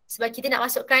 Sebab kita nak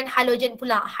masukkan halogen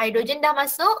pula. Hydrogen dah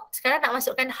masuk, sekarang nak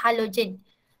masukkan halogen.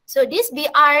 So this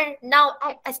Br now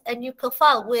act as a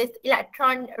nucleophile with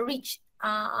electron rich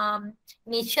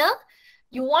nature.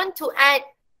 You want to add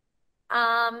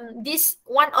this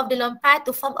one of the lone pair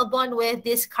to form a bond with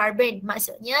this carbon.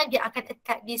 Maksudnya dia akan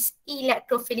attack this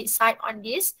electrophilic site on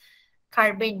this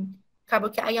carbon,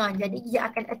 carboxyl ion. Jadi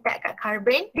dia akan attack kat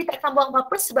carbon. Dia takkan buang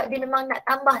apa-apa sebab dia memang nak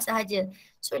tambah sahaja.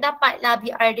 So dapatlah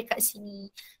Br dekat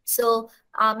sini. So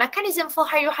mechanism for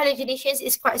hydrohalogenations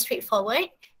is quite straightforward.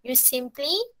 You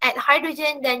simply add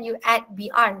hydrogen then you add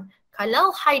Br.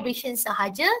 Kalau hydration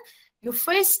sahaja, you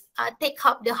first take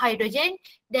up the hydrogen,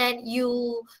 then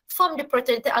you form the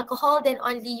protonated alcohol, then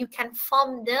only you can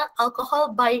form the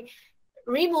alcohol by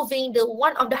removing the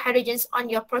one of the hydrogens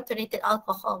on your protonated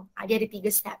alcohol. Dia ada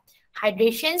 3 step.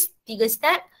 Hydrations 3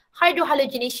 step,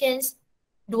 hydrohalogenations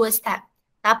 2 step.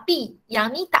 Tapi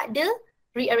yang ni tak ada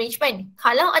rearrangement.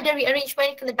 Kalau ada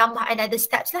rearrangement, kena tambah another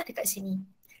steps lah dekat sini.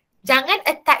 Jangan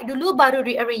attack dulu baru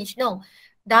rearrange. No.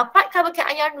 Dapat carboxyl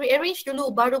ion, rearrange dulu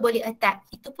baru boleh attack.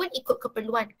 Itu pun ikut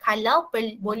keperluan. Kalau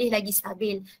boleh lagi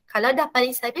stabil. Kalau dah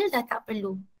paling stabil, dah tak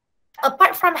perlu.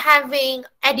 Apart from having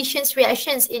additions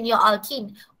reactions in your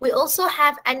alkene, we also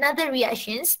have another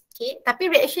reactions. Okay.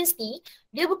 Tapi reactions ni,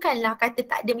 dia bukanlah kata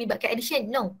tak ada melibatkan addition.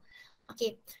 No.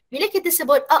 Okay. Bila kita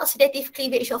sebut oxidative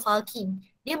cleavage of alkene,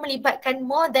 dia melibatkan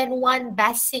more than one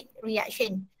basic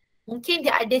reaction. Mungkin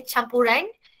dia ada campuran,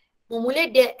 memula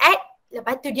dia add,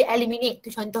 lepas tu dia eliminate,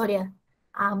 tu contoh dia.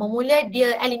 Memula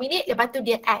dia eliminate, lepas tu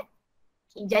dia add.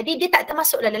 Okay, jadi dia tak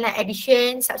termasuk dalam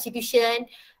addition, substitution,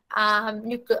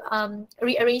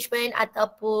 rearrangement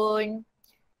ataupun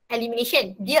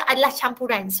elimination. Dia adalah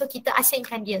campuran. So kita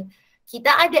asingkan dia. Kita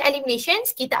ada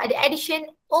eliminations, kita ada addition.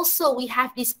 Also we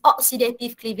have this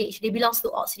oxidative cleavage. They belongs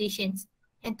to oxidations.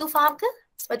 Yang tu faham ke?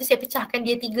 Sebab tu saya pecahkan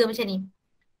dia 3 macam ni.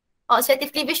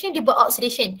 Oxidative cleavage ni dia buat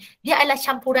oxidation. Dia adalah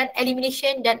campuran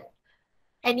elimination dan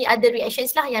any other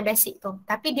reactions lah yang basic tu.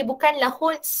 Tapi dia bukanlah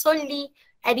whole solely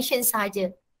addition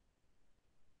sahaja.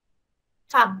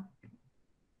 Faham?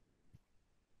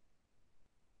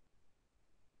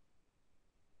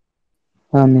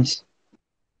 Miss.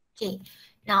 Okay.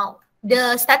 Now,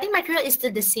 The starting material is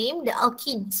still the same, the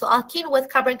alkene. So alkene with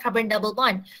carbon-carbon double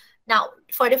bond. Now,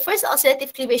 for the first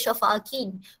oxidative cleavage of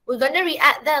alkene, we're going to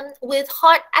react them with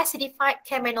hot acidified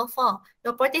KMnO4,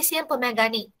 the potassium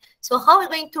permanganate. So how are we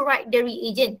going to write the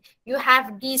reagent? You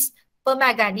have this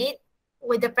permanganate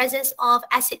with the presence of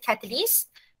acid catalyst.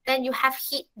 Then you have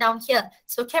heat down here.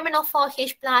 So KMnO4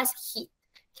 H plus heat.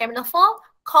 KMnO4,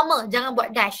 comma, jangan buat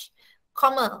dash.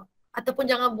 Comma, ataupun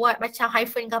jangan buat macam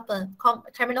hyphen ke apa.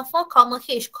 KMnO4, comma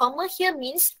H. Comma here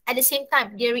means at the same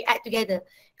time, they react together.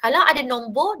 Kalau ada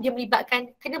nombor, dia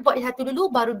melibatkan, kena buat satu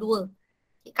dulu, baru dua.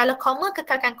 Kalau comma,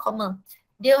 kekalkan comma.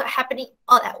 They're happening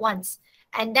all at once.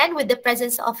 And then with the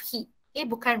presence of heat. Okay,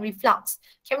 bukan reflux.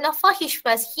 KMnO4 H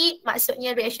plus heat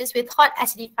maksudnya reactions with hot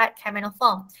acidified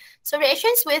KMnO4. So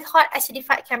reactions with hot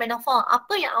acidified KMnO4,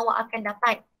 apa yang awak akan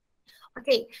dapat?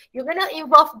 Okay, you're gonna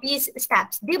involve these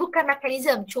steps. Dia bukan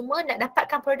mekanisme, cuma nak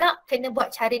dapatkan produk, kena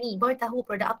buat cara ni, baru tahu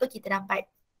produk apa kita dapat.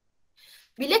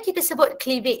 Bila kita sebut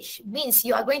cleavage, means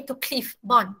you are going to cleave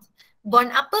bond.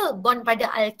 Bond apa? Bond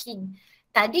pada alkene.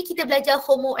 Tadi kita belajar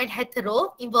homo and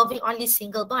hetero involving only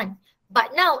single bond.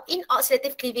 But now in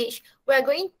oxidative cleavage, we are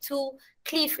going to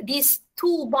cleave these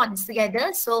two bonds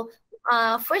together. So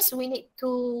first we need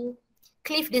to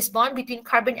cleave this bond between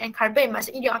carbon and carbon.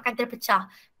 Maksudnya dia akan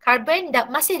terpecah. Carbon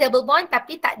masih double bond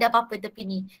tapi tak ada apa-apa tepi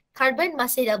ni. Carbon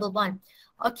masih double bond.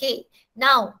 Okay,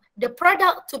 now the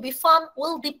product to be formed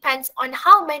will depend on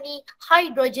how many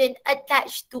hydrogen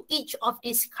attached to each of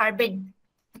these carbon.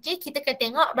 Okay, kita akan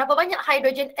tengok berapa banyak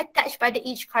hydrogen attached pada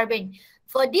each carbon.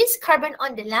 For this carbon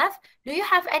on the left, do you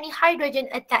have any hydrogen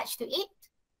attached to it?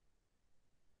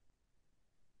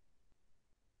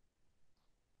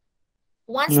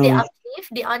 Once they are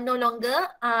cleaved, they are no longer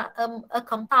a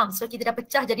compound. So kita dah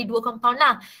pecah jadi dua compound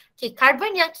lah. Okay,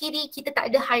 carbon yang kiri kita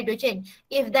tak ada hydrogen.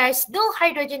 If there's no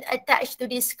hydrogen attached to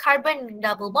this carbon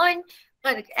double bond,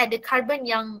 at the carbon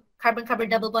yang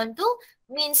carbon-carbon double bond tu,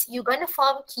 means you're gonna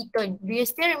form ketone. Do you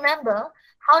still remember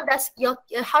how does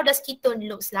ketone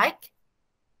looks like?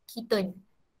 Ketone.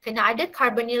 Kena ada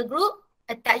carbonyl group,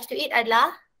 attached to it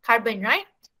adalah carbon, right?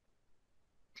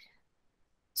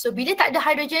 So bila tak ada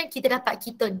hydrogen, kita dapat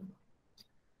ketone.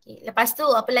 Okay, lepas tu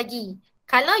apa lagi?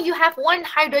 Kalau you have one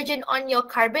hydrogen on your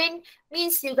carbon,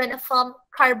 means you're gonna form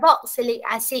carboxylic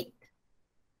acid.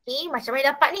 Okay, macam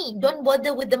mana dapat ni? Don't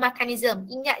bother with the mechanism.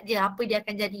 Ingat je apa dia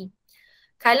akan jadi.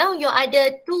 Kalau you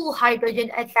ada two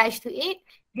hydrogen attached to it,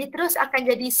 dia terus akan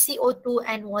jadi CO2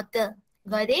 and water.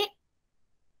 Got it?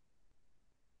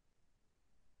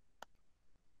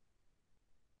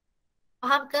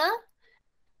 Faham ke?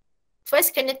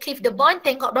 First kena cleave the bond,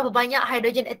 tengok berapa banyak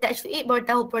hydrogen attached to it, baru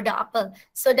tahu produk apa.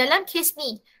 So dalam case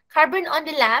ni, carbon on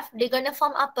the left, they gonna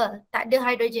form apa? Tak ada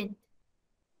hydrogen.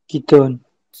 Ketone.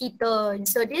 Ketone.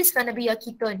 So this gonna be your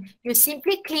ketone. You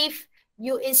simply cleave,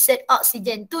 you insert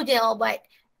oxygen. Tu je yang awak buat.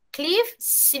 Cleave,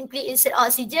 simply insert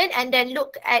oxygen and then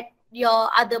look at your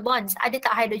other bonds. Ada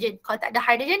tak hydrogen? Kalau tak ada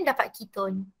hydrogen, dapat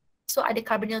ketone. So ada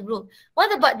carbonyl group.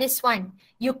 What about this one?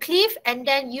 You cleave and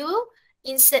then you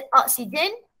insert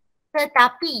oxygen,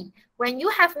 tetapi when you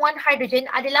have one hydrogen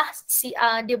adalah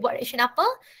dia buat reaction apa?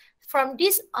 From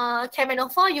this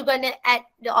KMnO4 you're gonna add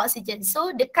the oxygen.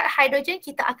 So dekat hydrogen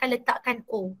kita akan letakkan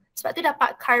O. Sebab tu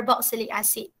dapat carboxylic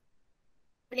acid.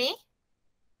 Boleh?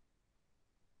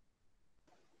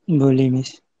 Boleh,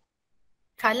 Miss.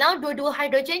 Kalau dua-dua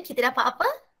hydrogen kita dapat apa?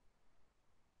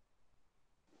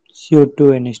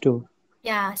 CO2 and H2O.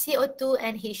 Ya, CO2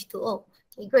 and H2O.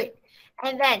 Okay, good.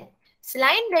 And then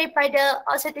selain daripada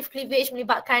oxidative cleavage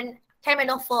melibatkan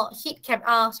KMnO4,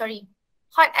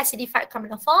 hot acidified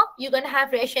KMnO4, you're going to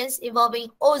have reactions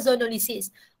involving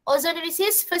ozonolysis.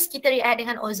 Ozonolysis, first kita react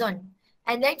dengan ozon.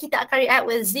 And then kita akan react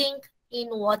with zinc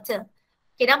in water.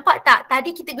 Okay, nampak tak?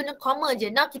 Tadi kita guna comma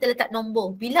je, now kita letak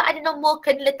nombor. Bila ada nombor,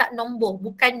 kena letak nombor.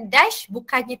 Bukan dash,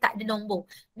 bukannya tak ada nombor.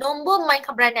 Nombor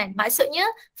mainkan peranan. Maksudnya,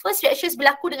 first reactions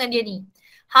berlaku dengan dia ni.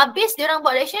 Habis dia orang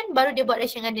buat reaction, baru dia buat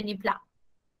reaction dengan dia ni pula.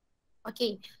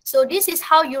 Okay, so this is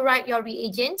how you write your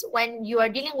reagent when you are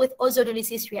dealing with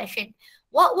ozonolysis reaction.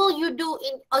 What will you do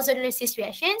in ozonolysis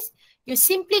reactions? You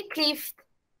simply cleave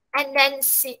and then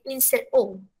insert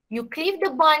O. You cleave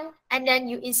the bond and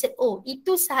then you insert O.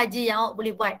 Itu sahaja yang awak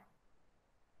boleh buat.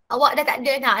 Awak dah tak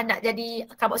ada nak jadi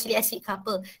carboxylic acid ke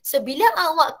apa. So bila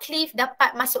awak cleave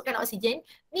dapat masukkan oksigen,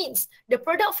 means the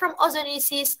product from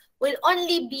ozonolysis will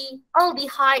only be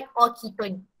aldehyde or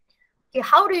ketone. Okay,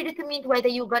 how do you determine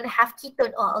whether you're going to have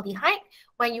ketone or aldehyde?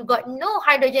 When you got no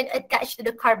hydrogen attached to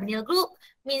the carbonyl group,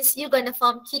 means you're going to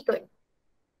form ketone.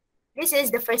 This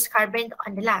is the first carbon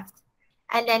on the left.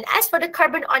 And then as for the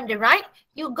carbon on the right,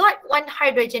 you got one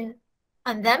hydrogen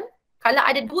on them. Kalau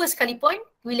ada dua sekalipun,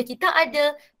 Bila kita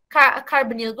ada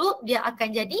carbonyl group, dia akan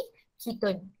jadi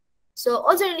ketone. So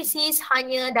ozonolisis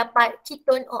hanya dapat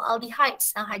ketone or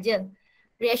aldehydes sahaja.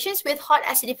 Reactions with hot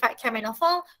acidified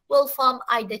carbenophore will form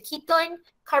either ketone,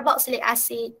 carboxylic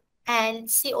acid and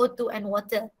CO2 and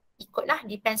water. Ikutlah,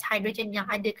 depends hydrogen yang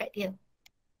ada kat dia.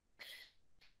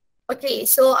 Okay,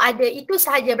 so ada itu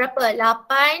sahaja berapa?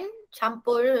 8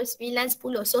 campur 9,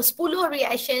 10. So 10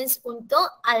 reactions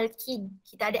untuk alkene.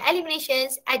 Kita ada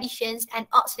eliminations, additions and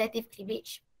oxidative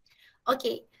cleavage.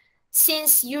 Okay,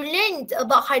 since you learned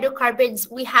about hydrocarbons,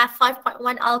 we have 5.1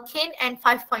 alkane and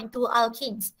 5.2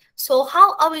 alkenes. So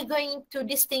how are we going to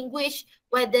distinguish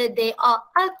whether they are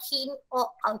alkene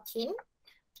or alkene?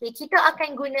 Okay, kita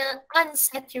akan guna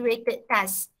unsaturated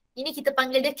test. Ini kita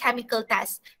panggil dia chemical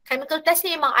test. Chemical test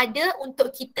ni memang ada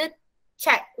untuk kita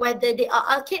check whether they are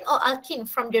alkene or alkene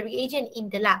from the reagent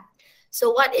in the lab.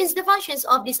 So what is the functions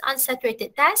of this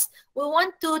unsaturated test? We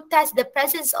want to test the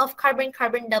presence of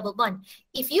carbon-carbon double bond.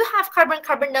 If you have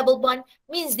carbon-carbon double bond,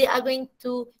 means they are going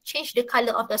to change the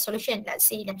color of the solution. Let's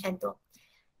say macam tu.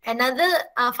 Another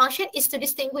function is to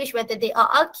distinguish whether they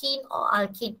are alkene or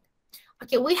alkene.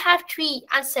 Okay, we have 3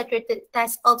 unsaturated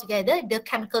tests altogether, the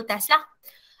chemical test lah.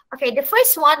 Okay, the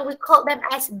first one we call them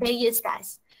as Bayes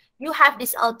test. You have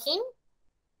this alkene,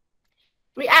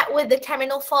 react with the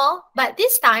carbenophore, but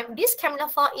this time, this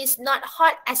carbenophore is not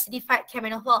hot acidified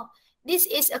carbenophore. This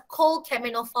is a cold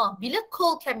carbenophore. Bila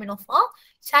cold carbenophore,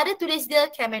 cara tulis dia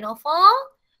carbenophore.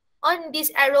 On this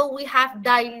arrow, we have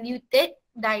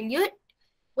dilute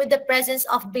with the presence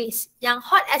of base. Yang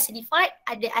hot acidified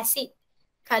ada acid.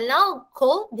 Kalau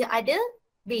cold, dia ada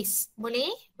base.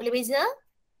 Boleh? Boleh beza?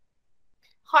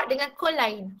 Hot dengan cold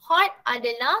lain. Hot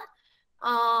adalah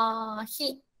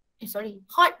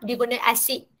hot dia guna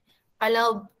acid.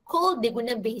 Kalau cold dia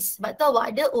guna base. Sebab tu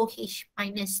awak ada OH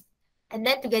minus. And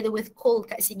then together with cold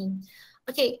kat sini.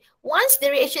 Okay, once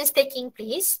the reaction is taking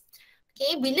place,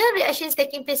 okay, bila reaction is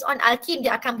taking place on alkene,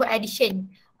 dia akan buat addition.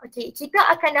 Okay, kita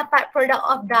akan dapat product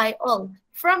of diol.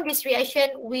 From this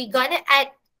reaction, we gonna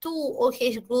add 2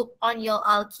 OH group on your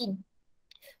alkene.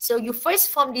 So you first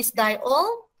form this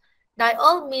diol.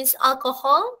 Diol means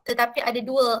alcohol, tetapi ada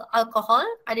 2 alcohol,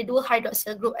 ada 2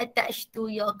 hydroxyl group attached to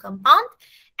your compound.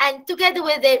 And together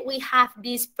with it, we have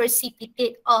this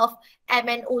precipitate of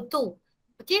MnO2.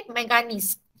 Okay,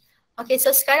 manganese. Okay,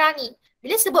 so sekarang ni,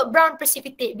 bila sebut brown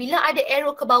precipitate, bila ada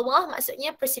arrow ke bawah,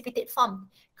 maksudnya precipitate form.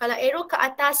 Kalau arrow ke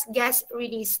atas, gas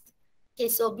released. Okay,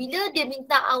 so bila dia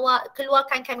minta awak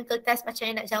keluarkan chemical test macam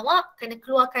yang nak jawab, kena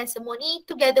keluarkan semua ni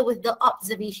together with the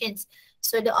observations.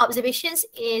 So the observations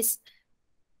is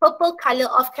purple color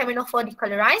of carbenophore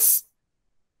decolorized.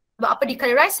 Sebab apa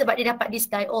decolorized? Sebab dia dapat this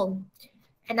diol.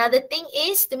 Another thing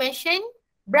is to mention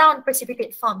brown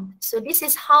precipitate form. So this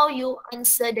is how you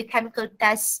answer the chemical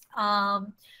test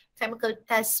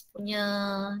punya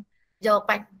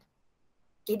jawapan.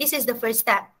 Okay, this is the first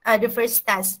step, the first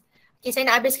test. Okay, saya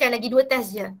nak habiskan lagi 2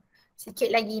 test je.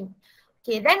 Sikit lagi.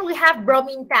 Okay, then we have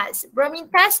bromine test. Bromine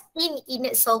test in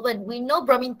inert solvent. We know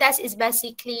bromine test is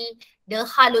basically the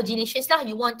halogenations lah.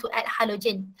 You want to add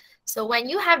halogen. So when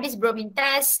you have this bromine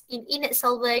test in inert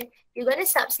solvent, you're gonna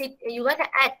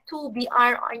add 2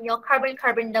 Br on your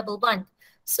carbon-carbon double bond.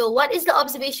 So what is the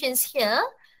observations here?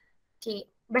 Okay,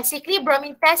 basically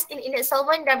bromine test in inert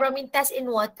solvent dan bromine test in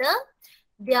water,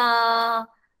 their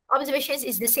observations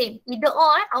is the same. Either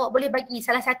or, awak boleh bagi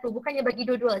salah satu, bukannya bagi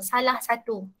dua-dua, salah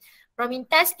satu. Bromine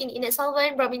test in inert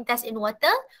solvent, bromine test in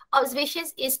water.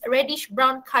 Observations is reddish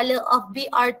brown color of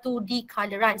Br2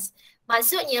 decolorized.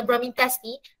 Maksudnya bromine test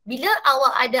ni, bila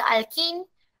awak ada alkene,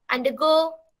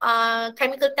 undergo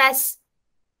chemical test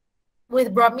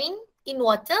with bromine in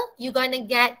water, you gonna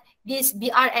get this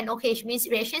Br and OH,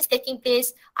 means reactions taking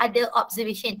place, ada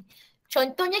observation.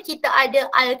 Contohnya kita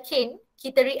ada alkene,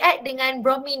 kita react dengan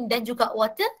bromine dan juga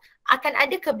water, akan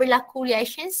ada ke berlaku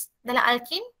reactions dalam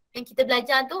alkene? Yang kita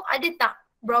belajar tu, ada tak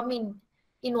bromine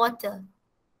in water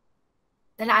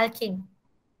dalam alkene?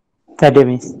 Tak ada,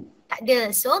 Miss. Tak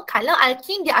ada. So kalau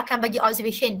alkene dia akan bagi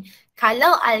observation.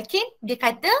 Kalau alkene dia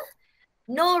kata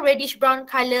no reddish brown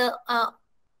color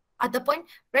ataupun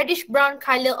reddish brown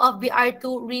color of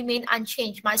Br2 remain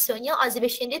unchanged. Maksudnya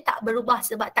observation dia tak berubah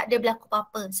sebab tak ada berlaku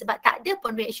apa-apa. Sebab tak ada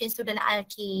pun reactions tu dalam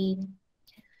alkene.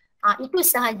 Itu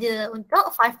sahaja untuk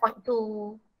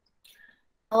 5.2.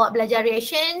 Awak belajar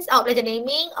reactions, awak belajar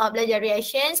naming, awak belajar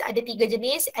reactions, ada 3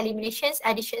 jenis, eliminations,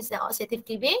 additions dan oxidative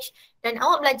cleavage. Dan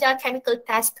awak belajar chemical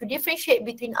test to differentiate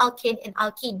between alkane and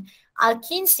alkene.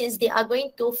 Alkene, since they are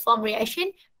going to form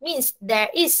reaction, means there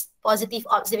is positive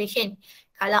observation.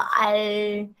 Kalau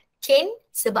alkane,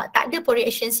 sebab tak ada pun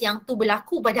reactions yang tu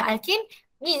berlaku pada alkane,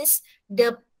 means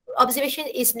the observation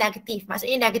is negative.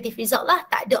 Maksudnya negative result lah.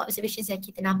 Tak ada observations yang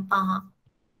kita nampak.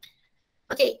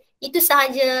 Okay, itu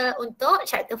sahaja untuk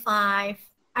chapter 5.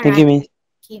 Thank you, Miss.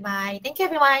 Okay, bye. Thank you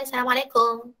everyone.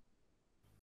 Assalamualaikum.